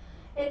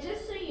 And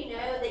just so you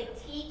know, they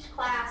teach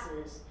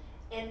classes,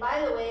 and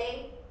by the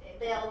way,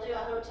 they'll do a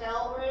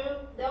hotel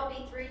room, there'll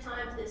be 3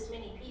 times this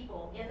many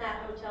people in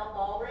that hotel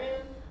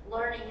ballroom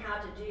learning how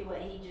to do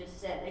what he just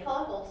said. They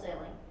call it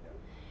wholesaling.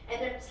 And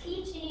they're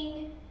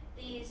teaching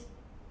these,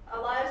 a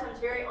lot of times,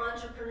 very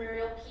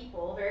entrepreneurial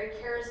people, very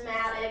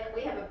charismatic.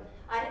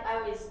 I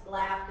always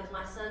laugh because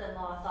my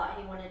son-in-law thought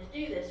he wanted to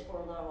do this for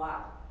a little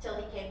while, till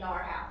he came to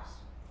our house.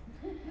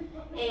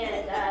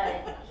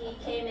 And he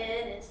came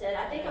in and said,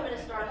 I think I'm going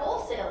to start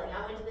wholesaling.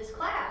 I went to this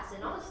class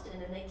in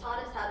Austin, and they taught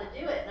us how to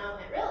do it. And I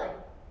went, really?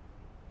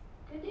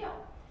 Good deal.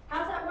 How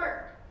does that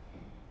work?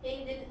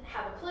 He didn't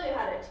have a clue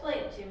how to explain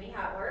it to me,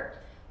 how it worked.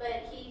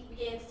 But he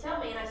began to tell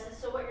me, and I said,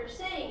 so what you're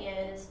saying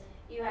is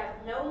you have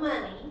no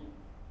money,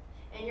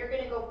 and you're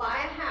going to go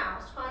buy a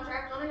house,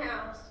 contract on a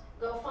house,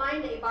 go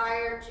find a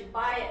buyer to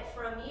buy it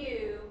from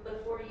you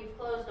before you've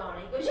closed on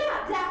it. He goes,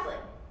 yeah, exactly.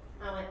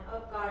 I went,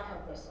 oh, God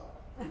help us all.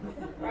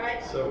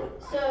 Right? So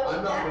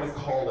I'm not going to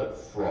call it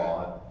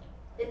fraud.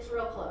 It's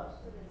real close.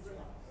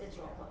 It's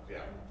real close.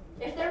 Yeah.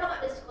 If they're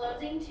not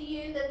disclosing to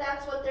you that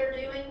that's what they're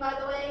doing, by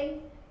the way,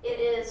 it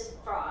is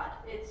fraud.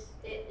 It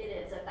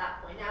is at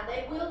that point. Now,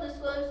 they will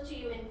disclose to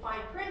you in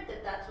fine print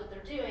that that's what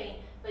they're doing,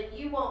 but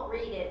you won't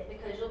read it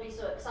because you'll be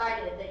so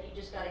excited that you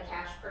just got a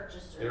cash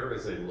purchase. There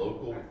is a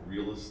local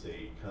real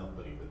estate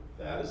company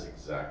that is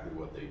exactly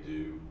what they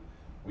do.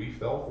 We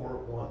fell for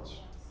it once.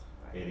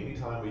 And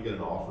anytime we get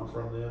an offer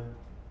from them,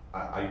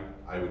 I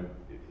would,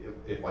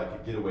 if I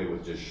could get away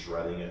with just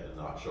shredding it and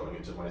not showing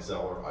it to my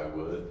seller, I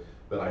would,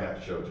 but I have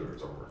to show it to her,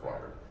 it's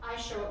required. I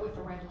show it with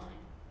the red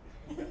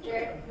line.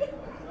 Jared?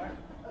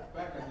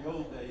 Back in the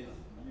old days,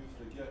 you used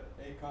to get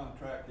a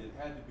contract, it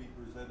had to be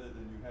presented,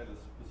 and you had a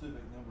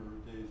specific number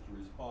of days to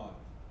respond.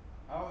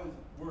 How has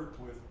it worked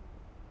with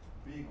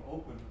being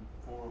open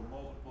for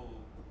multiple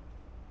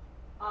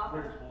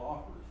offers?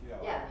 Yeah.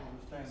 Yeah. I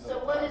don't understand So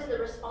that. what is the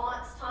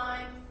response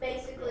time,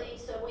 basically?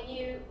 So when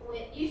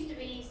it used to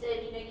be, you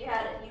said, you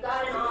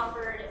got an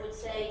offer and it would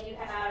say you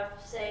have,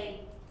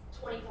 say,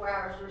 24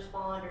 hours to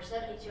respond or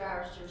 72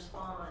 hours to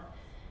respond.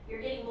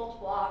 You're getting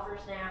multiple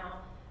offers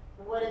now.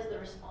 What is the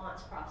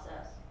response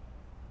process?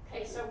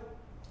 Okay, so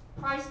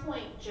price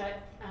point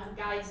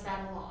guides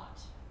that a lot.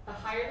 The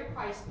higher the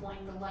price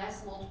point, the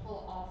less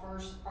multiple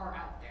offers are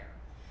out there.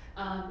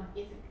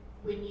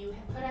 When you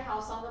put a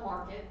house on the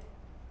market,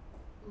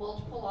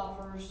 multiple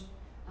offers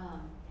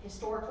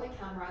historically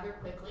come rather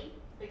quickly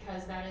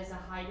because that is a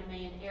high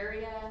demand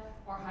area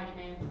or high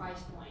demand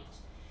price point.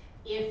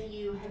 If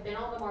you have been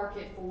on the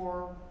market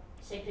for,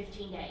 say,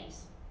 15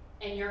 days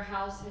and your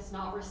house has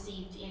not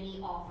received any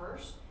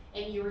offers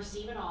and you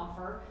receive an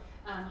offer,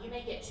 you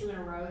may get 2 in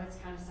a row. That's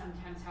kind of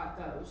sometimes how it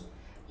goes.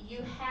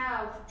 You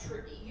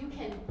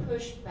can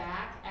push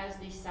back as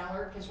the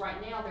seller, because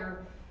right now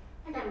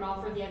I got an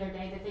offer the other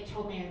day that they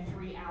told me I had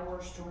 3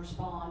 hours to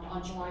respond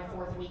on July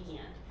 4th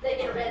weekend. They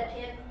get a red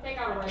pin? They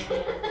got a red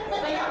pin.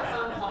 They got a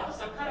phone call,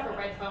 so kind of a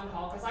red phone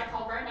call, because I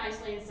called very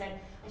nicely and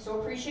said, I so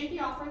appreciate the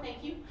offer,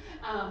 thank you,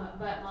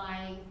 but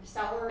my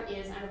seller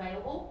is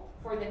unavailable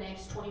for the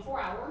next 24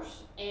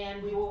 hours,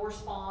 and we will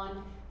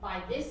respond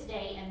by this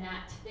day, and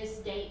this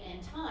date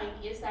and time,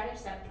 is that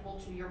acceptable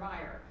to your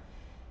buyer?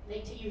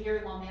 You hear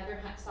them on the other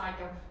side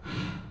go,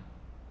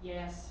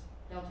 yes,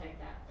 they'll take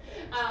that.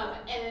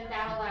 And then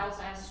that allows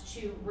us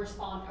to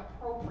respond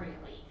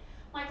appropriately.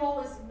 My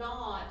goal is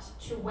not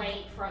to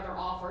wait for other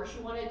offers.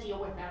 You want to deal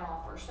with that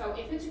offer. So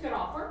if it's a good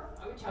offer,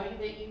 I would tell you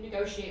that you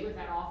negotiate with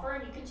that offer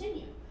and you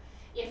continue.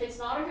 If it's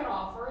not a good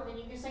offer, then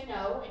you can say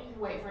no and you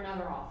can wait for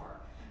another offer.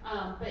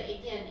 But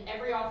again,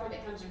 every offer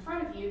that comes in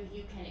front of you,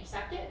 you can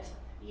accept it,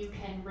 you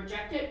can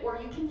reject it, or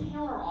you can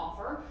counter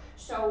offer.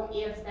 So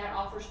if that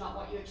offer is not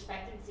what you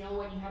expected, it's the only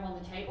one you have on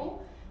the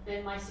table,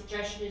 then my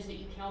suggestion is that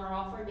you counter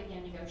offer and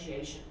begin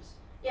negotiations.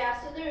 Yeah,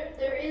 so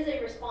there is a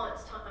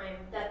response time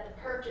that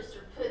the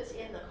purchaser puts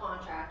in the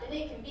contract, and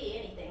it can be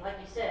anything, like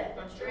you said,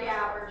 from 3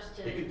 hours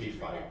to. It could be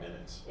 5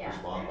 minutes. Yeah.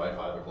 Respond by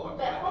 5 o'clock.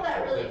 But all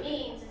that really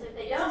means is if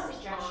they don't It's a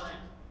respond, suggestion.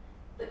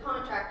 the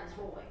contract is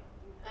void.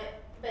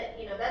 But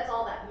that's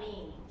all that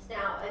means.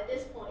 Now, at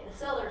this point, the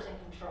seller's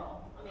in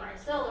control. I mean, Right.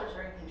 the sellers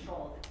are in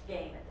control of the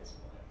game at this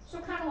point. So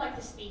kind of like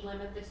the speed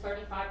limit that's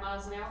 35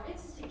 miles an hour,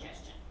 it's a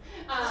suggestion.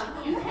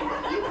 You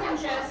can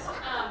just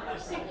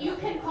you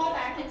can call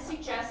back and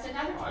suggest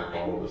another I time.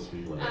 follow the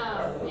speed limit.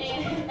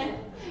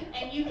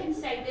 And you can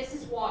say this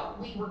is what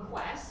we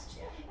request,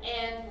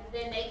 and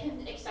then they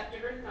can accept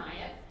it or deny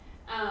it.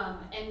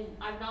 And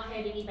I've not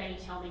had anybody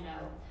tell me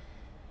no.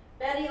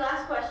 Betty,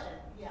 last question.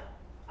 Yeah,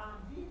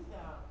 these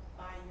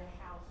buy your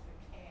house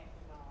for cash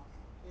and all,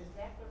 is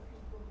that for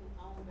people who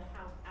own the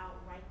house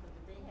outright, but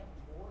if they have a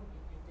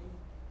mortgage, if they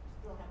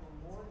still have a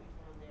mortgage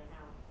on their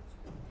house?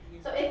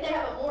 So if they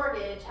have a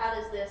mortgage, how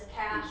does this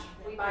cash,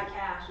 we buy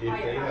cash, If buy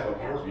they your house have for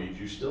a cash? mortgage,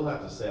 you still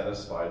have to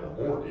satisfy the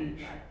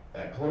mortgage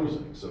at at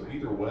closing. So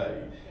either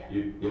way,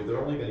 Yeah. if they're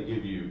only gonna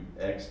give you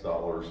X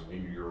dollars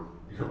and your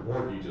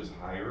mortgage is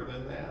higher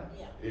than that,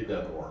 Yeah. it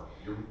doesn't work.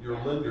 Your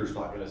lender's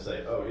not gonna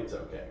say, oh, it's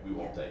okay, we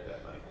won't take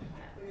that money.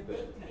 But if they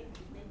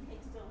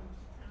take so much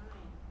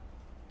time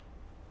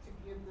to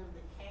give them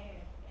the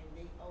cash and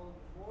they owe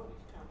the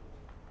mortgage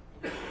company,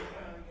 and they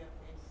hurry up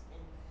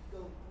and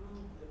go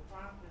through the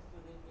process so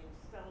they can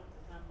sell it to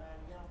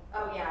somebody else.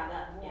 Oh, yeah,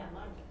 that- for more yeah.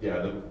 money.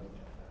 Yeah,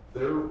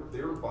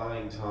 they're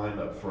buying time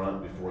up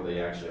front before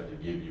they actually have to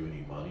give you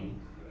any money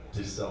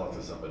to sell it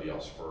to somebody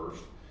else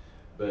first.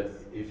 But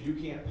if you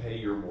can't pay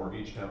your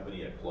mortgage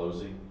company at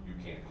closing, you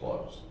can't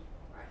close.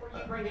 Or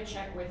you bring a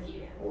check with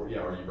you. Or you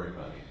bring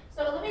money.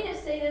 So let me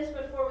just say this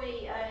before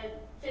we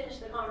finish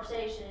the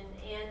conversation,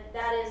 and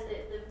that is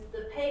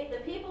that the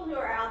people who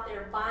are out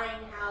there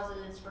buying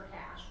houses for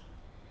cash,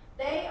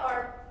 they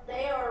are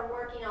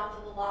working off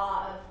of the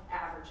law of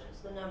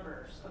averages, the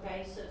numbers,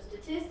 okay? So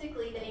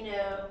statistically, they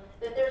know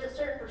that there's a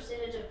certain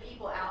percentage of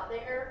people out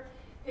there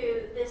who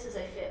this is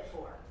a fit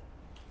for.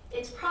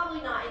 It's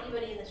probably not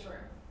anybody in this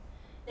room.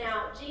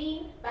 Now,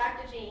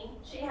 back to Jean,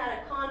 she had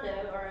a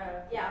condo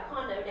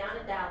down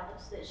in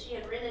Dallas that she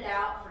had rented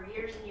out for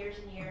years and years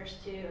and years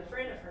to a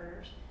friend of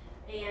hers.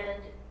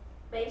 And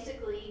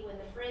basically, when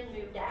the friend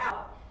moved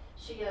out,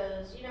 she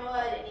goes, you know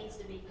what, it needs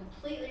to be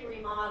completely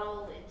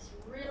remodeled. It's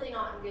really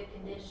not in good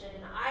condition,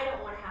 and I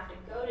don't want to have to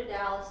go to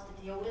Dallas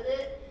to deal with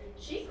it.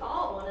 She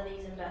called one of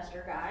these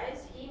investor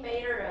guys. He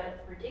made her a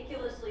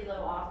ridiculously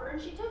low offer,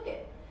 and she took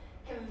it.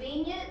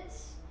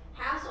 Convenience,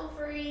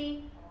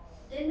 hassle-free,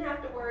 didn't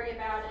have to worry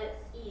about it,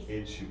 easy.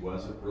 And she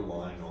wasn't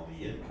relying on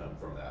the income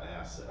from that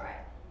asset. Right.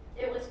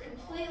 It was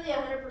completely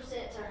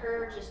 100% to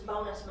her just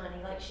bonus money,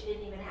 like she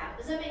didn't even have it.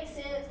 Does that make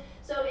sense?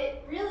 So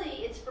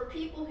it's for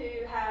people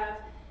who have,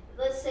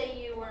 let's say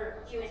you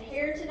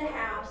inherited a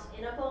house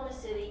in Oklahoma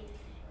City,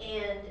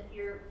 and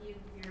you're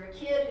a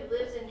kid who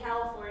lives in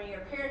California.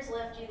 Your parents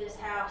left you this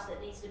house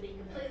that needs to be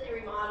completely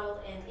remodeled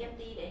and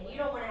emptied, and you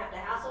don't want to have to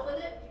hassle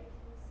with it.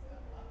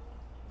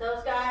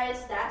 Those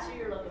guys, that's who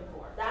you're looking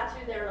for. That's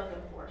who they're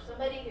looking for.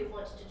 Somebody who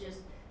wants to just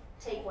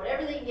take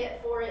whatever they can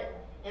get for it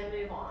and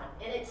move on.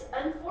 And it's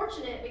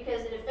unfortunate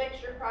because it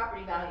affects your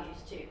property values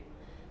too,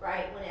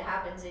 right, when it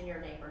happens in your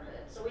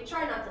neighborhood. So we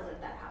try not to let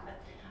that happen.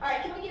 All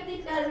right, can we give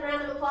these guys a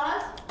round of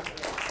applause?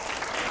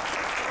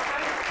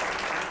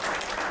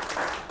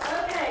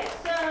 Okay,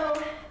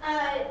 so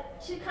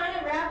to kind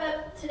of wrap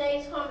up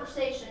today's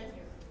conversation,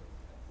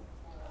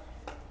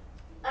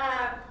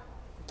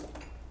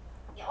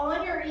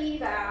 on your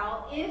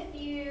eval, if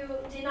you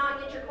did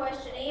not get your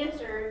question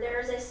answered,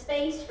 there's a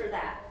space for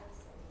that.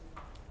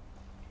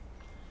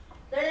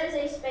 There is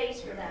a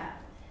space for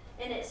that.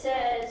 And it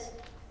says,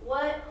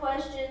 what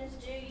questions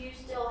do you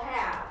still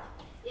have?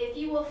 If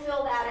you will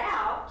fill that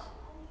out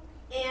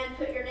and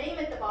put your name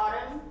at the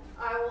bottom,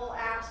 I will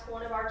ask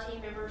one of our team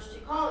members to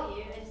call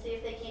you and see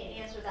if they can't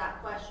answer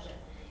that question.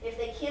 If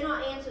they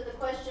cannot answer the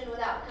question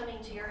without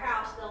coming to your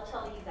house, they'll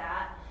tell you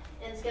that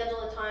and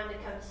schedule a time to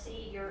come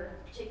see your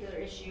particular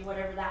issue,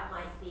 whatever that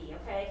might be,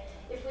 okay?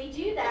 If we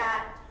do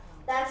that,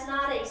 that's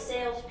not a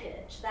sales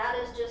pitch. That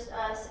is just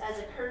us as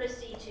a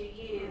courtesy to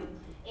you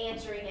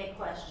answering a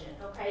question,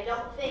 okay?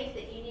 Don't think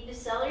that you need to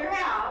sell your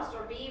house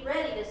or be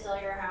ready to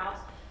sell your house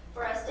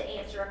for us to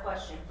answer a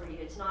question for you.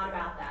 It's not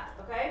about that,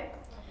 okay?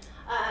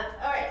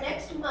 All right,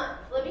 next month,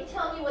 let me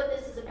tell you what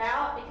this is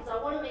about because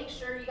I want to make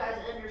sure you guys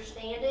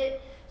understand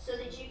it so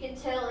that you can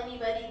tell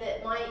anybody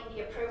that might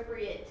be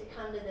appropriate to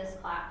come to this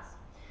class.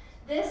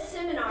 This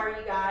seminar,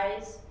 you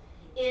guys,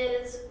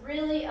 is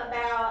really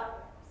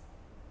about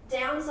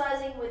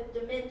downsizing with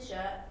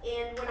dementia.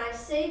 And when I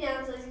say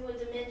downsizing with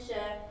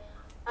dementia,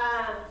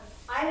 I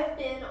have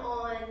been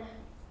on,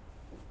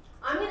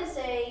 I'm going to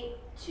say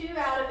 2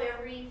 out of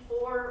every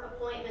 4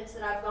 appointments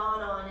that I've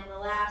gone on in the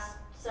last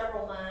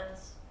several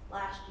months,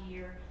 last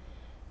year,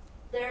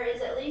 there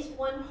is at least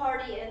one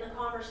party in the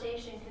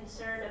conversation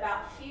concerned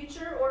about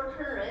future or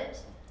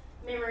current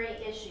memory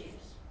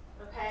issues,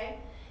 okay?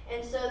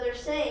 And so they're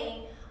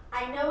saying,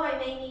 I know I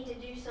may need to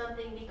do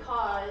something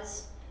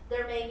because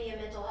there may be a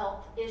mental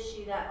health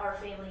issue that our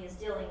family is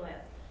dealing with.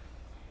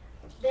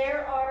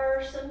 There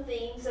are some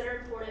things that are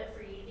important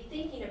for you to be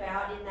thinking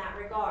about in that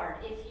regard.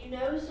 If you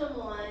know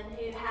someone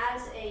who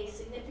has a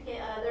significant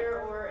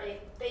other or a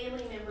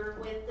family member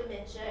with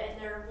dementia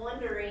and they're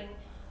wondering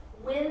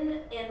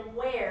when and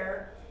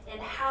where and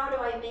how do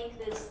I make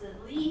this the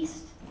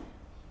least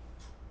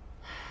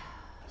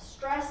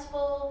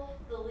stressful,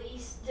 the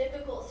least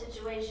difficult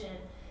situation,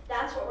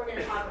 that's what we're going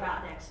to talk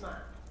about next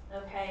month,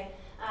 okay?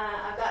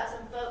 I've got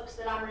some folks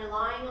that I'm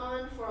relying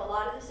on for a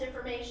lot of this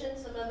information.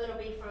 Some of it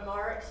will be from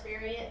our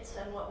experience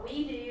and what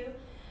we do.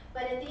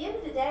 But at the end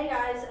of the day,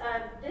 guys,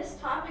 this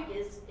topic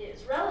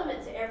is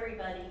relevant to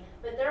everybody,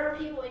 but there are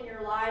people in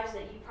your lives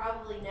that you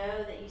probably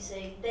know that you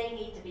say they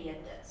need to be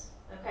at this,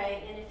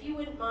 okay? And if you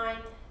wouldn't mind,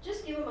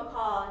 just give them a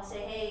call and say,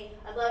 hey,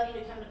 I'd love you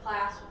to come to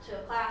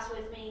a class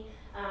with me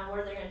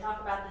where they're going to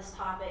talk about this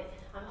topic.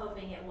 I'm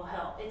hoping it will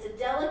help. It's a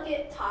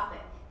delicate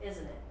topic,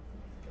 isn't it?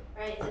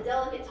 Right? It's a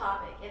delicate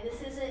topic, and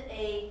this isn't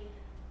a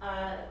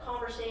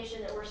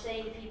conversation that we're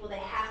saying to people they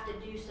have to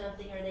do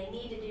something or they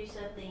need to do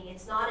something.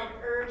 It's not an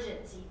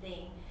urgency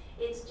thing.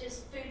 It's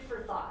just food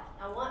for thought.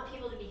 I want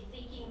people to be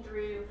thinking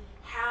through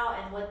how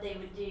and what they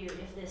would do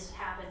if this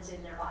happens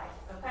in their life,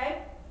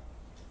 okay?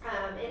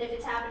 And if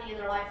it's happening in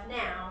their life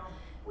now,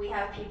 we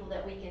have people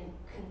that we can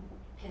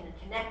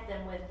connect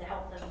them with to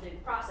help them through the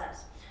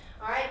process.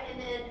 All right, and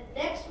then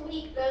next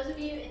week, those of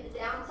you in the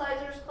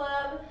Downsizers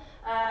Club,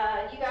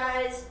 you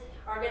guys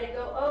are going to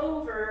go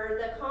over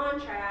the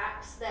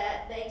contracts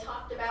that they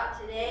talked about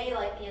today,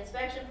 like the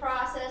inspection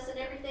process and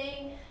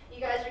everything. You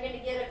guys are going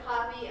to get a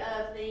copy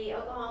of the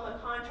Oklahoma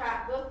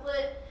contract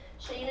booklet.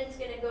 Shannon's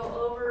going to go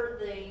over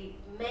the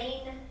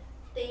main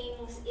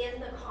things in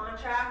the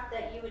contract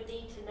that you would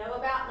need to know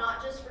about,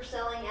 not just for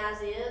selling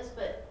as is,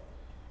 but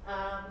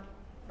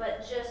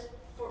just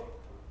for,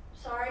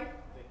 sorry?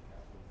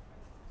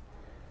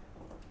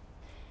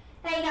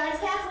 Hey guys,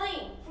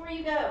 Kathleen, before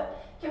you go,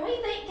 can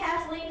we thank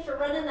Kathleen for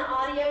running the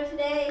audio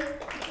today?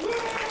 Yay!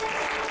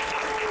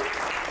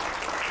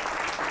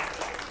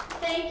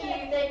 Thank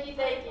you.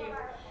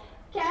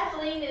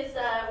 Kathleen is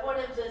one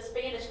of the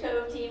Spanish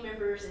Cove team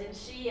members, and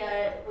she,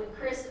 when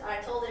Chris, I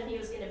told him he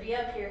was going to be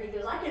up here, he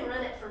goes, I can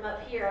run it from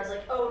up here. I was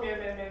like, oh,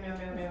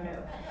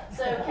 no.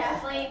 So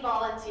Kathleen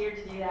volunteered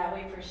to do that.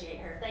 We appreciate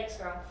her. Thanks,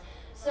 girl.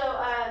 So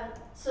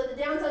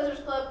the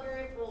Downsizers Club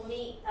group will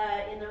meet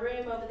in the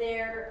room over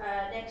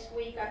there next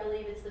week. I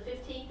believe it's the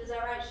 15th. Is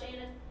that right,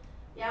 Shannon?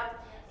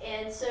 Yep.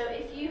 And so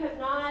if you have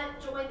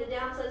not joined the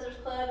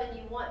Downsizers Club and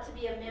you want to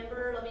be a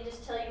member, let me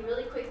just tell you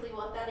really quickly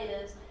what that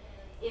is.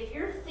 If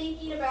you're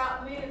thinking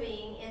about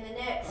moving in the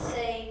next,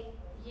 say,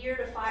 year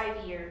to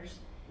 5 years,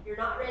 you're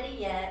not ready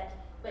yet,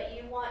 but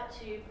you want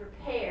to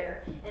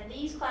prepare, and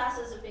these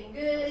classes have been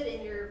good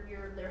and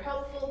they're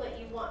helpful, but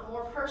you want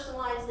more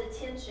personalized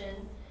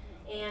attention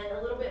and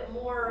a little bit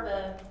more of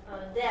a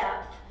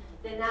depth,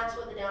 then that's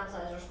what the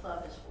Downsizers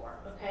Club is for.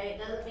 Okay,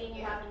 it doesn't mean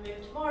you have to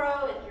move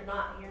tomorrow.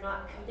 You're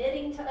not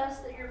committing to us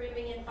that you're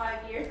moving in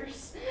 5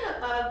 years.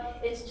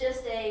 It's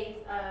just a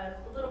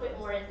little bit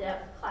more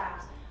in-depth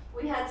class.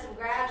 We had some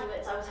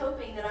graduates. I was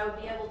hoping that I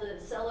would be able to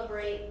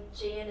celebrate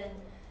Jan and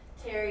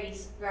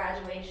Terry's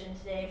graduation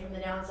today from the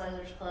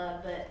Downsizers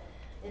Club, but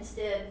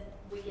instead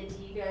we get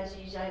to you guys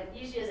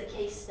use you as a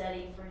case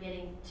study for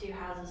getting 2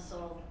 houses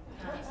sold.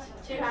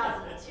 2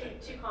 contracts.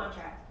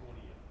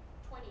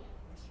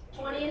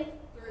 20th?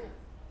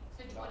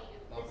 The 20th.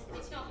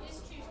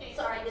 It's Tuesday.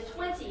 Sorry, the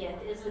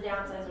 20th is the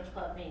Downsizers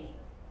Club meeting.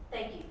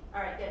 Thank you.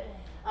 All right, good.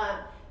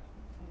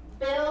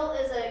 Bill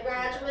is a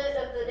graduate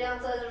of the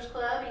Downsizers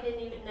Club. He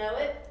didn't even know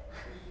it.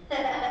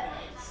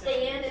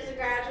 Stan is a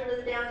graduate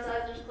of the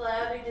Downsizers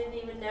Club who didn't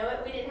even know it.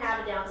 We didn't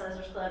have a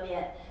Downsizers Club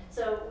yet.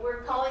 So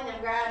we're calling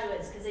them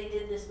graduates because they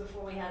did this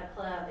before we had a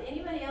club.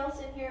 Anybody else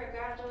in here a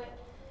graduate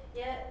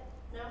yet?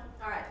 No?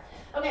 All right.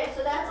 Okay,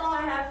 so that's all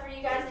I have for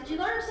you guys. Did you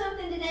learn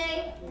something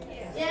today?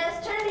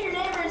 Yes. Turn to your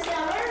neighbor and say,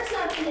 I learned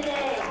something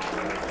today.